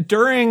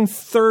during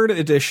 3rd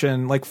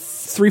edition, like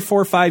 3,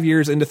 4, 5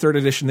 years into 3rd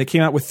edition, they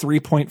came out with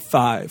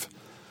 3.5,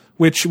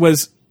 which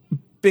was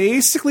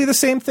basically the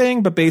same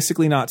thing, but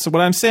basically not. So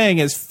what I'm saying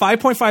is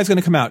 5.5 is going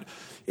to come out.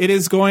 It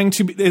is going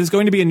to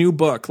be a new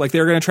book. Like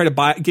they're going to try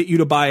to get you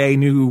to buy a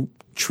new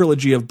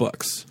trilogy of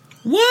books.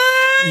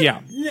 What?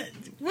 Yeah.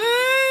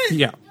 What?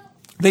 Yeah.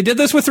 They did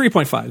this with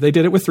 3.5. They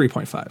did it with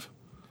 3.5.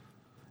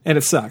 And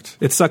it sucked.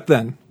 It sucked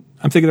then.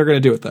 I'm thinking they're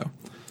going to do it, though.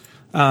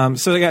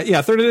 So they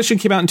got, third edition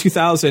came out in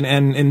 2000,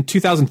 and in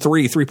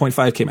 2003,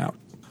 3.5 came out.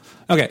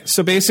 Okay,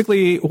 so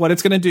basically what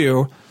it's going to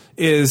do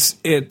is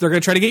they're going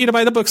to try to get you to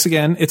buy the books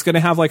again. It's going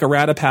to have like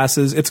errata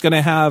passes. It's going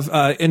to have,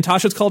 in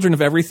Tasha's Cauldron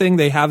of Everything,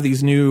 they have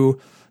these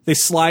they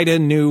slide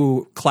in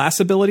new class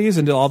abilities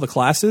into all the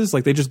classes.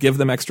 Like they just give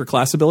them extra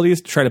class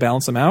abilities to try to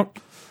balance them out.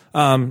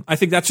 I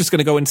think that's just going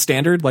to go in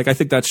standard. Like I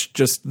think that's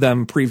just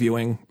them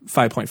previewing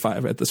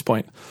 5.5 at this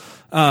point.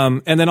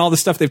 And then all the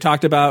stuff they've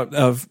talked about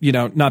of,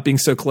 not being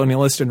so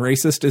colonialist and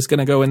racist is going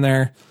to go in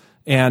there.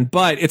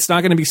 But it's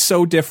not going to be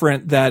so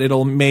different that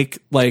it'll make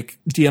like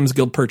DM's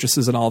Guild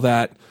purchases and all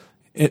that.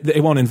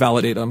 It won't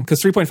invalidate them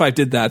because 3.5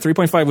 did that.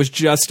 3.5 was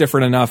just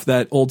different enough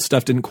that old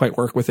stuff didn't quite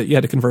work with it. You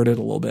had to convert it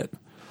a little bit.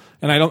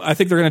 And I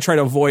think they're going to try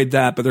to avoid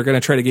that, but they're going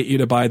to try to get you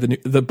to buy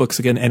the books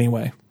again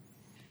anyway.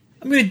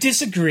 I'm going to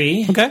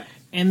disagree. Okay.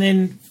 And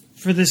then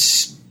for the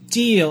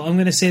Steel, I'm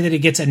going to say that it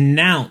gets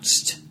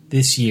announced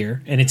this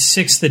year, and it's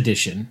 6th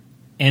edition,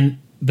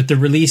 but the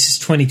release is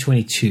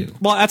 2022.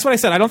 Well, that's what I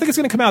said. I don't think it's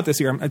going to come out this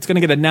year. It's going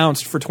to get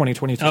announced for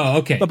 2022. Oh,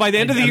 okay. But by the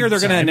end of the year, they're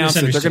going to announce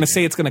it. They're going to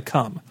say it's going to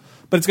come.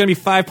 But it's going to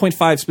be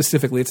 5.5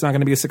 specifically. It's not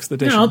going to be a 6th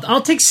edition. No,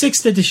 I'll take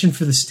 6th edition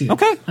for the Steel.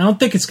 Okay. I don't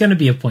think it's going to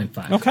be a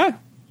 0.5. Okay.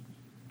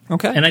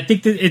 And I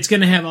think that it's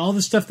going to have all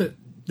the stuff that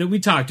we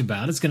talked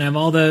about. It's going to have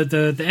all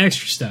the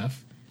extra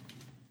stuff.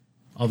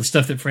 All the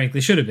stuff that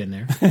frankly should have been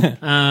there.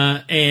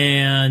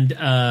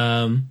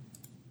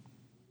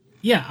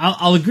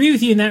 I'll agree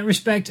with you in that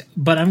respect,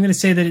 but I'm going to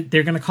say that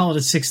they're going to call it a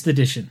 6th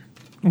edition.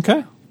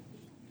 Okay.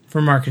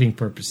 For marketing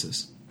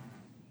purposes.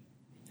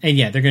 And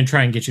they're going to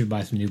try and get you to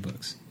buy some new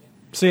books.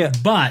 So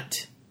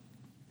But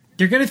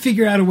they're going to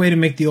figure out a way to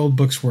make the old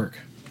books work.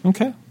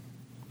 Okay.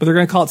 But they're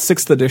going to call it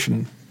 6th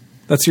edition.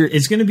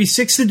 It's going to be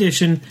 6th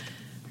edition,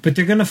 but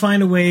they're going to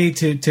find a way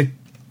to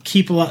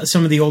keep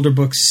some of the older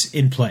books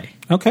in play.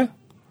 Okay.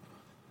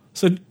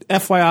 So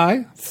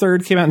FYI,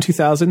 3rd came out in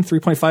 2000,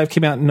 3.5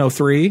 came out in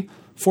 2003,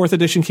 4th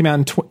edition came out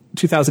in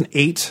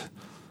 2008,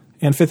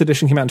 and 5th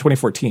edition came out in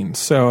 2014.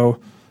 So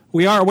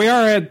we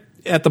are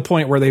at the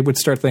point where they would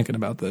start thinking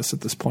about this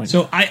at this point.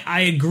 So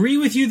I agree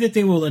with you that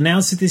they will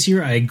announce it this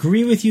year. I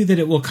agree with you that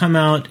it will come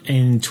out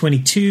in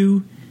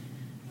 22,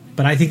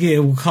 but I think it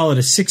will call it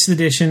a 6th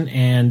edition,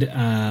 and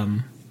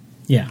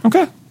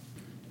Okay.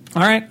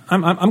 All right.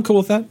 I'm cool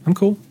with that. I'm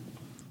cool.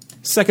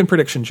 Second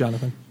prediction,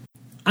 Jonathan.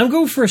 I'm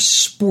going for a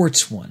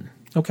sports one.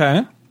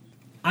 Okay.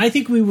 I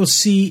think we will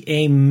see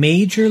a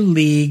major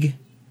league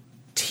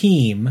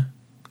team,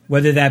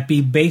 whether that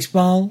be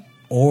baseball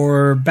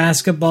or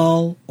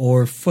basketball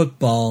or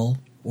football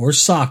or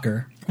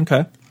soccer.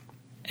 Okay.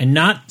 And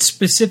not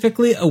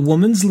specifically a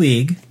women's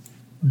league,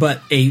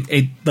 but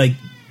a like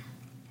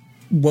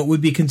what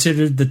would be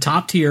considered the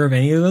top tier of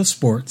any of those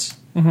sports.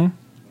 Mm-hmm.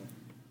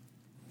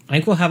 I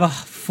think we'll have a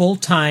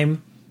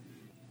full-time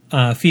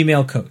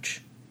female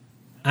coach.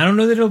 I don't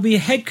know that it'll be a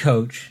head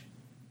coach,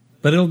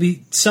 but it'll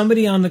be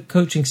somebody on the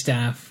coaching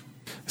staff.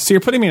 So you're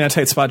putting me in a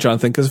tight spot,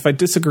 Jonathan, because if I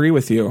disagree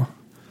with you,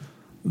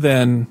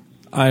 then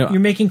you're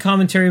making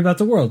commentary about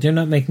the world. You're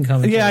not making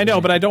commentary. Yeah, I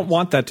know, but I don't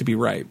want that to be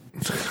right.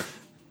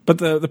 But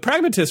the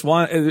pragmatist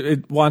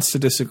wants to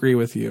disagree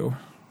with you.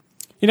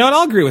 You know what?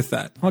 I'll agree with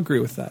that.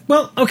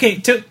 Well, okay,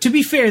 to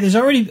be fair, there's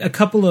already a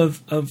couple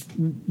of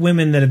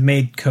women that have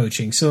made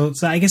coaching. So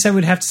I guess I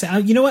would have to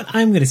say, you know what?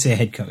 I'm going to say a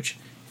head coach.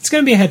 It's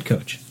going to be a head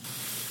coach.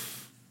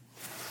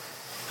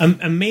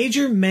 A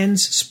major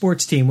men's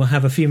sports team will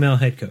have a female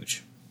head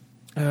coach.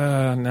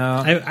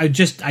 No.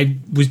 I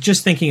was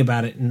just thinking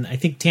about it, and I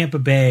think Tampa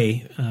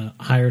Bay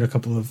hired a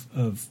couple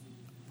of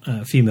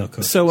female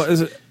coaches. So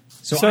is it?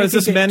 So is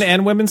this men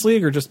and women's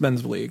league or just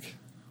men's league?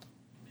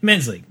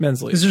 Men's league. Because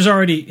There's there's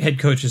already head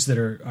coaches that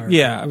are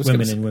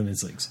women in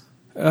women's leagues.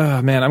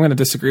 Man, I'm going to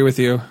disagree with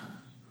you.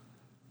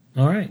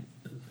 All right.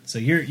 So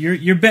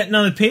you're betting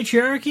on the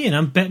patriarchy, and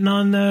I'm betting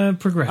on the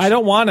progression. I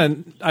don't want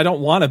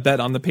to bet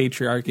on the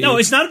patriarchy. No,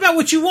 it's not about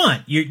what you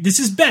want. This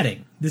is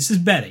betting.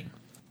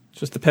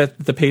 Just the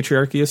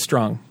patriarchy is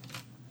strong.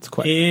 It's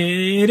quite.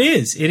 It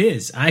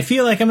is. I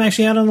feel like I'm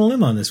actually out on a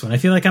limb on this one. I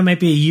feel like I might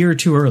be a year or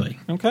two early.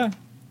 Okay.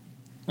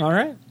 All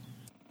right.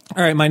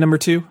 My number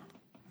 2.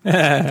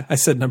 I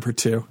said number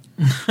 2.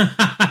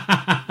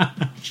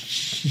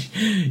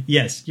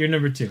 Yes, you're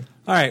number 2.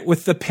 All right.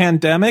 With the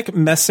pandemic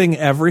messing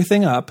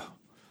everything up,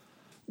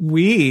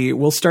 we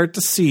will start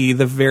to see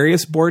the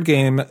various board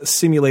game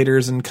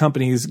simulators and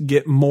companies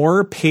get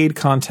more paid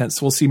content.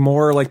 So we'll see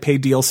more like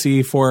paid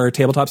DLC for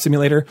Tabletop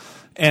Simulator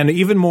and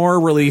even more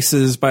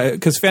releases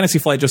because Fantasy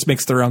Flight just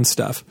makes their own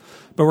stuff.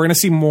 But we're going to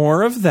see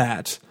more of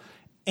that.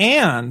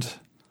 And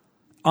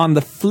on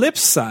the flip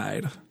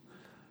side,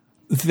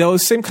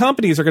 those same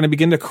companies are going to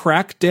begin to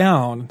crack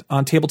down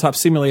on Tabletop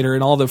Simulator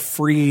and all the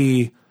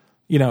free,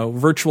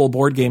 virtual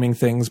board gaming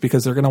things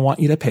because they're going to want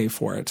you to pay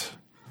for it.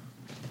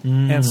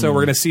 And so we're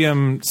going to see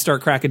them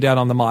start cracking down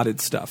on the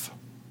modded stuff.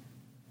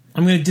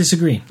 I'm going to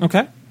disagree.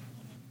 Okay.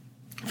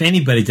 if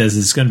anybody does it,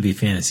 it's going to be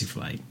Fantasy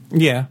Flight.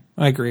 Yeah,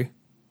 I agree.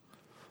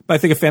 But I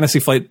think if Fantasy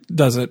Flight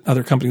does it,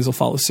 other companies will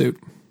follow suit.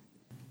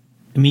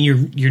 I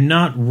mean, you're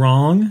not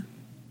wrong.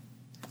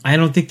 I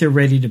don't think they're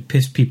ready to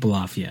piss people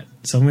off yet.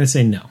 So I'm going to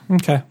say no.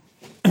 Okay.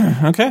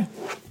 Okay.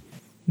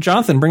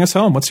 Jonathan, bring us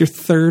home. What's your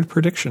third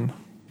prediction?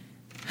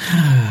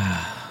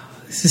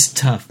 This is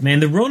tough, man.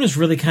 The Rona's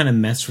really kind of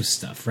messed with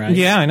stuff, right?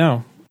 Yeah, I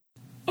know.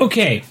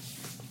 Okay.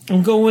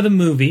 I'm going with a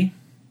movie.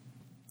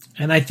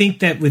 And I think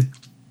that with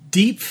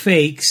deep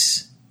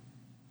fakes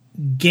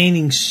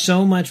gaining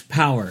so much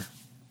power,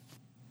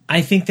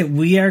 I think that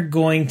we are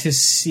going to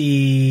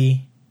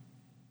see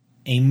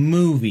a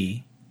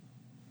movie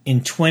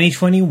in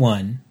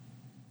 2021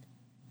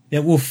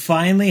 that will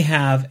finally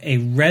have a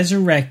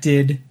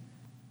resurrected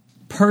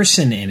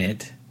person in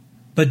it,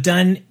 but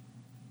done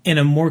in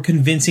a more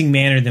convincing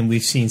manner than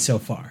we've seen so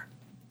far.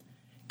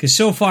 Because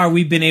so far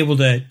we've been able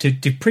to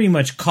pretty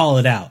much call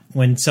it out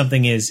when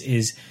something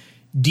is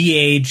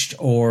de-aged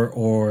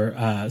or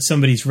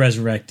somebody's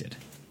resurrected.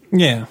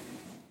 Yeah.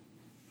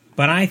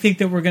 But I think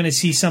that we're going to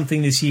see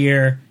something this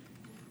year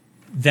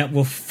that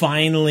will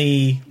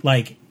finally,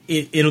 like,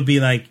 it'll be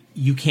like,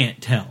 you can't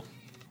tell.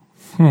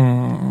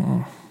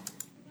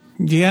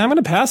 Yeah, I'm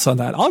going to pass on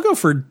that. I'll go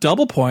for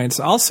double points.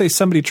 I'll say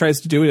somebody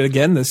tries to do it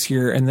again this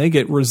year and they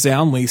get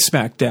resoundingly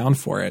smacked down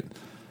for it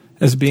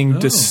as being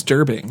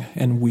disturbing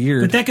and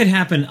weird. But that could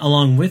happen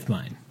along with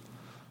mine.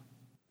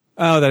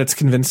 Oh, that it's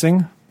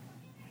convincing?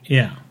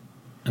 Yeah.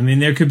 I mean,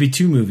 there could be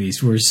two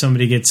movies where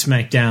somebody gets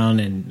smacked down,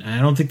 and I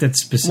don't think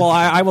that's specific. Well,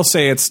 I will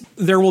say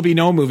there will be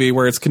no movie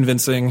where it's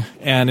convincing,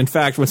 and in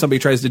fact, when somebody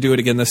tries to do it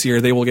again this year,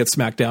 they will get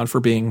smacked down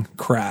for being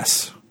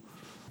crass.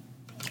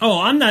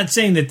 Oh, I'm not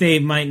saying that they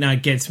might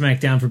not get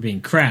smacked down for being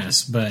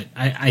crass, but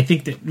I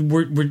think that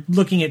we're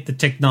looking at the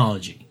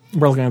technology.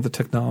 We're looking at the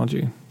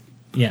technology.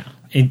 Yeah,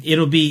 and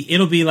it'll be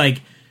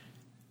like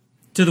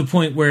to the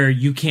point where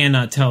you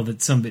cannot tell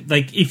that somebody,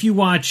 like if you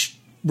watch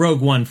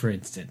Rogue One, for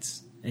instance,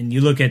 and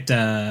you look at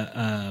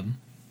Yeah.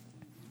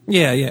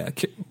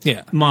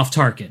 Moff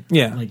Tarkin.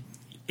 Yeah. Like,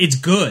 it's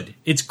good.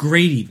 It's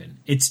great even.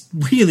 It's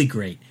really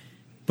great.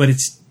 But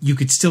you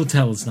could still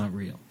tell it's not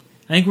real.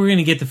 I think we're going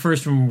to get the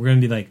first one where we're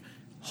going to be like,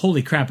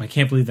 holy crap, I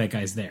can't believe that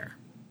guy's there.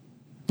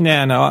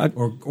 Yeah, no.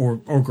 Or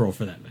girl,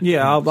 for that matter.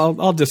 Yeah,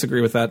 I'll disagree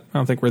with that. I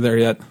don't think we're there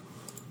yet.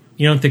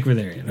 You don't think we're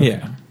there yet?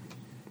 Okay.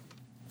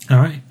 Yeah.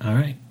 All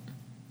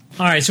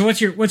right, so what's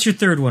your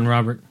third one,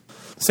 Robert?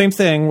 Same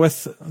thing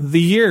with the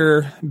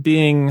year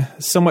being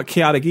somewhat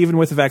chaotic, even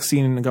with the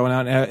vaccine going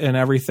out and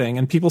everything,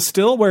 and people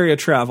still wary of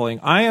traveling.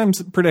 I am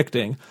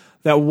predicting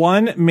that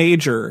one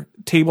major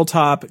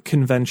tabletop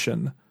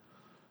convention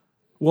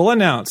will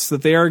announce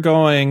that they are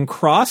going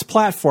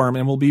cross-platform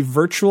and will be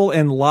virtual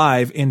and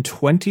live in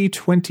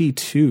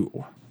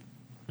 2022.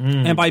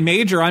 And by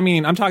major, I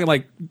mean, I'm talking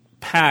like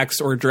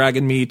PAX or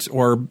Dragon Meet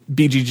or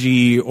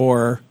BGG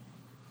or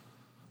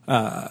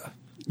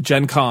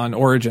Gen Con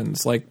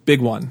Origins, like big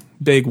one.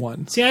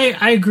 See,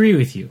 I agree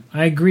with you.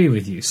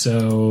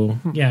 So,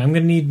 yeah, I'm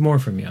going to need more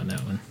from you on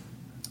that one.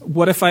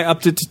 What if I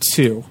upped it to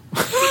 2?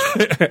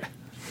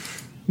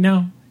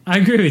 No, I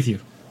agree with you.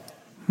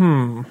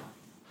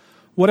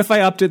 What if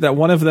I upped it that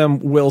one of them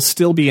will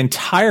still be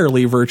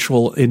entirely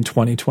virtual in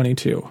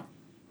 2022?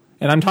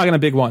 And I'm talking a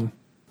big one.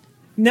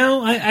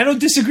 No, I don't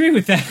disagree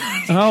with that.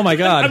 Oh, my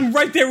God. I'm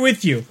right there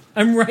with you.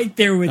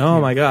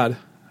 Oh, my God.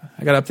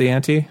 I got up the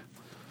ante.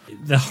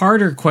 The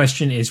harder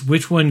question is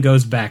which one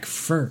goes back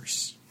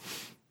first?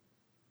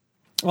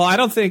 Well, I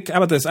don't think. How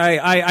about this?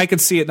 I could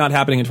see it not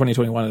happening in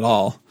 2021 at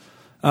all.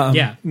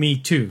 Yeah, me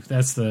too.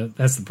 That's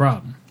the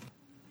problem.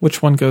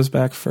 Which one goes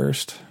back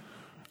first?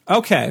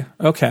 Okay.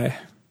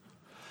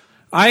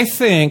 I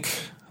think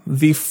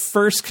the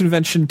first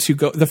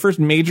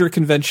major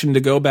convention to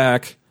go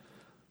back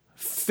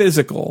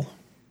physical.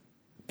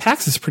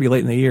 PAX is pretty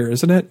late in the year,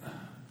 isn't it?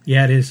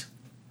 Yeah, it is.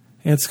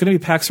 Yeah, it's going to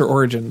be PAX or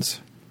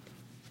Origins.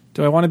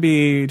 Do I want to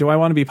be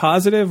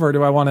positive or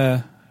do I want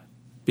to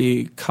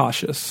be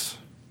cautious?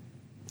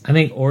 I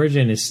think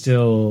Origin is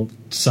still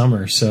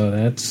summer, so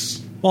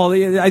that's... Well,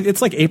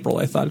 it's like April,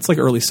 I thought. It's like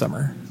early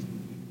summer.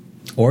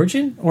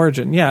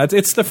 Origin, yeah.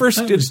 It's the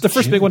first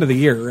big one of the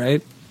year,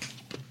 right?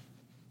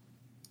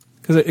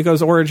 Because it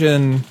goes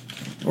Origin,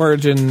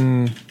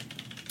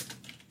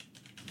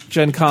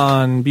 Gen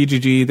Con,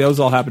 BGG. Those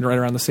all happened right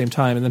around the same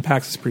time, and then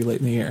PAX is pretty late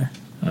in the year.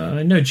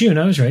 No, June.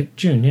 I was right.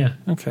 June, yeah.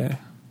 Okay.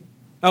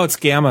 Oh, it's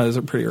Gamma is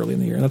pretty early in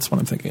the year. That's what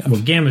I'm thinking of.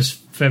 Well, Gamma's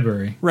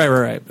February.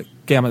 Right. But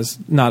Gamma's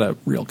not a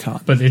real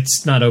con. But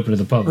it's not open to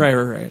the public.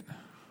 Right.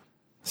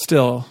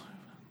 Still,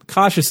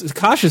 cautious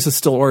is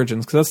still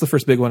Origins, because that's the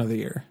first big one of the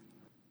year.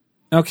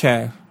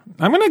 Okay.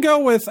 I'm going to go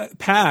with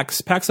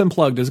PAX. PAX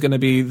Unplugged is going to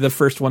be the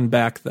first one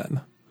back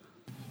then.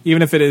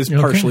 Even if it is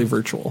partially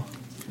virtual.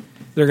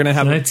 They're going to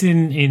have... So that's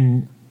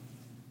in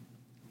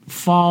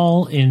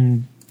fall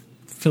in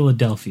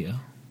Philadelphia.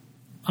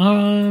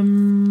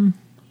 You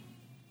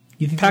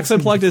think PAX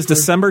Unplugged is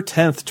December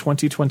 10th,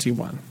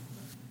 2021.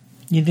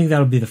 You think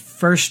that'll be the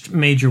first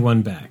major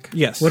one back?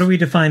 Yes. What are we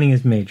defining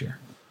as major?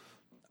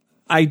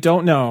 I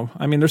don't know.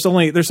 I mean, there's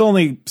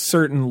only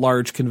certain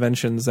large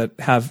conventions that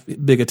have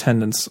big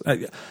attendance.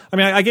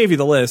 I gave you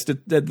the list.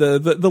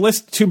 The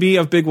list to me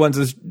of big ones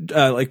is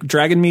like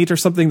Dragon Meet or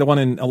something. The one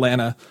in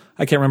Atlanta.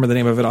 I can't remember the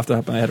name of it off the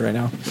top of my head right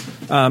now.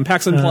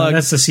 PAX Unplugged.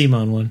 That's the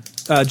CMON one.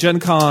 Gen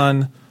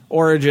Con,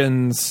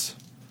 Origins.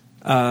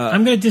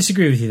 I'm going to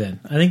disagree with you then.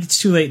 I think it's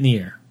too late in the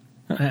year.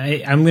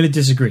 I'm going to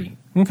disagree.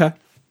 Okay.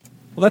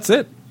 Well, that's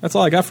it. That's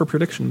all I got for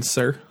predictions,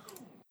 sir.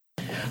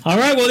 All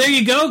right, well, there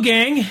you go,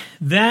 gang.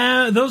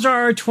 Those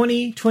are our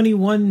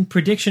 2021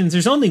 predictions.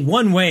 There's only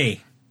one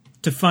way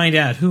to find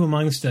out who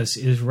amongst us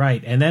is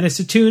right, and that is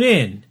to tune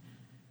in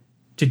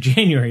to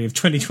January of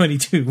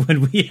 2022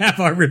 when we have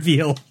our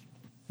reveal.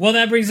 Well,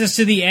 that brings us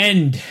to the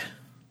end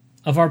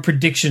of our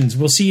predictions.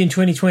 We'll see you in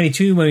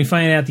 2022 when we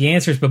find out the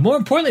answers, but more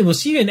importantly, we'll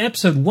see you in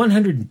episode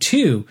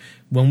 102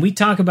 when we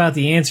talk about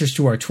the answers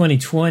to our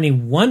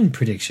 2021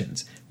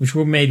 predictions, which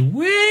were made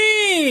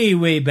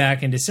way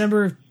back in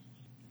December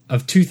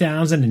of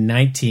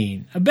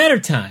 2019. A better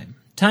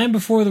time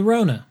before the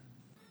Rona.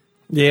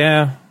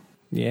 Yeah.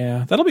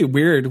 That'll be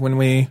weird when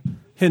we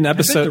hit an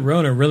episode. I bet the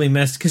Rona really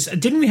messed, because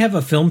didn't we have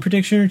a film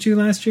prediction or two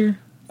last year?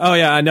 Oh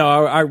yeah, I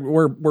know.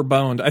 We're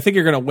boned. I think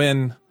you're gonna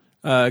win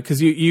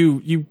because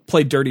you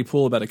played Dirty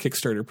Pool about a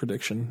Kickstarter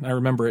prediction. I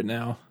remember it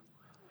now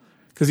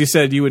because you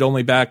said you would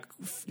only back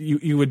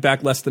you would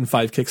back less than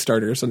 5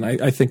 Kickstarters, and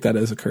I think that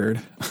has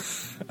occurred.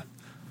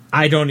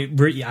 I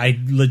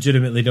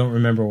legitimately don't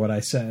remember what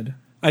I said.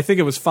 I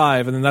think it was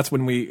 5, and then that's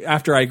when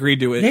after I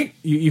agreed to it,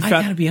 you found.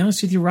 I gotta be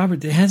honest with you,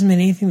 Robert. There hasn't been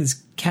anything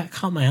that's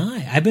caught my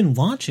eye. I've been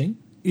watching.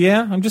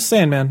 Yeah, I'm just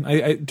saying, man.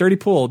 I Dirty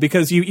Pool,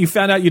 because you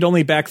found out you'd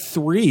only back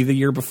 3 the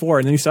year before,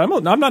 and then you said,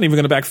 I'm not even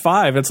going to back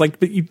 5. It's like,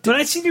 but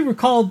I seem to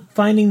recall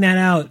finding that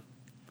out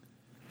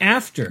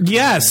after.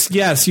 Yes,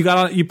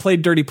 you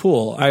played Dirty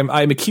Pool.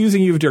 I'm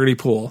accusing you of Dirty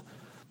Pool.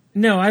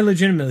 No, I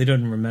legitimately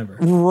don't remember.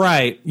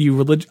 Right,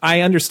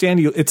 I understand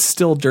you. It's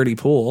still Dirty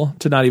Pool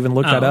to not even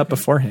look that up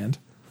beforehand.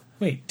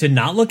 Wait, to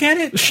not look at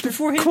it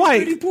beforehand?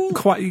 Dirty Pool?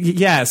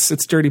 Yes,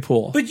 it's Dirty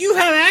Pool. But you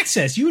have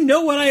access. You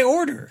know what I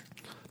order.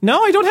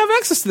 No, I don't have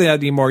access to that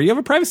anymore. You have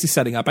a privacy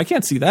setting up. I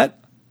can't see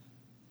that.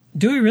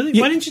 Do we really?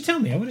 Yeah. Why didn't you tell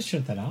me? I would have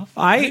shut that off.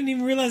 I didn't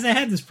even realize I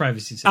had this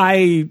privacy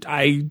setting.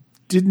 I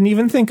didn't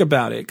even think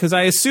about it because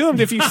I assumed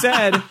if you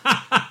said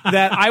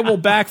that I will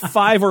back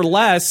 5 or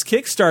less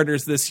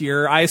Kickstarters this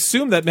year, I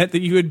assumed that meant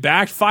that you had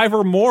backed 5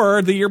 or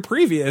more the year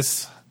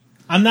previous.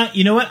 I'm not.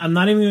 You know what? I'm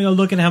not even going to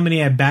look at how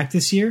many I backed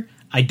this year.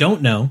 I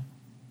don't know,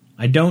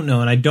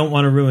 and I don't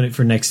want to ruin it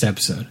for next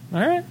episode.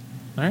 All right.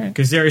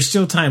 Because there is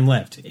still time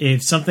left.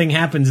 If something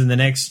happens in the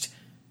next,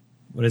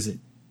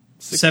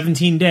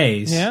 17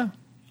 days, yeah,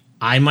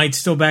 I might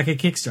still back a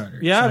Kickstarter.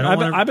 Yeah, so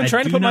I've been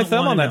trying to put my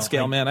thumb on that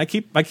scale, man. I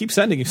keep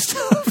sending you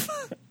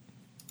stuff.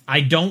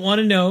 I don't want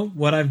to know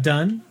what I've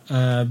done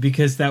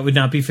because that would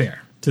not be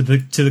fair to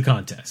the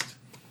contest.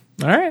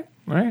 All right.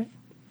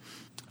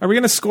 Are we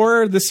going to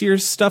score this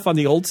year's stuff on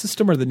the old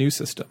system or the new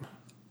system?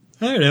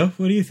 I don't know.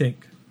 What do you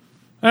think?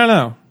 I don't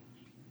know.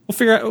 We'll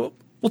figure out.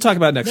 We'll talk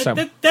about it next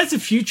time. That's a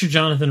future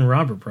Jonathan and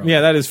Robert problem.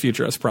 Yeah, that is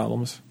future us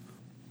problems.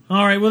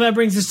 All right, well, that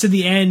brings us to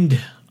the end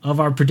of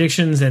our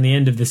predictions and the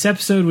end of this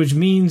episode, which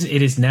means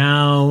it is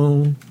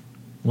now,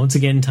 once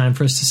again, time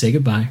for us to say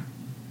goodbye.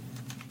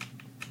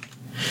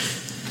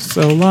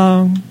 So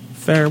long,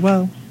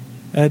 farewell,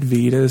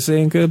 Advita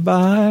saying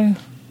goodbye.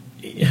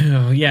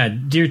 Oh, yeah,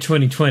 dear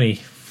 2020,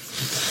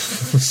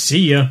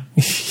 see ya.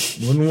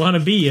 Wouldn't want to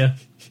be ya.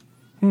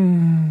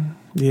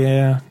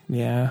 Yeah.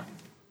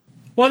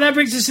 Well, that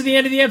brings us to the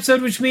end of the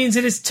episode, which means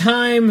it is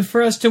time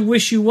for us to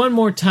wish you one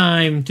more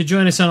time to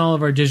join us on all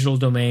of our digital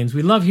domains.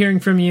 We love hearing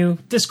from you.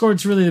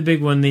 Discord's really the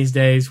big one these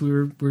days.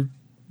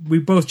 We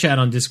both chat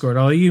on Discord.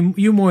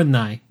 You more than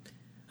I.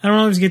 I don't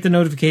always get the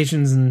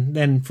notifications, and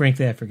then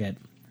frankly I forget.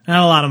 I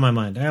had a lot on my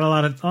mind. I had a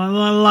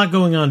lot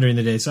going on during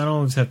the day, so I don't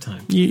always have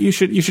time. You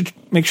should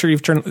make sure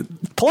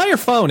pull out your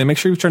phone and make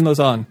sure you've turned those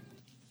on.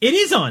 It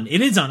is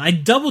on. I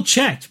double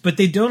checked, but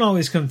they don't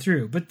always come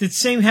through. But the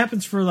same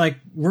happens for like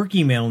work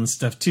email and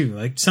stuff too.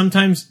 Like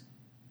sometimes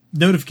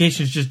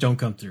notifications just don't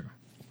come through.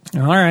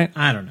 All right.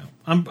 I don't know.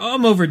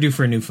 I'm overdue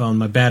for a new phone.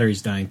 My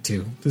battery's dying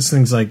too. This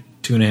thing's like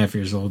 2.5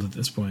 years old at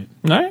this point.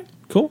 All right.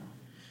 Cool.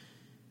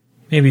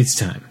 Maybe it's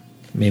time.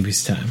 Maybe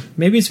it's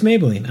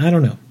Maybelline. I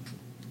don't know.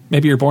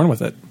 Maybe you're born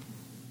with it.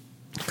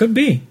 Could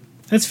be.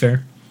 That's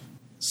fair.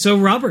 So,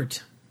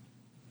 Robert,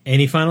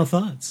 any final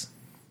thoughts?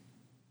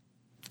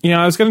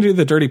 I was going to do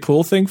the Dirty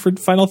Pool thing for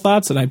final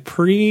thoughts, and I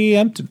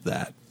preempted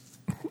that.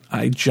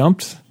 I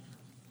jumped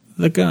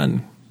the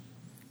gun.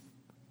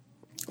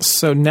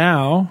 So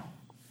now...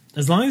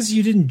 As long as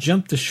you didn't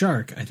jump the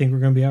shark, I think we're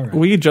going to be all right.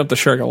 We jumped the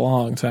shark a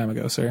long time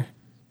ago, sir.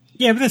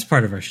 Yeah, but that's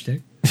part of our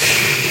shtick.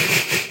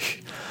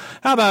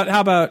 How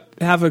about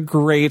have a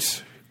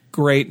great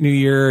New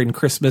Year and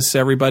Christmas,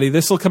 everybody.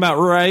 This will come out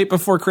right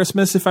before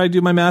Christmas if I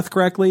do my math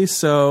correctly.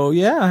 So,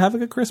 yeah, have a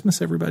good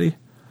Christmas, everybody.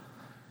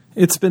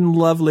 It's been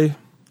lovely.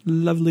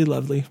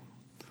 Lovely.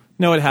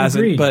 No, it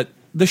hasn't. Agreed. But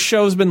the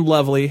show's been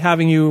lovely.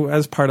 Having you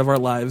as part of our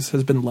lives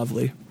has been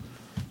lovely.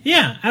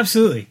 Yeah,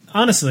 absolutely.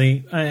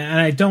 Honestly, and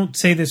I don't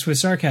say this with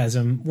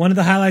sarcasm, one of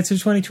the highlights of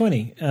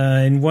 2020,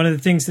 and one of the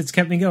things that's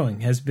kept me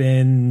going has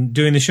been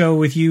doing the show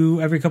with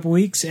you every couple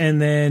weeks, and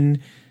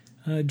then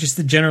just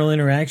the general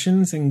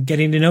interactions and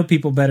getting to know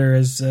people better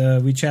as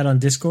we chat on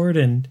Discord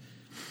and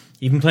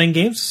even playing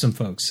games with some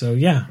folks. So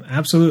yeah,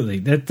 absolutely.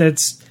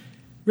 That's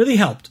really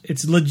helped.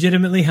 It's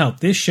legitimately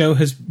helped. This show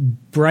has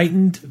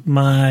brightened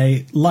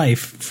my life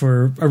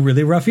for a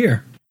really rough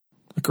year.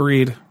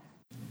 Agreed.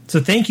 So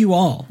thank you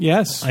all.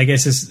 Yes. I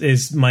guess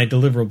is my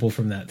deliverable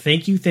from that.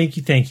 Thank you, thank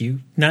you, thank you.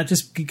 Not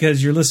just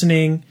because you're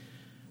listening,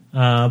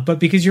 but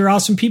because you're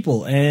awesome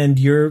people and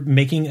you're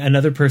making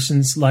another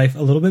person's life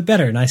a little bit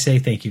better. And I say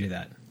thank you to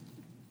that.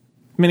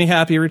 Many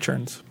happy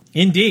returns.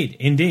 Indeed,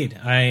 indeed.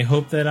 I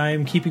hope that I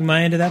am keeping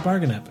my end of that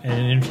bargain up and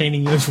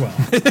entertaining you as well.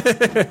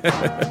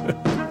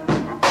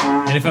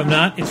 And if I'm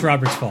not, it's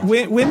Robert's fault.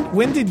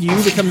 When did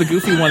you become the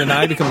goofy one and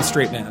I become the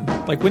straight man?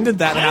 Like, when did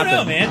that happen? I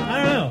don't know, man.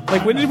 I don't know.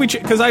 Like, when did we...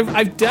 Because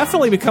I've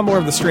definitely become more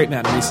of the straight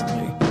man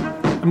recently.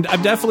 I'm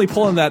definitely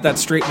pulling that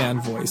straight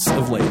man voice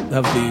of late.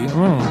 Of the,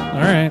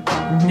 all right.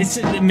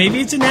 Mm-hmm. Maybe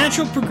it's a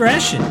natural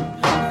progression.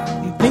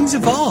 Things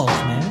evolve,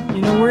 man.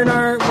 You know, we're in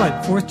our,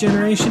 4th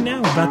generation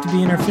now? We're about to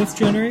be in our 5th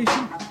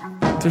generation?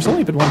 There's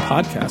only been one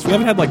podcast. We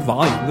haven't had,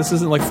 volume. This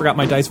isn't, Forgot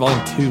My Dice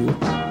Volume 2.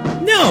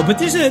 No, but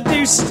there's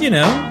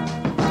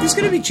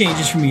going to be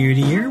changes from year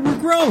to year. We're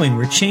growing.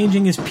 We're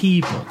changing as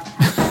people.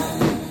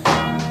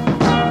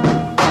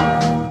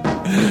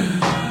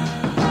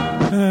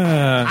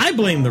 I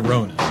blame the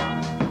Rona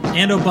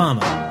and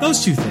Obama.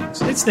 Those two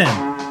things. It's them.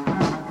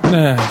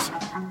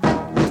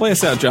 Play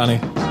us out, Johnny.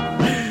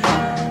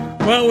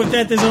 Well, with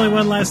that, there's only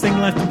one last thing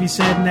left to be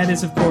said, and that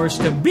is, of course,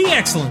 to be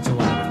excellent to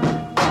one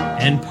another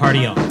and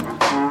party on.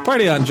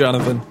 Party on,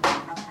 Jonathan.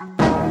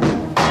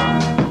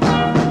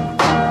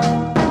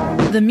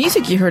 The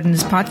music you heard in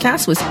this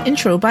podcast was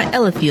Intro by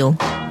Elithiel.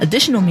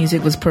 Additional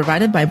music was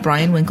provided by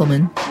Brian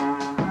Winkleman.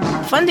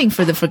 Funding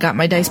for the Forgot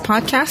My Dice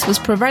podcast was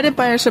provided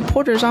by our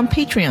supporters on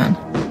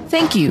Patreon.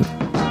 Thank you.